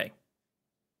 Okay.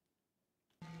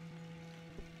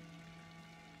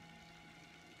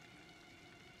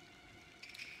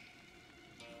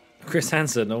 Chris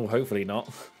Hansen. Oh, hopefully not.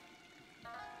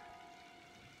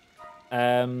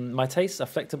 My tastes are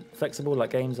flexible,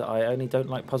 like games that I only don't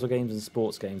like puzzle games and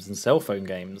sports games and cell phone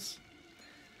games.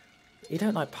 You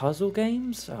don't like puzzle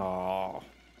games? Oh.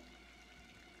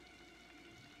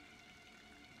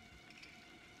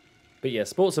 But yeah,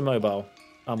 sports and mobile,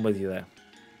 I'm with you there,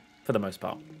 for the most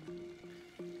part.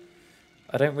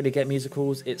 I don't really get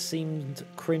musicals. It seemed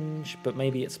cringe, but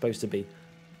maybe it's supposed to be.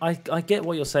 I get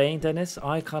what you're saying, Dennis.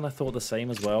 I kind of thought the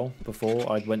same as well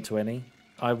before I went to any.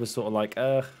 I was sort of like,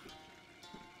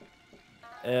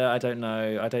 I don't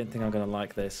know. I don't think I'm going to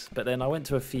like this. But then I went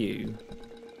to a few.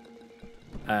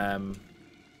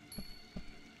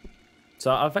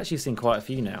 So I've actually seen quite a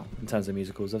few now in terms of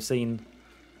musicals. I've seen,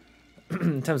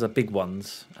 in terms of big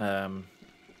ones,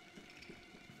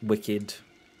 Wicked,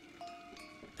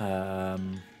 Book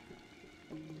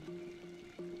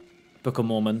of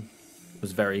Mormon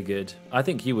was very good. I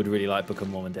think you would really like Book of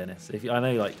Mormon, Dennis. I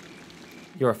know, like,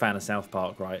 you're a fan of South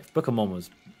Park, right? Book of Mormon was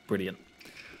brilliant.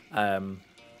 Because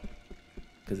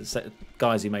it's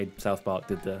guys who made South Park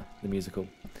did the musical.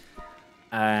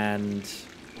 And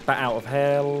Bat Out of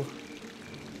Hell,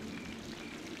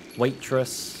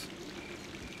 Waitress.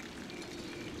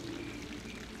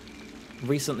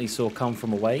 Recently saw Come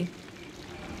From Away,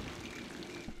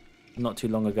 not too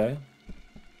long ago.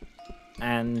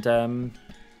 And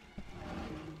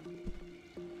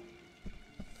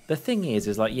the thing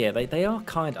is like, yeah, they are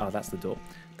kind of, oh, that's the door.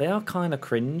 They are kind of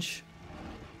cringe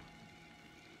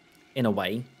in a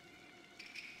way,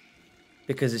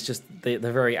 because it's just the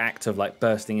very act of like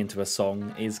bursting into a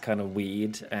song is kind of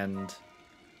weird, and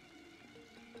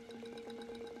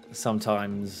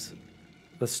sometimes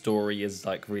the story is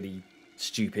like really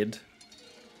stupid.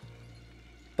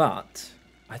 But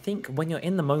I think when you're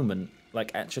in the moment,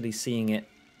 like actually seeing it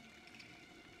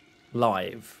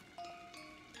live,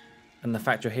 and the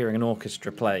fact you're hearing an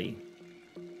orchestra play,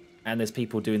 and there's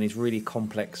people doing these really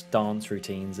complex dance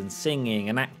routines and singing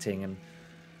and acting and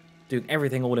doing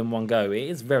everything all in one go, it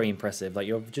is very impressive. Like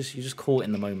you're just caught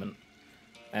in the moment.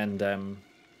 And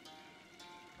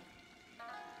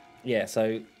yeah,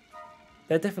 so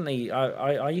they're definitely.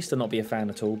 I used to not be a fan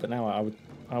at all, but now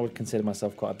I would consider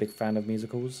myself quite a big fan of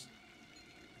musicals.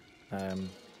 The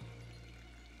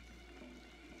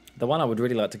one I would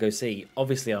really like to go see,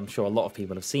 obviously I'm sure a lot of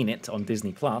people have seen it on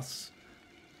Disney Plus,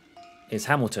 is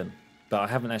Hamilton, but I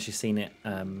haven't actually seen it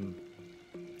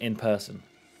in person,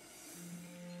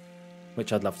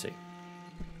 which I'd love to.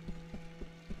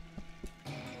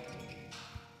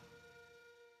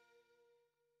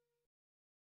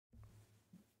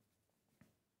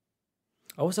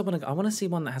 I also want to see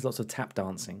one that has lots of tap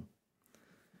dancing.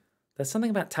 There's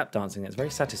something about tap dancing that's very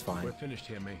satisfying. We're finished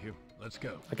here, Mayhew. Let's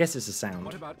go. I guess it's a sound.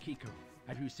 What about Kiko?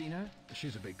 Have you seen her?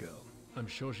 She's a big girl. I'm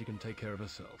sure she can take care of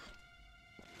herself.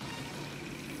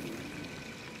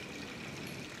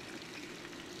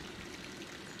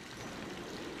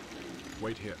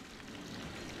 Wait here.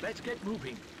 Let's get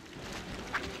moving.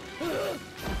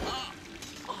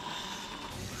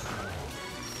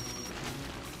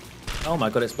 Oh my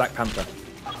god, it's Black Panther.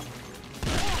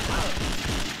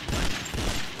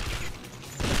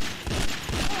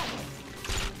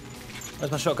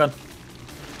 Where's my shotgun?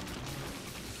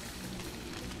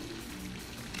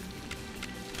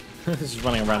 This is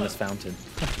running around this fountain.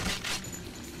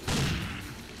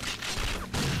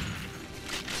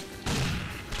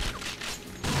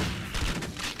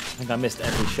 I think I missed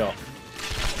every shot.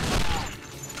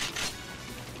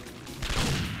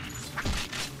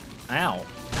 Ow.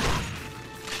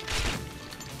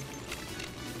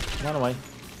 Run away.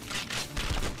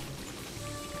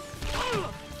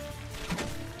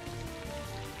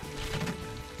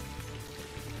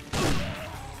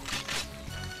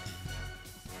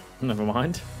 Never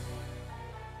mind.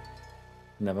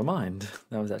 Never mind.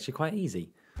 That was actually quite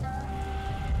easy. The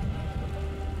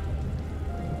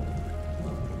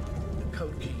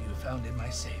code key you found in my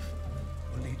safe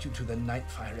will lead you to the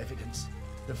Nightfire evidence,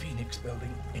 the Phoenix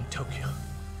building in Tokyo.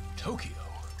 Tokyo?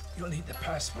 You'll need the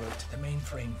password to the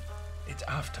mainframe. It's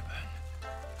Afterburn.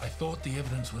 I thought the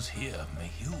evidence was here,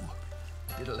 Mayhew.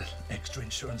 I did a little extra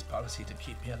insurance policy to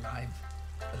keep me alive.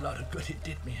 A lot of good it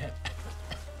did me.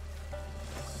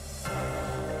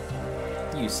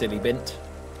 You silly bint.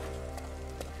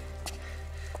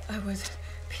 I was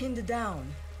pinned down.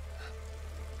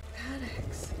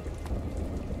 Alex.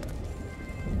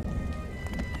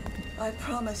 I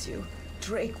promise you,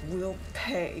 Drake will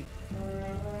pay.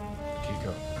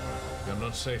 Kiko, you're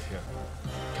not safe here.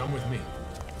 Come with me.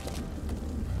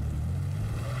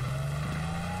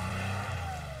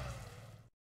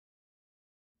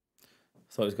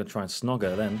 Thought he was going to try and snog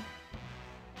her then.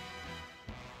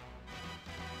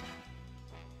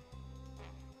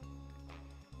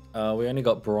 We only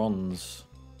got bronze.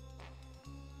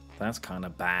 That's kind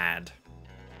of bad.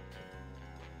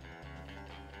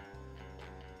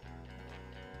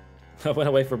 I went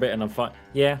away for a bit and I'm fine.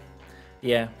 Yeah,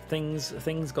 things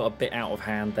got a bit out of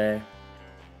hand there.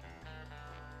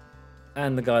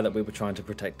 And the guy that we were trying to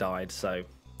protect died, so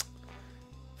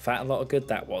fat a lot of good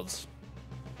that was.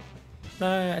 No,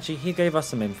 actually, he gave us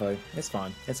some info. It's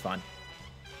fine. It's fine.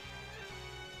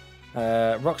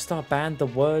 Rockstar banned the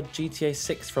word GTA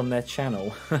 6 from their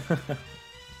channel.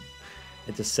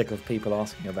 They're just sick of people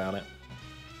asking about it.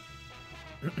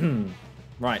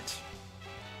 Right.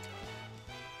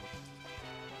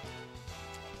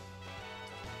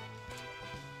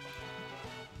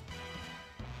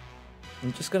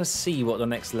 I'm just going to see what the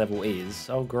next level is.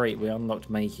 Oh great, we unlocked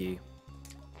Mayhew.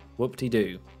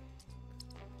 Whoop-de-doo.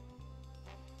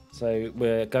 So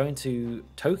we're going to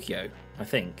Tokyo, I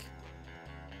think.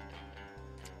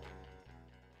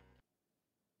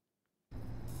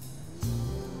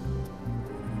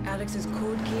 Alex's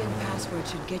code key and password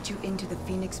should get you into the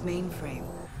Phoenix mainframe,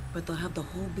 but they'll have the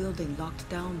whole building locked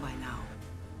down by now.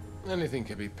 Anything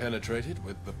can be penetrated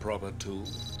with the proper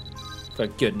tools. For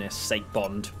goodness sake,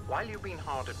 Bond. While you've been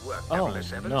hard at work, Oh,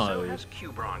 007, no. so has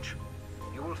Q Branch.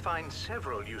 You will find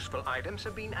several useful items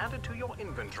have been added to your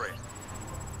inventory.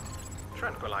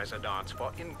 Tranquilizer darts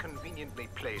for inconveniently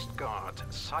placed guards,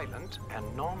 silent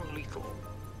and non-lethal.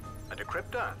 A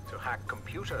decryptor to hack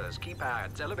computers,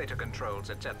 keypads, elevator controls,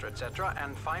 etc., etc.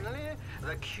 And finally,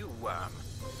 the Q-worm.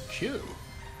 Q?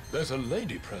 There's a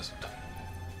lady present.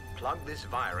 Plug this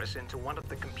virus into one of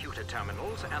the computer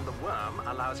terminals, and the worm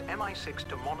allows MI6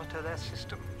 to monitor their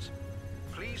systems.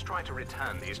 Please try to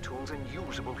return these tools in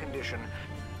usable condition,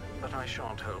 but I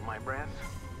shan't hold my breath.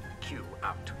 Q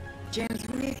out. James,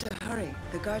 we need to hurry.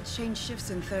 The guards change shifts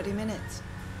in 30 minutes.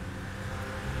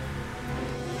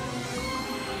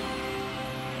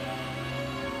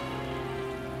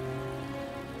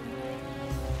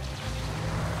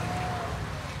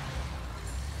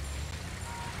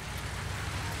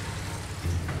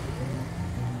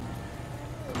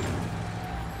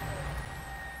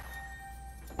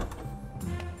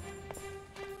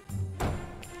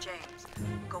 James,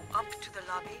 go up to the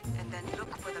lobby and then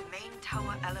look for the main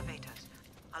tower elevators.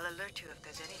 I'll alert you if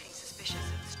there's anything suspicious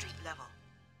at the street level.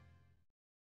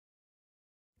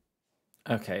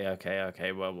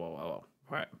 Okay. Whoa.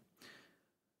 Right.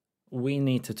 We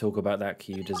need to talk about that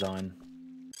queue design.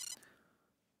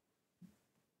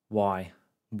 Why?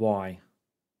 Why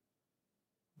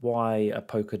a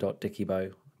polka dot dicky bow?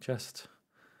 Just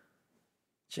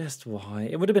why?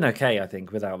 It would have been okay, I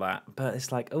think, without that. But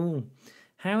it's like, oh,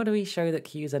 how do we show that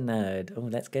Q's a nerd? Oh,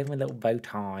 let's give him a little bow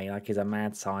tie like he's a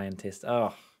mad scientist.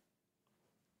 Oh,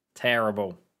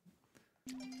 terrible.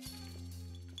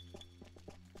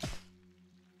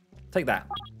 Take that.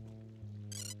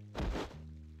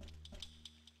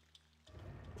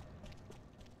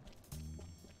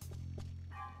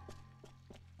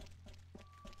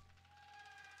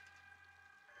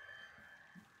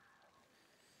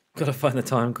 Gotta find the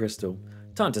time crystal.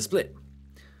 Time to split.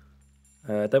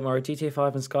 Don't worry, GTA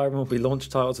 5 and Skyrim will be launch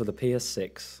titles for the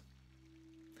PS6.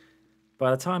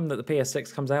 By the time that the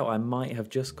PS6 comes out, I might have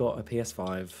just got a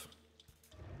PS5.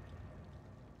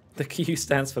 The Q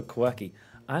stands for quirky.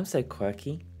 I'm so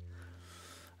quirky.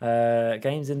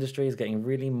 Games industry is getting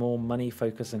really more money,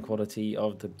 focus, and quality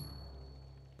of the...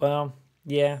 Well,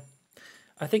 yeah.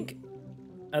 I think,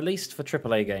 at least for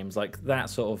AAA games, like that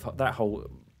whole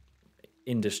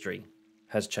industry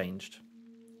has changed.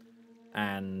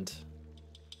 And...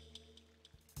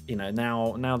 you know,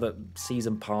 now that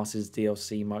season passes,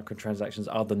 DLC, microtransactions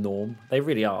are the norm. They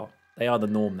really are. They are the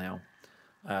norm now.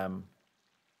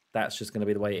 That's just going to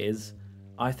be the way it is.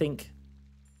 I think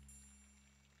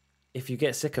if you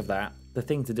get sick of that, the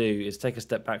thing to do is take a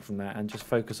step back from that and just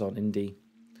focus on indie.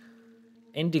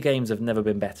 Indie games have never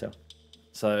been better.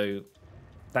 So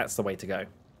that's the way to go.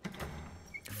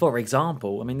 For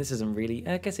example, I mean, this isn't really...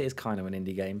 I guess it is kind of an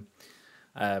indie game.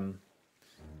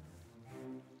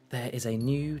 There is a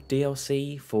new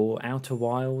DLC for Outer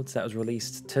Wilds that was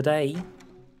released today.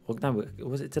 Or no,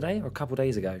 was it today or a couple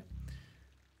days ago?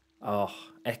 Oh,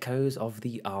 Echoes of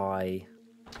the Eye.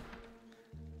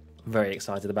 I'm very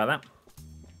excited about that.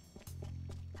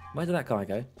 Where did that guy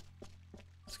go?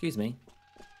 Excuse me.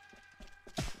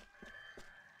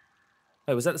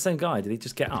 Oh, was that the same guy? Did he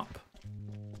just get up?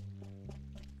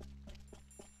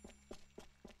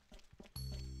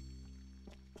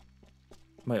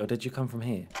 Wait, or did you come from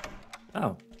here?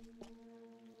 Oh.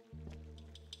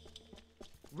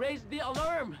 Raise the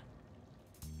alarm!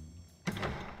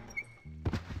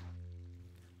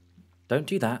 Don't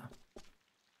do that.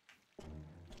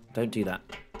 Don't do that.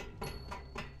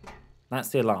 That's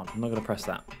the alarm. I'm not going to press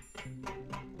that.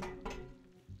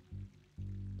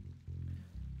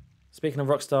 Speaking of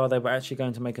Rockstar, they were actually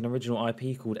going to make an original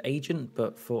IP called Agent,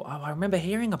 but for... Oh, I remember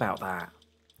hearing about that.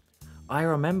 I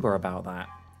remember about that.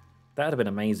 That would have been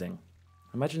amazing.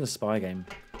 Imagine a spy game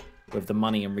with the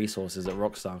money and resources that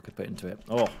Rockstar could put into it.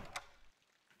 Oh,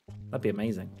 that'd be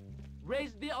amazing.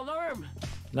 Raise the alarm!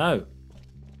 No.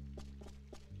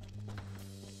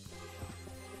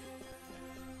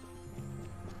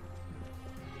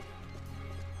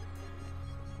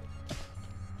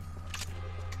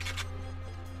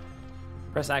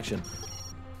 Press action.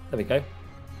 There we go.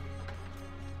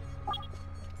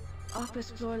 Office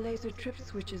floor laser trip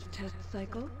switches test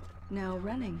cycle now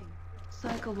running.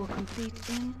 Cycle will complete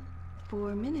in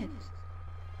 4 minutes.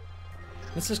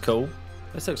 This is cool.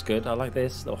 This looks good. I like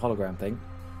this little hologram thing.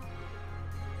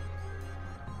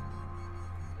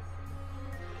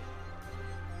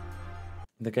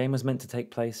 The game was meant to take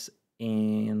place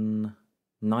in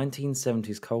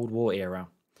 1970s Cold War era.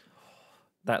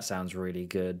 That sounds really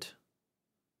good.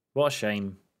 What a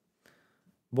shame.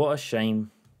 What a shame.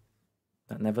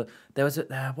 That never... There was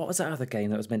a... what was that other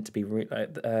game that was meant to be...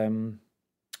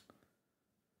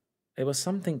 it was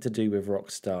something to do with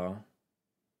Rockstar.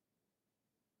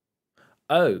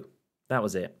 Oh, that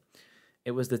was it.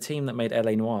 It was the team that made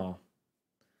LA Noire.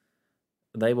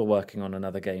 They were working on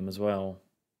another game as well.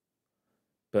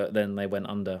 But then they went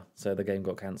under, so the game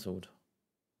got cancelled.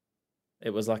 It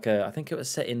was like a... I think it was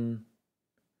set in...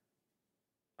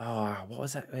 Ah, what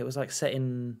was that? It was like set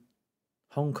in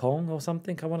Hong Kong or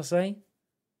something, I want to say.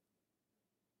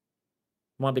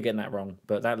 Might be getting that wrong,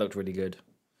 but that looked really good.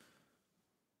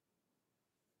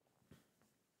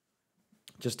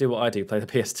 Just do what I do, play the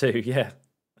PS2. Yeah,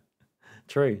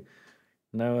 true.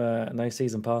 No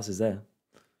season passes there.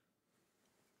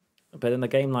 But in a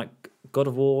game like God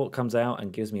of War comes out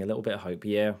and gives me a little bit of hope.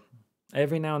 Yeah,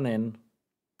 every now and then.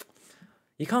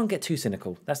 You can't get too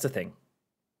cynical. That's the thing.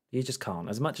 You just can't.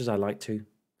 As much as I like to.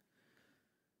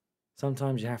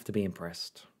 Sometimes you have to be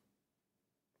impressed.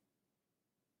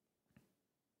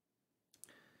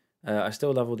 I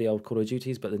still love all the old Call of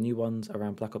Duties, but the new ones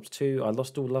around Black Ops 2, I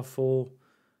lost all love for,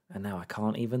 and now I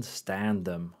can't even stand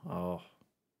them. Oh.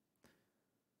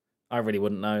 I really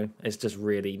wouldn't know. It's just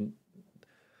really...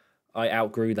 I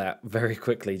outgrew that very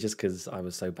quickly just because I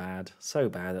was so bad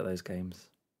at those games.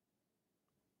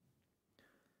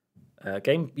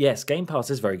 Yes, Game Pass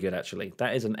is very good, actually.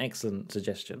 That is an excellent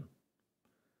suggestion.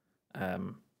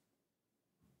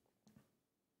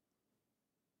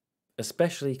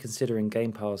 Especially considering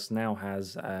Game Pass now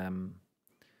has...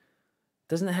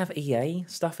 doesn't it have EA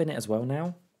stuff in it as well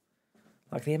now?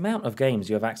 Like, the amount of games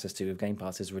you have access to with Game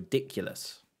Pass is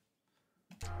ridiculous.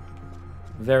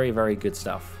 Very, very good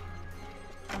stuff.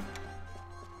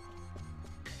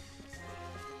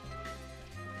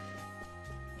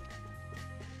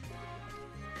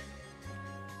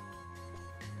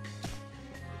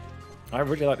 I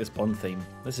really like this Bond theme.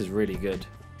 This is really good.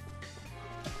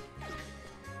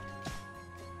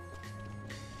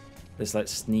 This like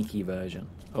sneaky version.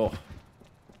 Oh.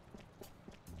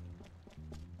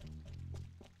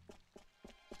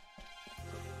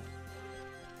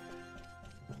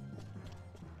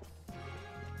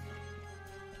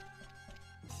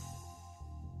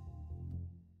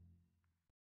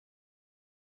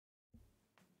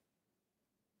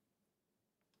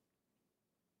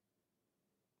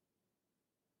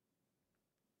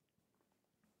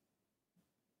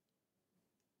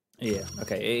 Yeah,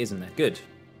 okay, it is in there. Good.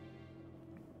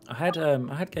 I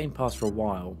had Game Pass for a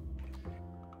while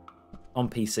on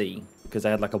PC because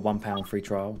they had like a £1 free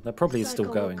trial. That probably is still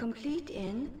going. Complete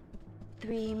in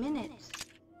 3 minutes.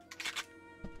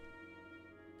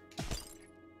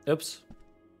 Oops.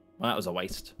 Well, that was a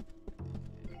waste.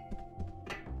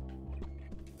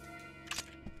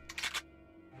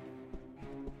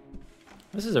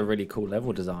 This is a really cool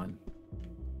level design.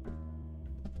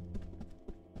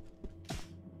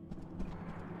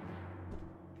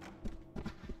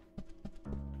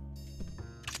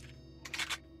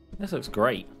 This looks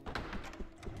great.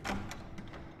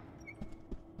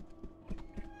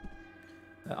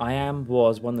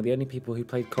 Was one of the only people who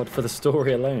played COD for the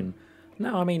story alone.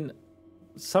 No, I mean,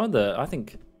 I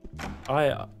think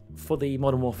for the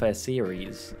Modern Warfare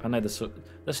series, I know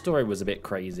the story was a bit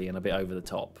crazy and a bit over the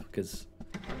top because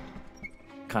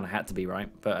kind of had to be, right?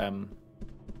 But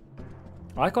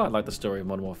I quite liked the story of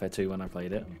Modern Warfare 2 when I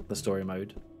played it, the story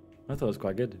mode. I thought it was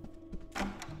quite good.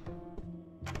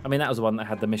 I mean, that was the one that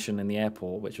had the mission in the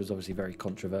airport, which was obviously very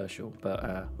controversial,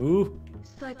 but, ooh.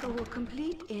 Cycle will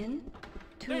complete in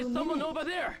 2 minutes. There's someone over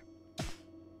there!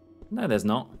 No, there's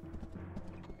not.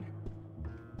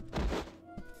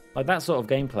 Like, that sort of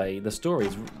gameplay, the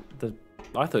story's...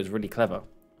 I thought it was really clever.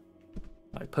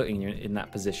 Like, putting you in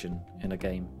that position in a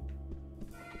game.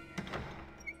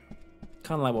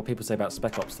 Kind of like what people say about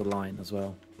Spec Ops: The Line as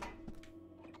well.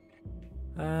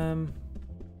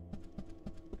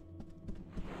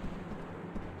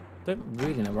 Don't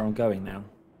really know where I'm going now.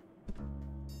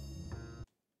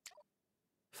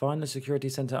 Find the security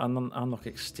center, unlock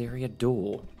exterior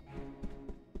door.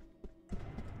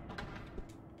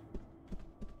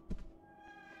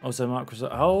 Also, Microsoft.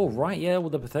 Oh, right, yeah. Well,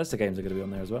 the Bethesda games are going to be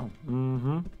on there as well.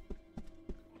 Mm-hmm.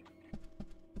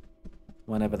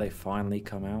 Whenever they finally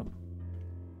come out.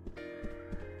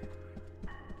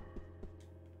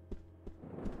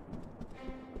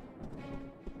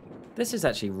 This is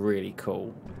actually really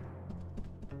cool.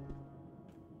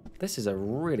 This is a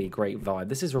really great vibe.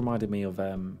 This has reminded me of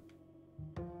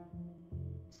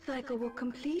Cycle will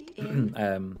complete in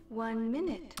 1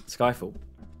 minute. Skyfall.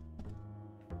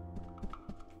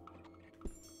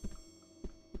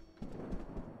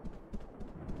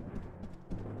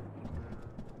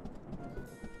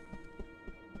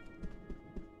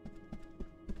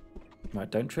 Right,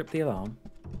 don't trip the alarm.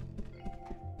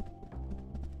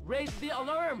 Raise the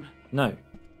alarm! No,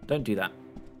 don't do that.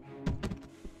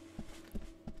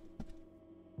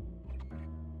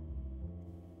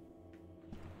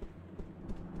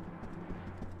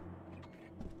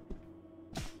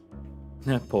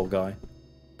 Poor guy.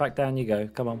 Back down you go,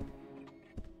 come on.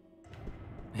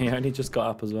 He only just got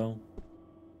up as well.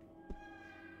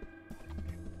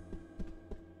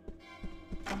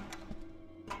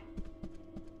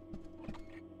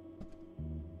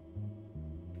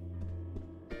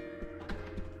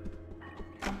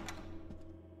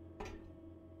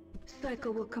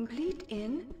 cycle will complete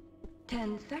in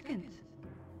 10 seconds.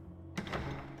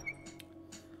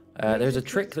 There's a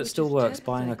trick that still works,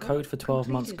 buying a code for 12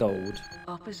 months gold.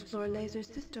 Office floor laser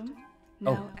system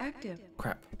now active.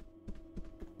 Crap.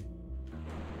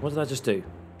 What did I just do?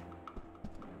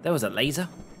 There was a laser?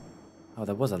 Oh,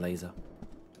 there was a laser.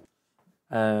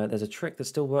 There's a trick that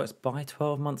still works, buy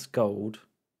 12 months gold.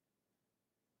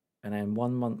 And then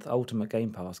 1 month Ultimate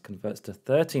Game Pass converts to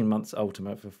 13 months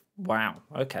Ultimate for... Wow,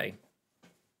 okay.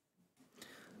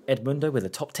 Edmundo with the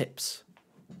top tips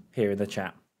here in the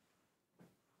chat.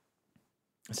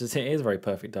 So it is very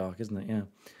Perfect Dark, isn't it?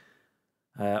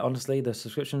 Yeah. Honestly, the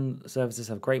subscription services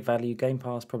have great value. Game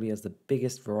Pass probably has the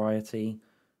biggest variety.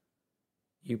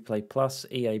 Uplay Plus,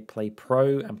 EA Play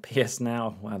Pro, and PS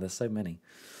Now. Wow, there's so many.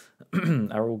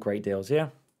 Are all great deals. Yeah.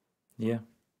 Yeah.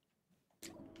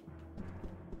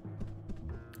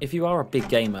 If you are a big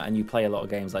gamer and you play a lot of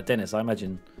games like Dennis, I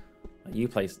imagine you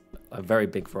play a very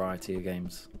big variety of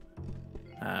games.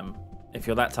 If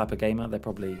you're that type of gamer, they're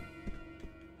probably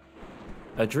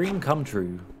a dream come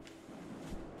true.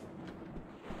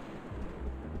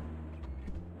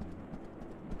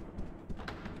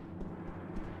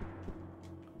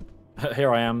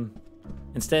 Here I am.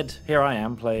 Instead, here I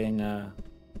am playing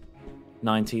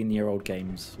 19-year-old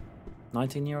games.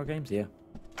 19-year-old games? Yeah.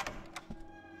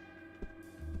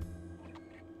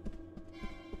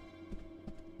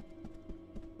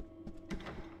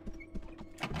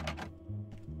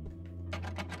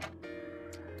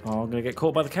 Oh, I'm gonna get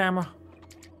caught by the camera.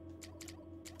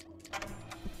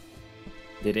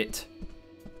 Did it.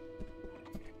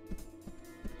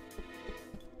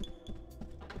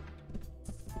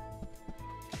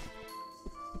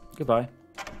 Goodbye.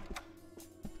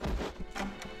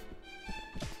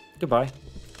 Goodbye.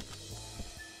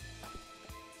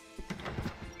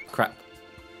 Crap.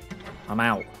 I'm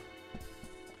out.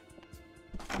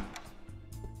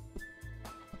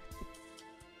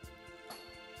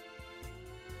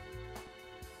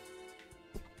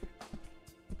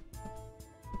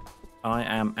 I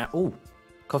am at... Oh,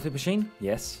 coffee machine?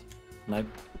 Yes. No,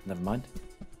 never mind.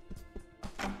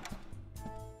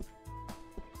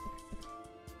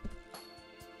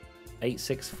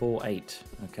 $8648.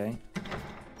 Okay.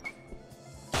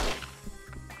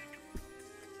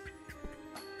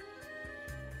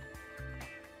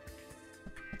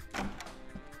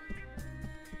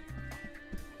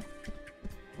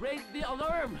 Raise the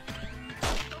alarm!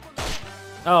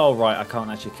 Oh, right, I can't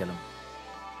actually kill him.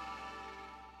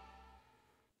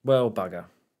 Well, bugger.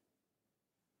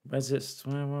 Where's it?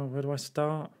 Where do I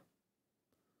start?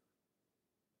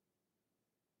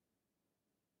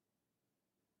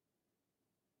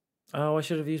 Oh, I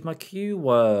should have used my Q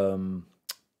worm.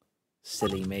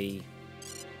 Silly me.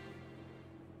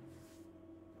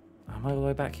 Am I all the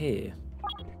way back here?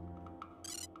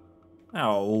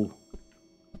 Oh.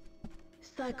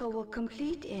 Cycle will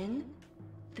complete in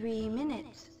 3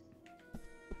 minutes.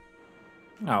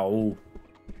 Oh.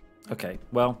 Okay,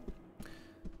 well.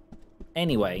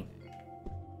 Anyway.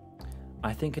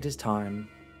 I think it is time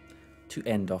to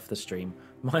end off the stream.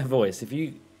 My voice, if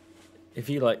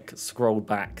you like scrolled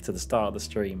back to the start of the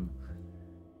stream,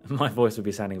 my voice would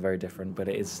be sounding very different, but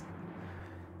it is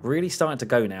really starting to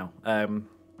go now.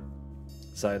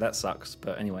 So that sucks,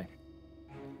 but anyway.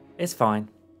 It's fine.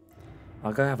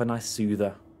 I'll go have a nice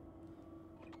soother.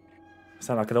 I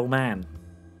sound like an old man.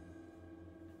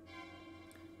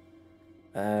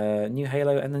 New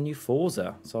Halo and the new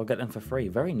Forza, so I'll get them for free.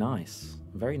 Very nice.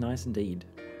 Very nice indeed.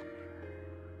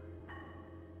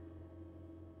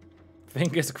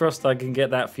 Fingers crossed I can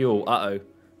get that fuel. Uh-oh.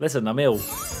 Listen, I'm ill.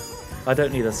 I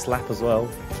don't need a slap as well.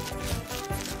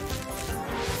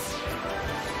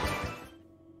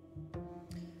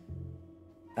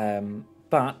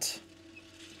 But...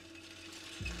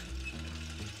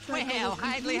 Well,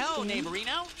 hidely ho,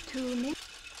 neighborino.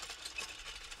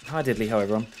 Hi, diddly ho,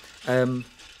 everyone.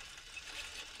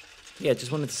 Yeah,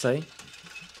 just wanted to say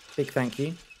big thank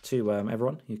you to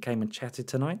everyone who came and chatted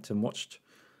tonight and watched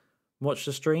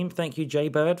the stream. Thank you,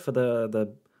 Jaybird, for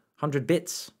the 100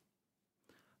 bits.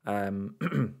 I'm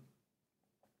going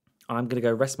to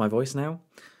go rest my voice now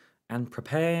and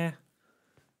prepare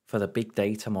for the big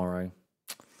day tomorrow.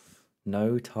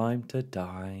 No Time to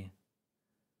Die.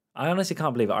 I honestly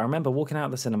can't believe it. I remember walking out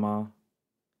of the cinema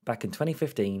back in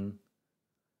 2015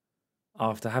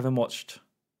 after having watched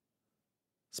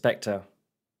Spectre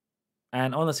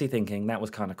and honestly thinking that was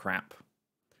kind of crap.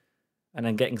 And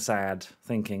then getting sad,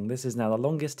 thinking this is now the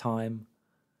longest time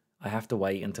I have to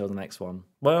wait until the next one.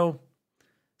 Well,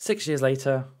 6 years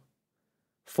later,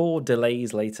 4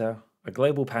 delays later, a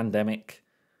global pandemic,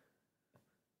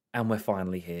 and we're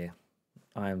finally here.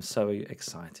 I am so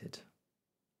excited.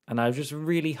 And I just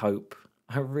really hope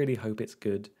it's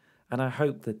good. And I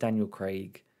hope that Daniel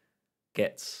Craig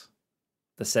gets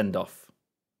the send-off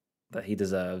that he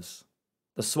deserves.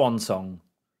 The swan song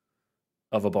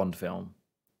of a Bond film.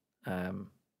 And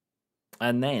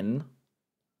then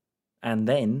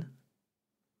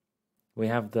we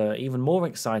have the even more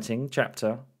exciting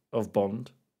chapter of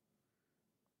Bond,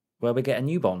 where we get a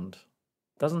new Bond.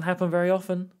 Doesn't happen very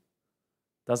often.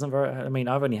 I mean,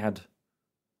 I've only had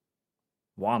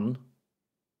one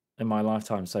in my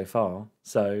lifetime so far.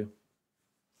 So,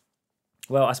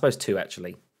 well, I suppose two,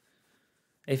 actually.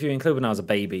 If you include when I was a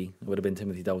baby, it would have been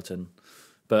Timothy Dalton.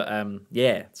 But,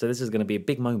 yeah, so this is going to be a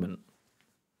big moment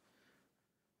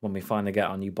when we finally get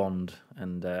our new Bond,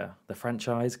 and the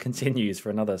franchise continues for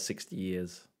another 60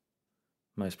 years,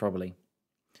 most probably.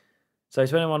 So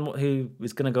to anyone who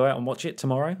is going to go out and watch it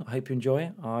tomorrow, I hope you enjoy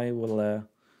it.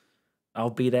 I'll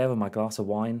be there with my glass of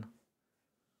wine,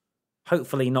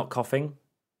 hopefully not coughing,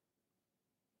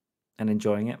 and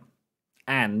enjoying it.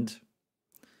 And,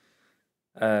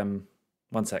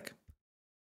 one sec.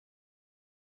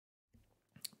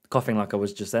 Coughing like I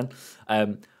was just then.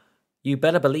 You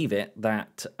better believe it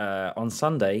that on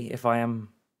Sunday, if I am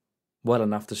well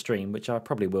enough to stream, which I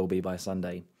probably will be by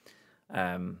Sunday,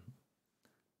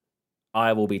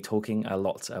 I will be talking a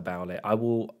lot about it. I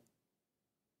will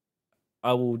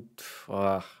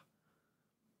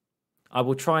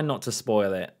try not to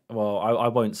spoil it. Well, I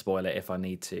won't spoil it if I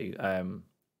need to,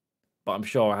 but I'm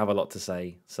sure I have a lot to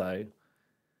say. So,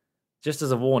 just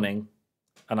as a warning,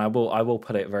 and I will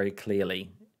put it very clearly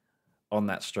on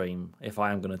that stream, if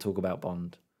I am going to talk about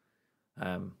Bond,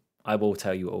 I will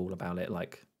tell you all about it,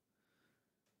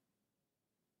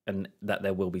 and that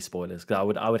there will be spoilers.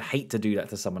 Because I would hate to do that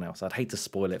to someone else. I'd hate to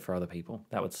spoil it for other people.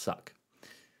 That would suck.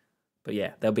 But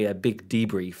yeah, there'll be a big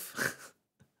debrief,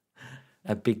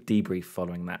 a big debrief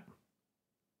following that.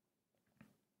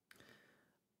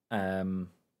 And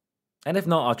if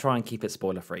not, I'll try and keep it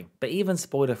spoiler free. But even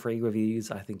spoiler free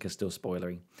reviews, I think, are still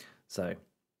spoilery. So.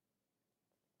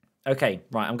 Okay,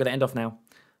 right, I'm going to end off now.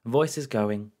 Voice is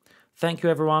going. Thank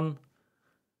you, everyone.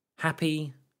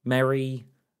 Happy, merry,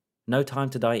 no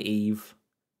time to die Eve.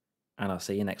 And I'll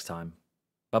see you next time.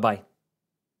 Bye-bye.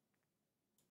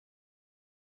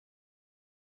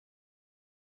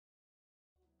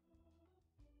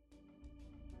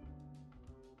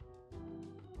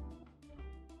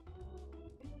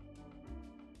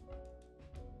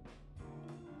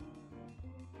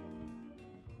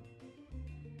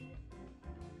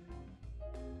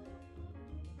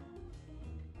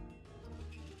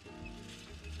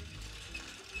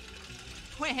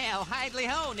 Well, hidely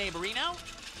ho,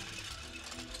 neighborino.